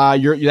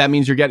 That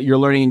means you're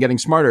learning and getting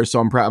smarter. So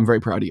I'm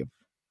very proud of you.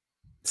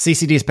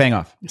 CCD is paying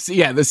off. So,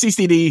 yeah, the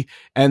CCD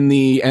and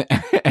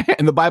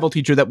the Bible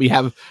teacher that we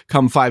have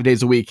come 5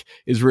 days a week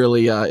is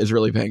really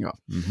paying off.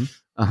 Mm-hmm.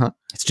 Uh-huh.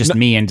 It's just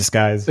me in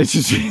disguise. It's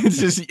just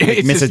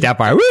Mrs.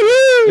 Doubtfire.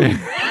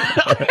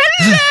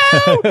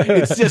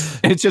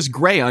 it's just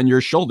gray on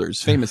your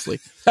shoulders, famously.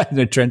 In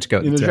a trench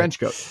coat. In a trench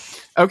coat.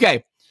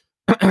 Okay.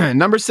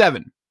 Number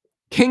 7.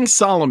 King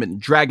Solomon,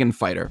 Dragon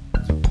Fighter.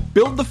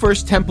 Build the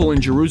first temple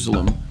in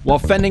Jerusalem while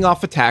fending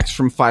off attacks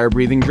from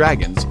fire-breathing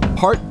dragons.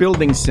 Part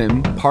building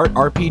sim, part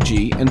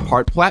RPG, and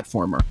part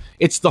platformer.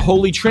 It's the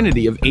holy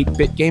trinity of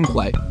 8-bit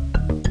gameplay.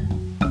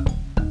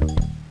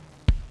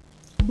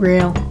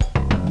 Real.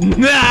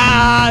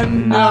 Nah,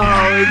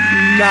 no,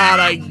 it's not.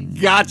 I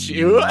got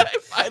you.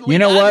 You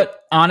know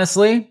what?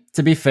 Honestly,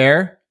 to be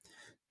fair,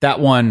 that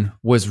one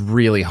was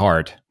really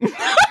hard.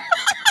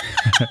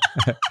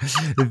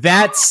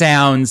 That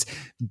sounds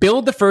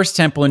build the first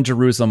temple in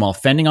Jerusalem while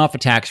fending off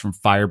attacks from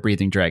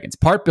fire-breathing dragons.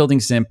 Part building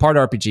sim, part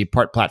RPG,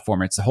 part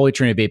platformer. It's the holy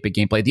trinity of 8-bit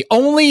gameplay. The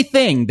only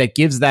thing that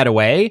gives that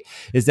away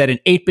is that an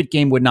 8-bit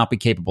game would not be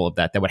capable of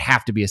that. That would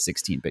have to be a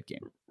 16-bit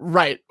game.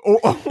 Right.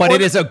 But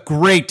it is a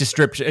great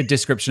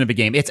description of a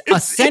game. It's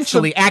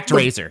essentially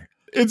ActRaiser.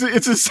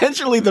 It's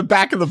essentially the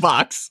back of the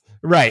box.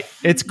 Right.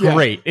 It's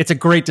great. It's a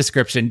great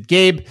description.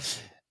 Gabe,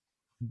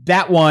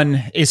 that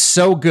one is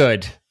so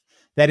good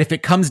that if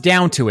it comes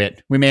down to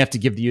it, we may have to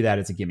give you that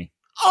as a gimme.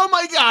 Oh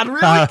my God,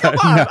 really? Come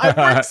on. No.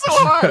 I worked so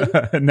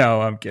hard.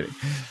 No, I'm kidding.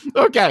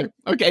 Okay,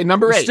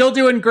 number 8. You're still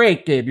doing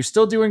great, Gabe. You're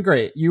still doing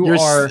great. You're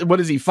are what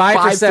is he?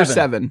 5 for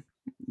 7.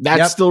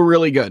 That's still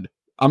really good.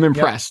 I'm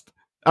impressed.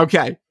 Yep.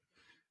 Okay.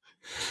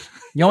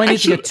 You only need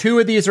to get 2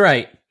 of these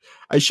right.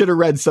 I should have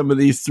read some of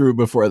these through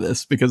before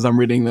this because I'm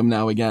reading them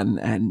now again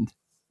and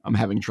I'm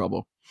having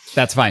trouble.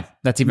 That's fine.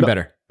 That's even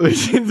better. I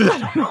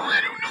don't know.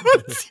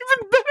 That's even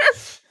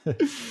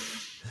better.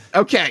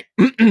 Okay.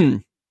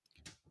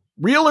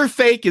 Real or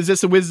fake? Is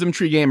this a wisdom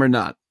tree game or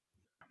not?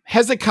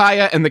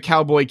 Hezekiah and the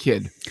Cowboy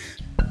Kid.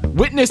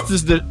 Witness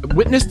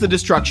the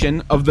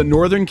destruction of the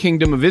northern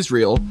kingdom of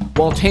Israel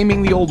while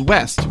taming the Old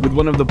West with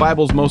one of the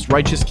Bible's most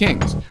righteous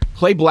kings.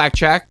 Play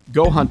blackjack,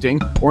 go hunting,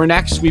 or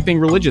enact sweeping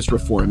religious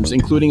reforms,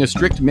 including a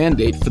strict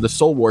mandate for the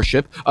sole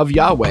worship of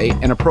Yahweh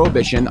and a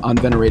prohibition on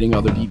venerating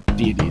other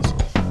deities.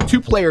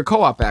 2-player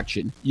co-op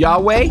action.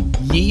 Yahweh,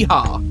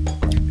 yeehaw.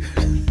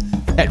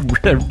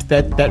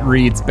 That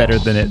reads better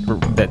than it.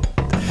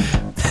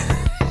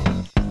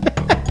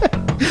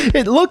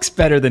 It looks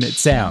better than it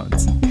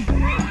sounds.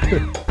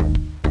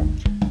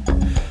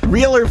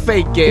 Real or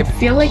fake, Gabe? I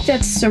feel like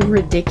that's so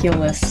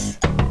ridiculous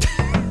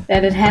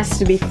that it has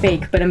to be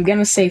fake, but I'm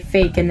gonna say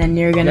fake, and then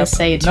you're gonna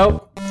say it's...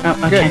 Nope.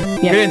 Oh, okay.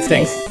 Good. Good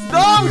instincts.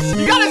 No,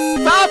 you gotta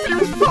stop. He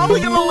was probably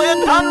gonna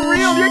land on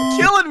real. You're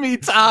killing me,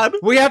 Todd.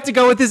 We have to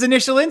go with his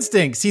initial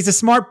instincts. He's a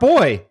smart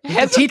boy.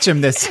 Teach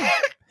him this.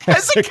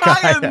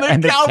 Hezekiah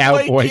and the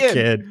Cowboy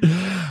Kid.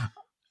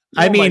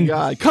 I mean,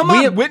 God. Come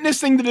on,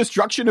 witnessing the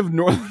destruction of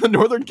the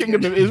northern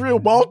kingdom of Israel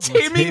while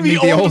taming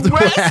the Old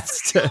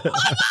West.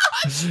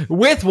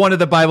 With one of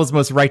the Bible's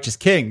most righteous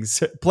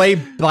kings. Play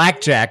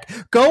blackjack,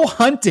 go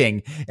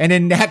hunting, and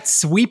enact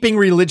sweeping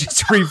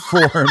religious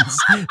reforms.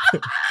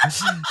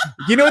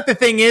 You know what the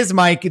thing is,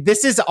 Mike?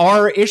 This is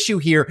our issue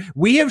here.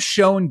 We have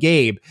shown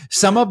Gabe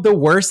some of the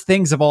worst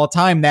things of all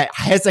time. That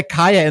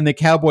Hezekiah and the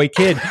Cowboy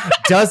Kid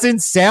doesn't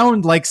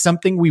sound like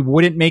something we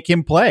wouldn't make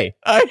him play.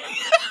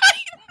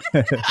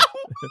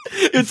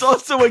 It's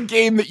also a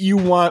game that you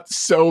want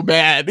so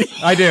bad.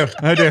 I do.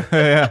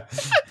 Yeah.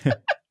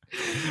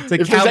 It's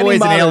like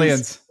Cowboys and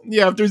Aliens.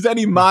 Yeah, if there's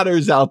any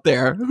modders out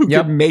there who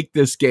can make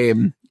this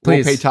game,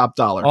 please we'll pay top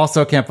dollar.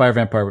 Also, Campfire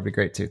Vampire would be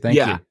great too. Thank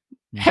you.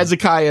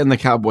 Hezekiah and the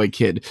Cowboy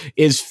Kid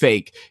is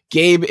fake.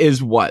 Gabe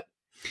is what?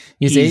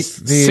 He's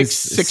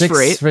 6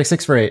 for 8.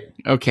 6 for 8.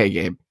 Okay,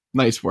 Gabe.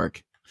 Nice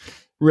work.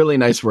 Really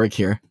nice work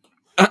here.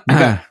 We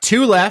got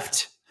 2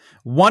 left.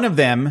 One of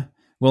them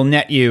will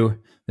net you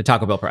the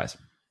Taco Bell prize.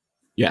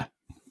 Yeah.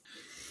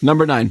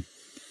 Number 9.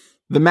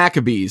 The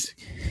Maccabees,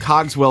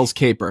 Cogswell's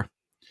Caper.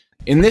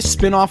 In this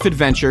spin-off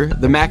adventure,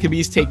 the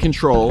Maccabees take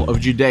control of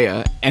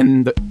Judea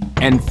and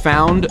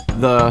found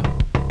the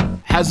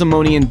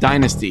Hasmonean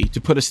dynasty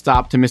to put a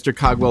stop to Mr.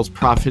 Cogwell's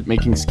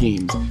profit-making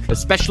schemes,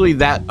 especially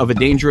that of a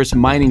dangerous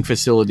mining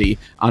facility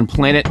on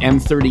planet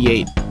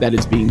M38 that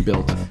is being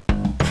built.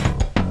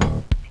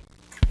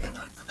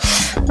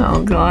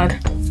 Oh, God.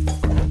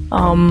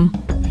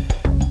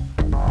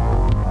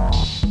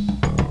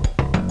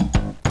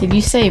 Did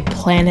you say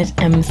Planet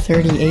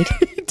M38?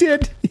 He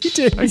did. He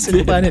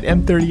said Planet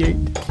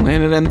M38.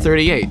 Planet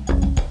M38.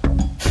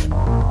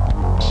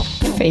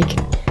 Fake.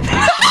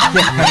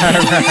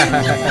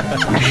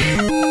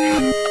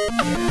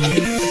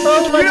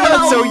 Oh my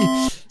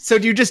God. So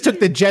you just took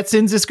the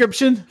Jetsons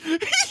description?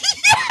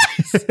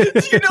 Yes.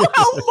 Do you know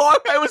how long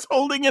I was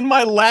holding in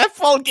my laugh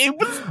while Gabe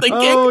was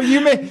thinking? Oh,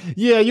 you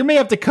may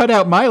have to cut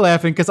out my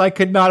laughing because I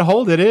could not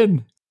hold it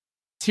in.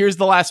 Here's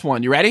the last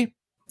one. You ready?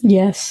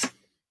 Yes.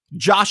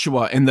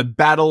 Joshua and the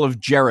Battle of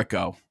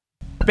Jericho.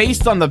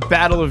 Based on the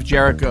Battle of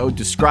Jericho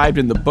described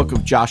in the book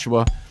of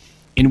Joshua,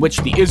 in which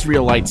the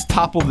Israelites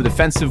toppled the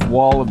defensive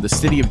wall of the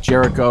city of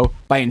Jericho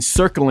by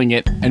encircling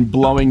it and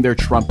blowing their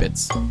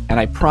trumpets. And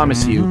I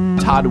promise you,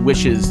 Todd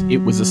wishes it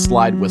was a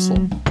slide whistle.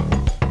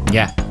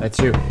 Yeah, that's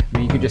true. I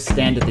mean, you could just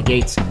stand at the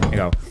gates and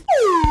go...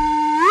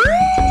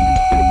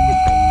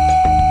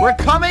 We're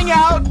coming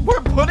out!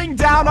 We're putting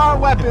down our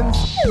weapons!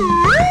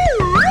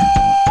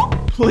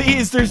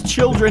 Please, there's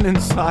children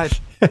inside.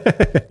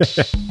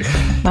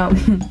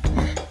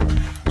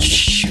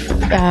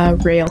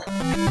 Rail.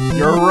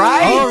 You're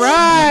right! All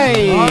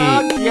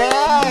right!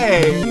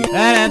 Okay!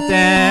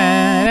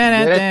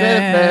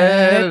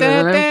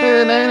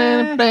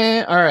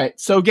 All right,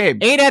 so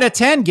Gabe. 8 out of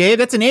 10, Gabe.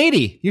 That's an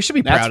 80. You should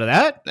be proud of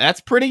that. That's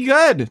pretty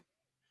good.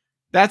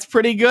 That's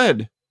pretty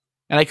good.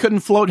 And I couldn't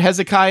float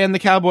Hezekiah and the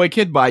Cowboy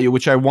Kid by you,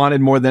 which I wanted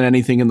more than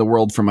anything in the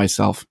world for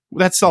myself.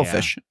 That's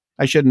selfish. Yeah.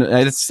 I shouldn't.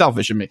 It's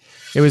selfish of me.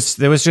 It was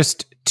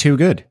just too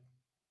good.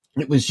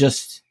 It was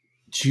just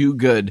too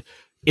good.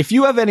 If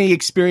you have any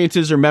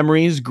experiences or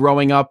memories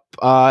growing up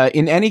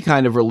in any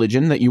kind of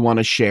religion that you want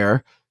to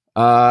share,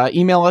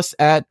 email us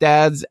at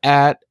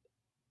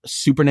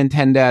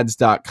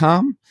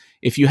dads@supernintendads.com.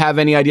 If you have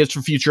any ideas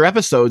for future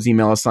episodes,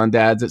 email us on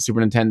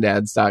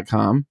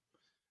dads@supernintendads.com.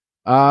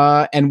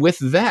 And with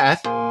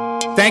that,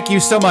 Thank you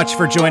so much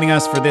for joining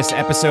us for this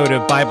episode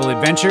of Bible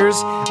Adventures.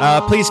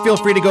 Please feel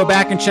free to go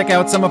back and check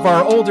out some of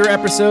our older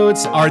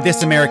episodes, our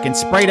This American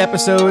Sprite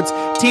episodes,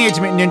 Teenage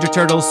Mutant Ninja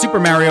Turtles, Super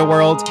Mario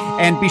World,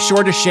 and be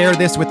sure to share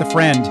this with a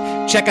friend.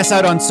 Check us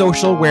out on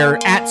social. We're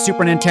at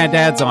Super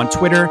Nintendads on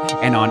Twitter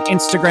and on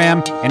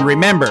Instagram. And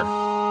remember,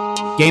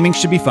 gaming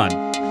should be fun.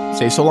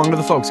 Say so long to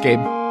the folks, Gabe.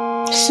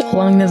 So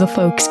long to the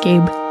folks,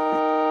 Gabe.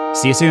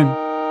 See you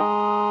soon.